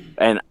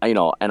 And, you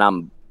know, and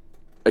I'm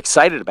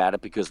excited about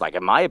it because, like,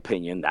 in my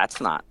opinion, that's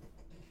not,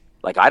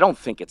 like, I don't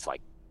think it's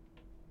like,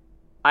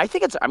 I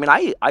think it's, I mean,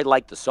 I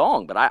like the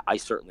song, but I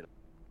certainly,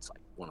 it's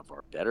like one of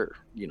our better,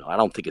 you know, I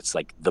don't think it's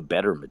like the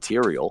better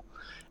material.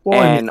 Well,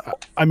 And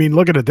I mean,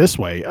 look at it this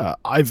way.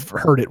 I've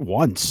heard it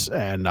once,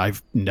 and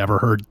I've never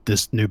heard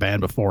this new band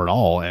before at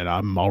all, and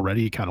I'm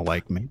already kind of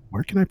like, man,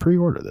 where can I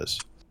pre-order this?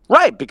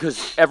 right,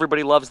 because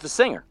everybody loves the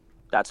singer.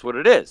 That's what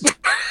it is.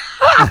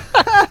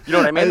 You know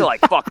what I mean? They're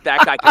like, fuck,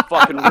 that guy can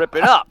fucking rip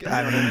it up.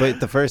 I mean, but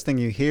the first thing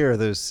you hear are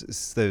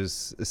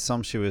those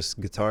sumptuous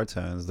guitar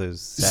tones.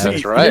 Those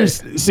That's right.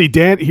 See,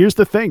 Dan, here's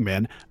the thing,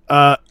 man.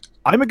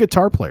 I'm a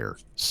guitar player,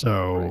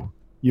 so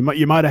you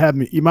might have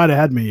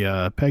had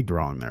me pegged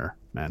wrong there,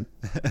 man.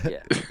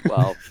 Yeah.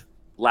 Well,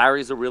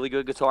 Larry's a really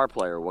good guitar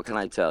player. What can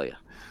I tell you?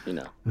 You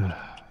know,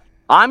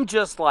 I'm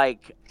just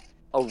like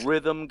a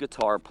rhythm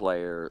guitar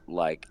player.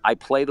 Like, I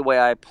play the way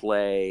I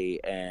play,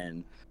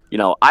 and you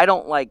know, I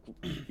don't like,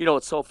 you know,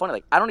 it's so funny.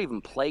 Like, I don't even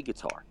play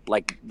guitar.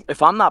 Like,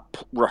 if I'm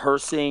not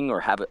rehearsing or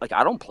have it, like,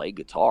 I don't play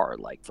guitar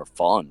like for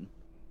fun.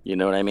 You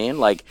know what I mean?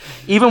 Like,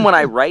 even when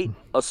I write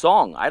a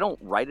song, I don't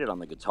write it on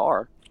the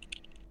guitar.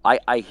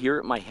 I hear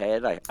it in my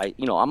head. I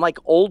you know, I'm like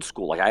old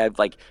school. Like, I have,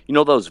 like, you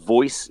know, those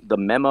the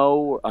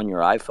memo on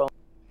your iPhone?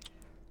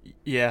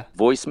 Yeah.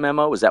 Voice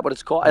memo, is that what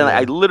it's called? And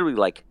I literally,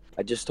 like,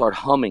 I just start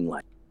humming,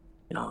 like,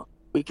 you know,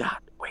 we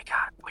got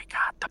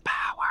the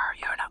power,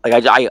 you know.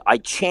 Like, I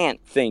chant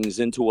things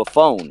into a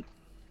phone.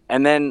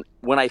 And then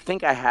when I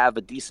think I have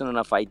a decent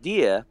enough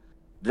idea,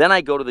 then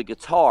I go to the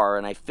guitar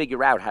and I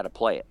figure out how to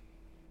play it.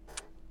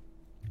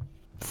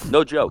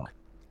 No joke.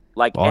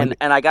 Like, and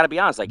I got to be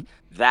honest, like,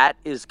 that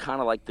is kind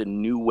of like the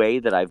new way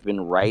that I've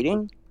been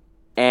writing,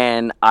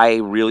 and I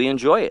really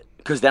enjoy it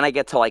because then I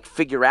get to, like,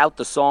 figure out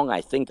the song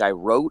I think I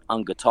wrote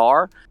on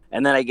guitar,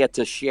 and then I get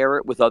to share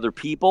it with other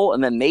people,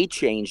 and then they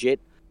change it,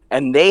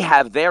 and they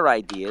have their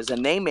ideas,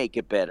 and they make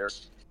it better,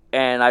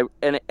 and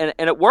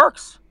it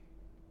works.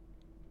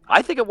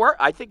 I think it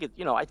worked. I think it,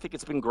 you know, I think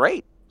it's been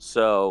great.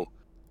 So,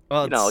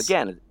 Well, you know,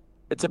 again,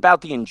 it's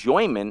about the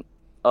enjoyment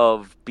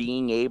of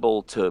being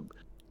able to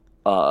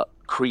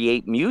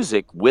create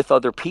music with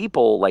other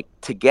people, like,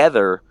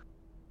 together,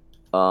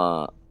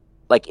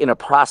 like, in a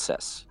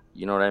process.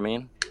 You know what I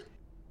mean?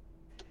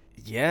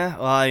 Yeah,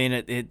 well, I mean,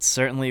 it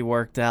certainly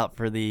worked out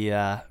for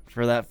the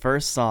for that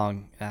first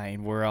song. I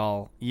mean, we're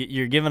all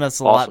you're giving us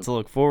a lot Awesome. to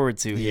look forward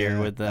to here Yeah,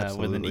 with an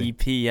absolutely.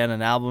 EP and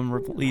an album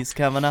release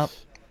coming up.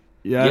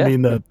 Yeah, Yeah. I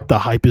mean the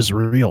hype is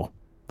real.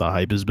 The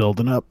hype is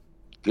building up.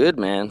 Good,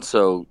 man.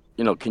 So,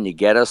 can you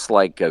get us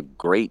like a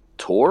great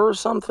tour or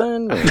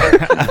something? Or,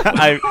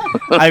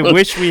 I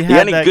wish we you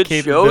had any that good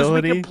shows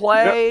we capability. could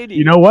play?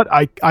 You know what?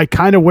 I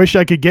kind of wish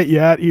I could get you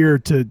out here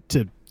to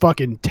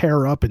fucking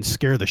tear up and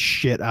scare the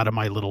shit out of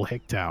my little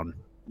hick town.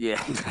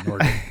 Yeah.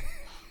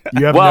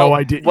 You have Well- no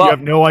idea. well- You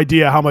have no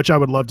idea how much I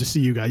would love to see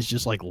you guys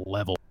just like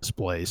level this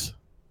place.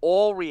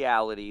 All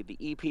reality, the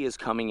EP is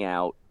coming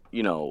out,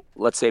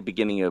 let's say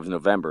beginning of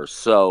November.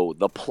 So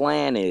the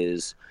plan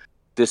is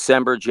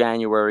December,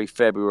 January,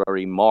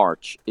 February,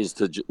 March is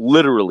to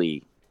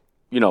literally,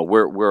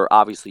 we're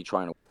obviously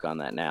trying to work on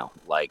that now.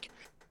 Like,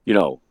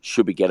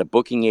 should we get a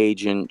booking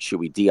agent? Should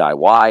we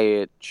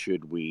DIY it?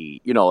 Should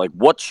we,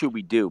 what should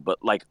we do?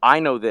 But like, I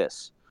know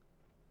this.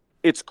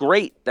 It's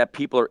great that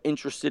people are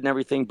interested in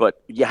everything,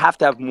 but you have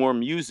to have more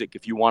music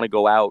if you want to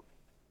go out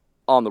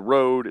on the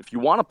road. If you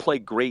want to play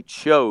great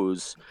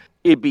shows,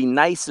 it'd be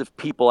nice if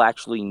people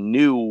actually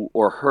knew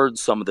or heard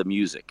some of the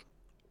music.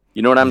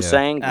 You know what I'm Yeah.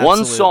 saying? One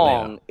Absolutely.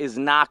 song is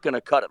not going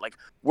to cut it. Like,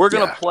 we're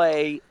going to Yeah.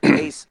 play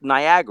Ace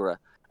Niagara,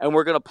 and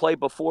we're going to play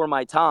Before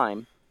My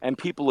Time, and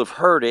people have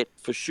heard it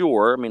for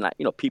sure. I mean,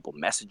 people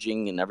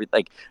messaging and everything.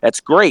 Like, that's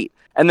great.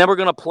 And then we're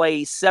going to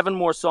play 7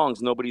 more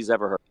songs nobody's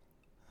ever heard.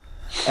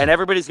 And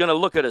everybody's going to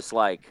look at us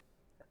like,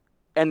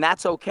 and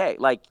that's okay.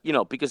 Like,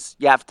 because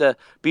you have to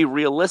be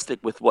realistic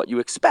with what you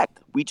expect.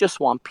 We just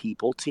want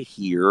people to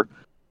hear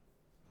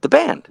the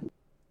band.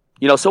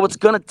 So it's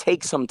going to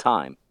take some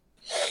time.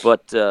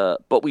 But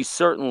we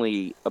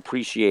certainly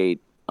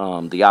appreciate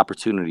the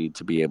opportunity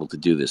to be able to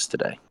do this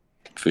today,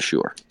 for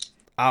sure.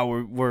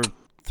 We're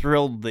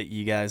thrilled that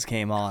you guys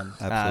came on.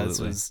 This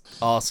Absolutely. was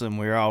awesome.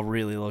 We're all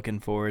really looking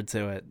forward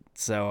to it.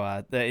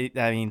 So,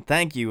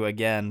 thank you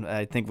again.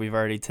 I think we've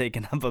already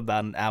taken up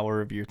about an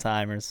hour of your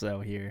time or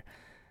so here.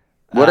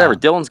 Whatever.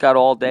 Dylan's got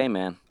all day,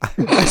 man.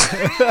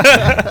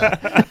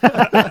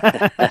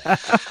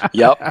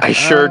 Yep, I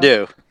sure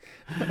do.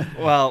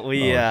 Well,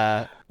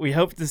 we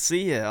hope to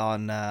see you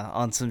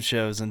on some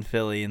shows in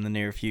Philly in the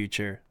near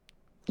future.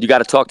 You got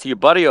to talk to your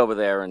buddy over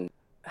there and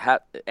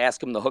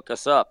ask him to hook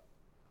us up.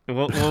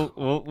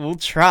 We'll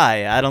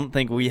try. I don't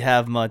think we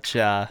have much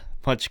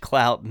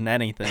clout in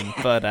anything,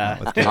 but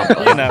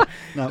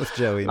Not with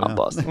Joey. I'll No.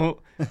 bust.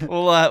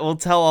 we'll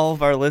tell all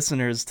of our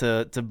listeners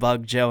to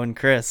bug Joe and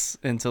Chris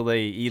until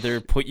they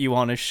either put you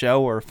on a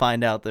show or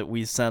find out that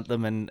we sent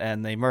them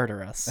and they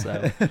murder us.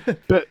 So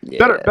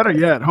Better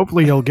yet,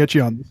 hopefully he'll get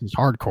you on This Is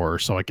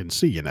Hardcore so I can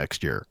see you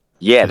next year.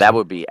 Yeah, that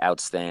would be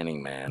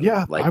outstanding, man.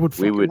 Yeah, like I would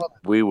we fucking would love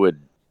it. we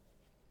would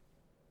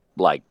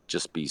like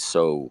just be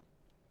so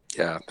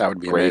Yeah, that would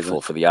be grateful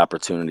amazing. for the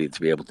opportunity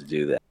to be able to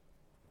do that.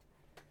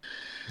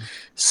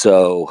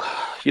 So,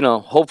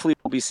 hopefully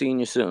we'll be seeing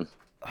you soon.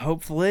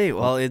 hopefully,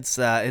 well, it's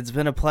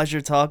been a pleasure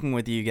talking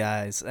with you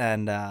guys,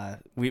 and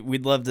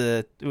we'd love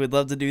to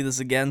do this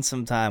again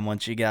sometime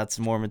once you got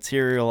some more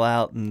material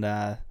out and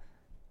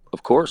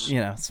Of course.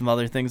 some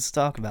other things to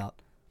talk about.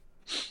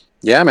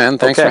 Yeah, man.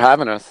 Thanks Okay. for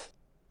having us.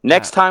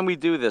 Next time we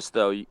do this,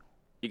 though, you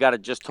got to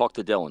just talk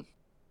to Dylan,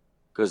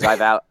 because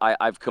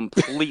I've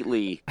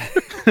completely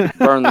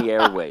burned the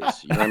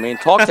airways. You know what I mean?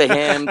 Talk to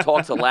him,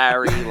 talk to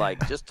Larry,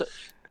 like just.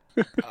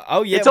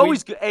 Oh yeah, It's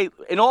always good. Hey,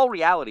 in all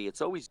reality, it's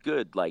always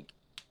good. Like,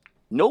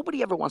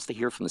 nobody ever wants to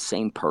hear from the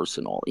same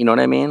person. You know what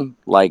I mean?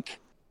 Like,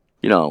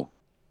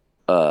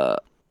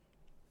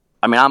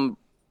 I'm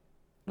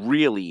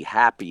really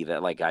happy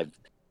that like I've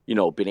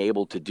been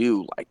able to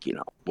do like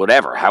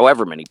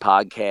however many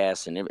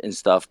podcasts and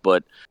stuff.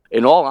 But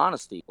in all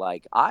honesty,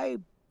 like I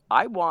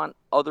want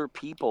other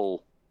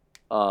people.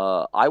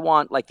 I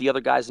want like the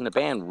other guys in the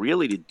band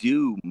really to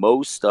do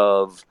most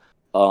of.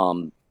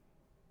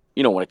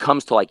 When it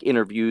comes to like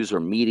interviews or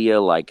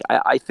media, like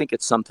I think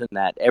it's something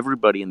that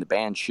everybody in the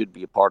band should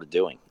be a part of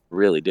doing.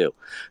 Really do.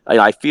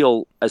 I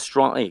feel as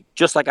strongly,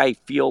 just like I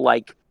feel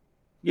like,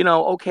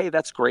 okay,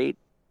 that's great.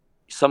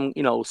 Some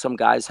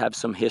guys have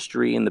some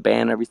history in the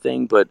band and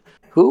everything, but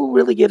who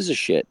really gives a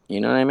shit? You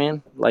know what I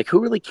mean? Like, who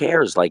really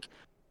cares? Like,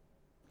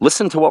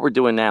 listen to what we're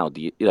doing now.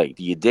 Do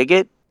you dig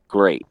it?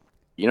 Great.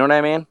 You know what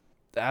I mean?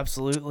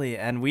 Absolutely,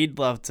 and we'd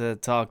love to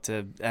talk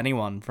to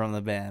anyone from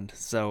the band.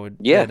 So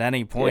Yeah, at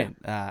any point,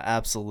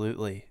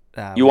 absolutely.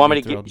 You we'd want be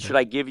me to thrilled give? Should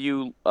I give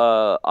you?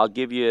 I'll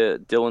give you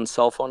Dylan's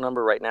cell phone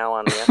number right now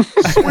on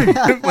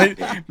the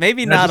air.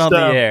 Maybe Yeah, not just,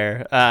 on the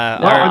air.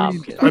 Well,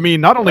 okay. I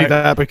mean, not only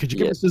that, but could you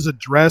give Yeah. us his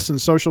address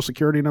and social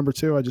security number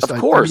too? Of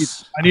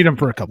course. I need him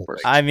for a couple.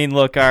 I mean,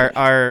 look,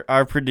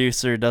 our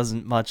producer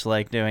doesn't much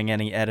like doing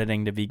any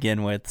editing to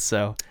begin with,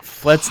 so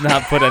let's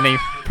not put any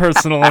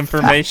personal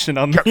information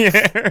on the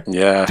air.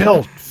 Yeah.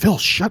 Phil,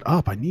 shut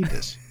up! I need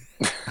this.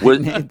 Was,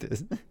 Need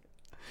this.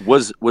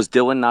 was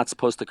Dylan not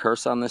supposed to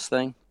curse on this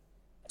thing?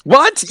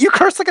 What? You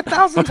cursed like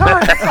 1,000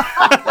 times.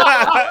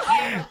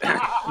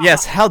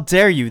 Yes, how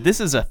dare you? This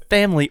is a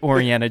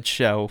family-oriented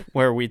show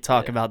where we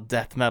talk about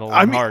death metal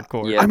and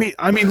hardcore. Yeah.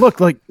 I mean, look,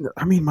 like,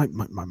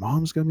 my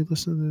mom's gonna be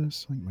listening to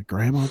this. Like, my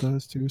grandma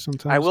does too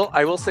sometimes.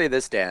 I will say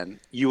this, Dan.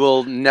 You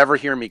will never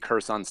hear me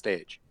curse on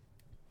stage.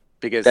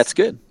 because That's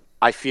good.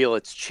 I feel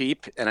it's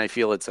cheap, and I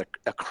feel it's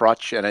a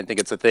crutch, and I think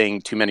it's a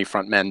thing too many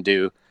front men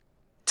do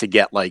to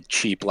get like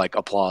cheap like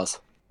applause.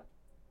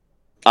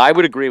 I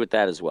would agree with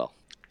that as well.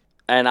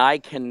 And I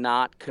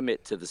cannot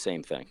commit to the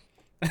same thing.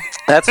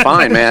 That's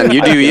fine, man.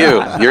 You do you.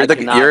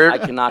 I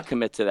cannot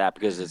commit to that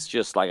because it's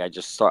just like I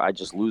just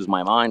lose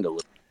my mind a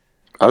little.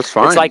 That's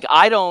fine. It's like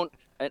I don't.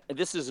 And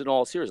this is in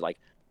all seriousness. Like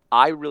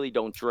I really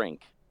don't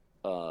drink.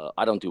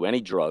 I don't do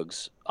any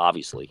drugs.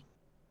 Obviously,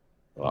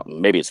 well,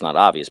 maybe it's not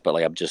obvious, but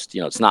like I'm just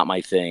it's not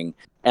my thing.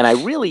 And I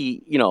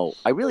really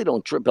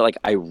don't drink. But like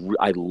I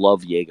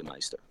love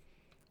Jägermeister.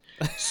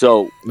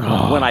 So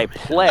when I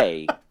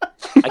play,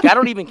 like I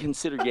don't even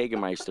consider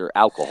Jägermeister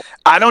alcohol.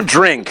 I don't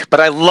drink, but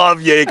I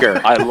love Jaeger.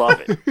 I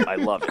love it,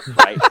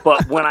 right?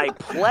 But when I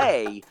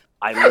play,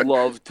 I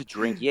love to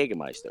drink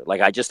Jägermeister. Like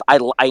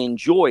I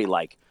enjoy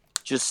like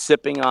just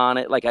sipping on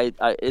it. Like I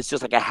it's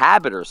just like a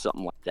habit or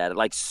something like that. It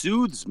like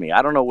soothes me.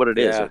 I don't know what it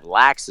is. Yeah. It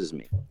relaxes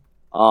me.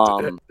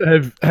 And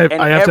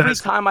every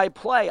time I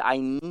play, I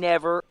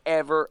never,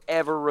 ever,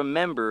 ever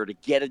remember to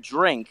get a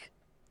drink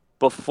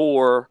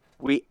before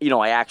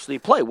I actually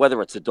play,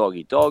 whether it's a Dog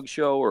Eat Dog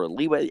show or a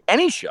Leeway,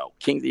 any show,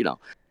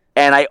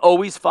 and I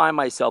always find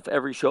myself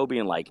every show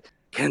being like,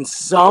 can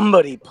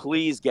somebody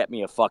please get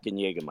me a fucking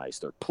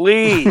Jägermeister?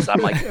 Please.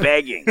 I'm like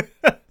begging.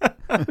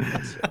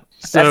 That's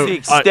the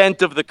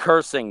extent of the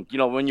cursing.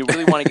 When you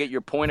really want to get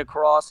your point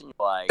across and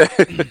you're like,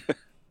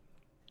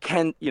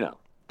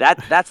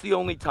 that's the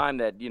only time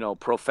that,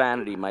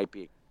 profanity might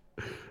be.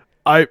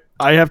 I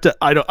have to.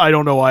 I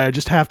don't know why. I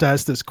just have to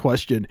ask this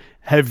question.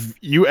 Have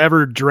you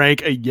ever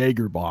drank a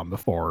Jaeger bomb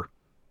before?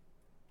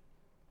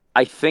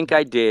 I think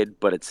I did,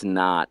 but it's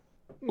not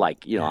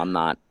like I'm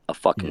not a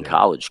fucking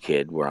college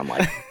kid where I'm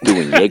like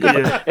doing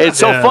Jaeger. Yeah. It's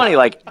so funny.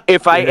 Like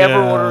if I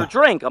ever order a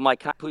drink, I'm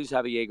like, can I please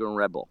have a Jaeger and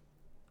Red Bull?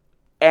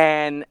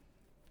 And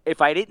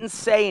if I didn't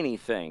say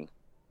anything,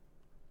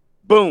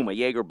 boom, a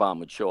Jaeger bomb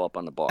would show up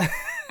on the bar.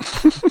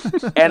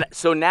 And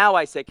so now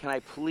I say, can I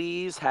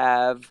please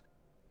have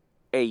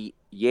a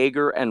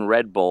Jaeger and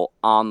Red Bull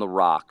on the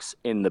rocks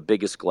in the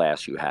biggest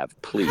glass you have,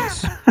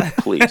 please,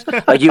 please.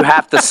 Like you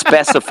have to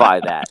specify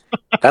that.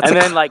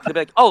 Then like they'll be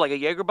like, oh, like a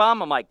Jaeger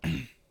bomb. I'm like,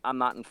 I'm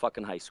not in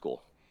fucking high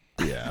school.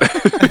 Yeah.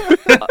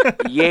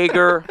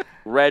 Jaeger,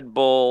 Red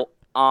Bull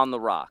on the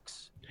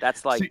rocks.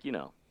 That's like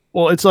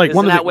Well, it's like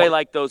isn't that way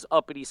like those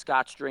uppity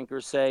Scotch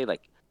drinkers say,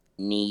 like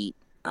neat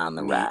on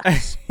the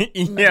rocks.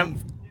 Yeah.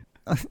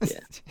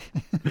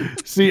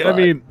 See, I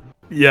mean,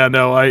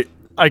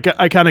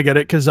 I kind of get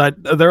it because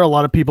there are a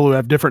lot of people who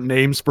have different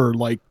names for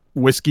like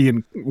whiskey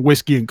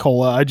and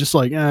cola. I just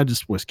like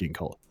just whiskey and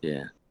cola.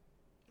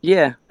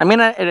 Yeah. I mean,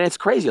 and it's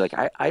crazy. Like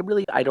I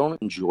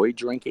don't enjoy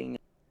drinking.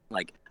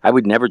 Like I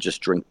would never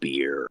just drink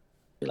beer.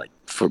 Like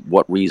for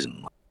what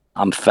reason?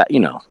 I'm fat.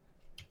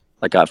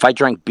 Like if I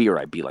drank beer,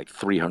 I'd be like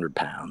 300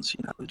 pounds.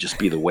 It would just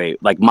be the way,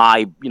 like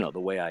my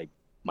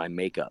my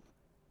makeup.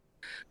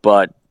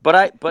 But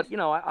I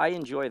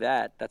enjoy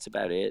that. That's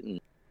about it.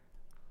 And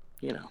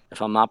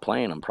if I'm not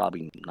playing, I'm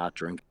probably not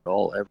drinking at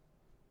all ever.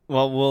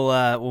 Well,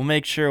 we'll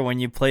make sure when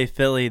you play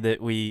Philly that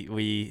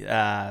we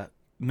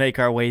make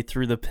our way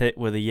through the pit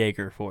with a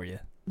Jaeger for you.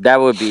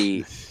 That would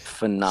be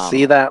phenomenal.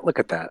 See that? Look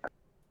at that.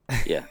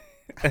 Yeah.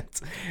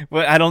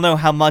 Well, I don't know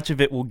how much of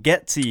it will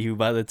get to you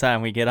by the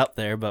time we get up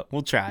there, but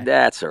we'll try.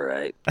 That's all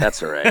right.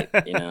 But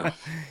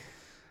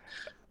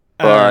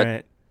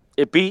right.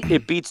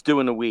 it beats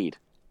doing the weed.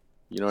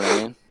 You know what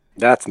I mean?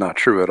 That's not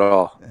true at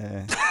all.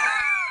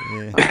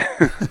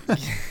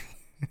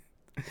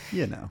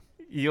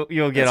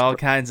 You'll get all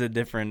kinds of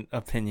different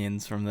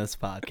opinions from this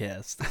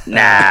podcast.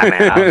 Nah,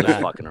 man, I'm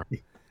just fucking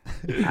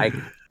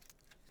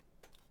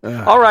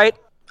around.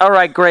 All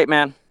right, great,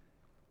 man.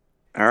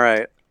 All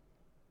right.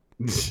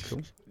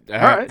 Cool. All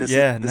right. This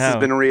has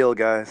been real,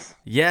 guys.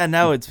 Yeah,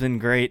 no, it's been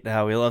great.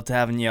 We loved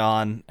having you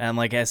on, and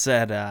like I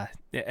said,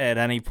 at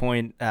any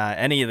point,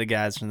 any of the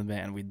guys from the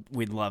band,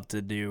 we'd love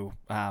to do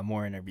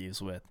more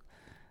interviews with.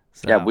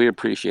 So, yeah, we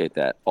appreciate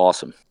that.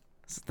 Awesome.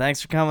 So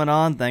thanks for coming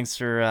on. Thanks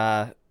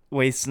for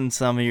wasting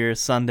some of your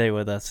Sunday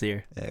with us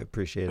here. Yeah, I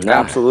appreciate it. No,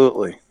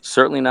 absolutely.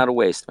 Certainly not a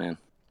waste, man.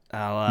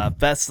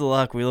 Best of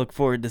luck. We look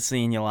forward to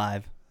seeing you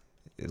live.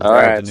 All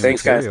right.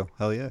 Thanks, guys.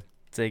 Hell yeah.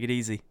 Take it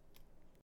easy.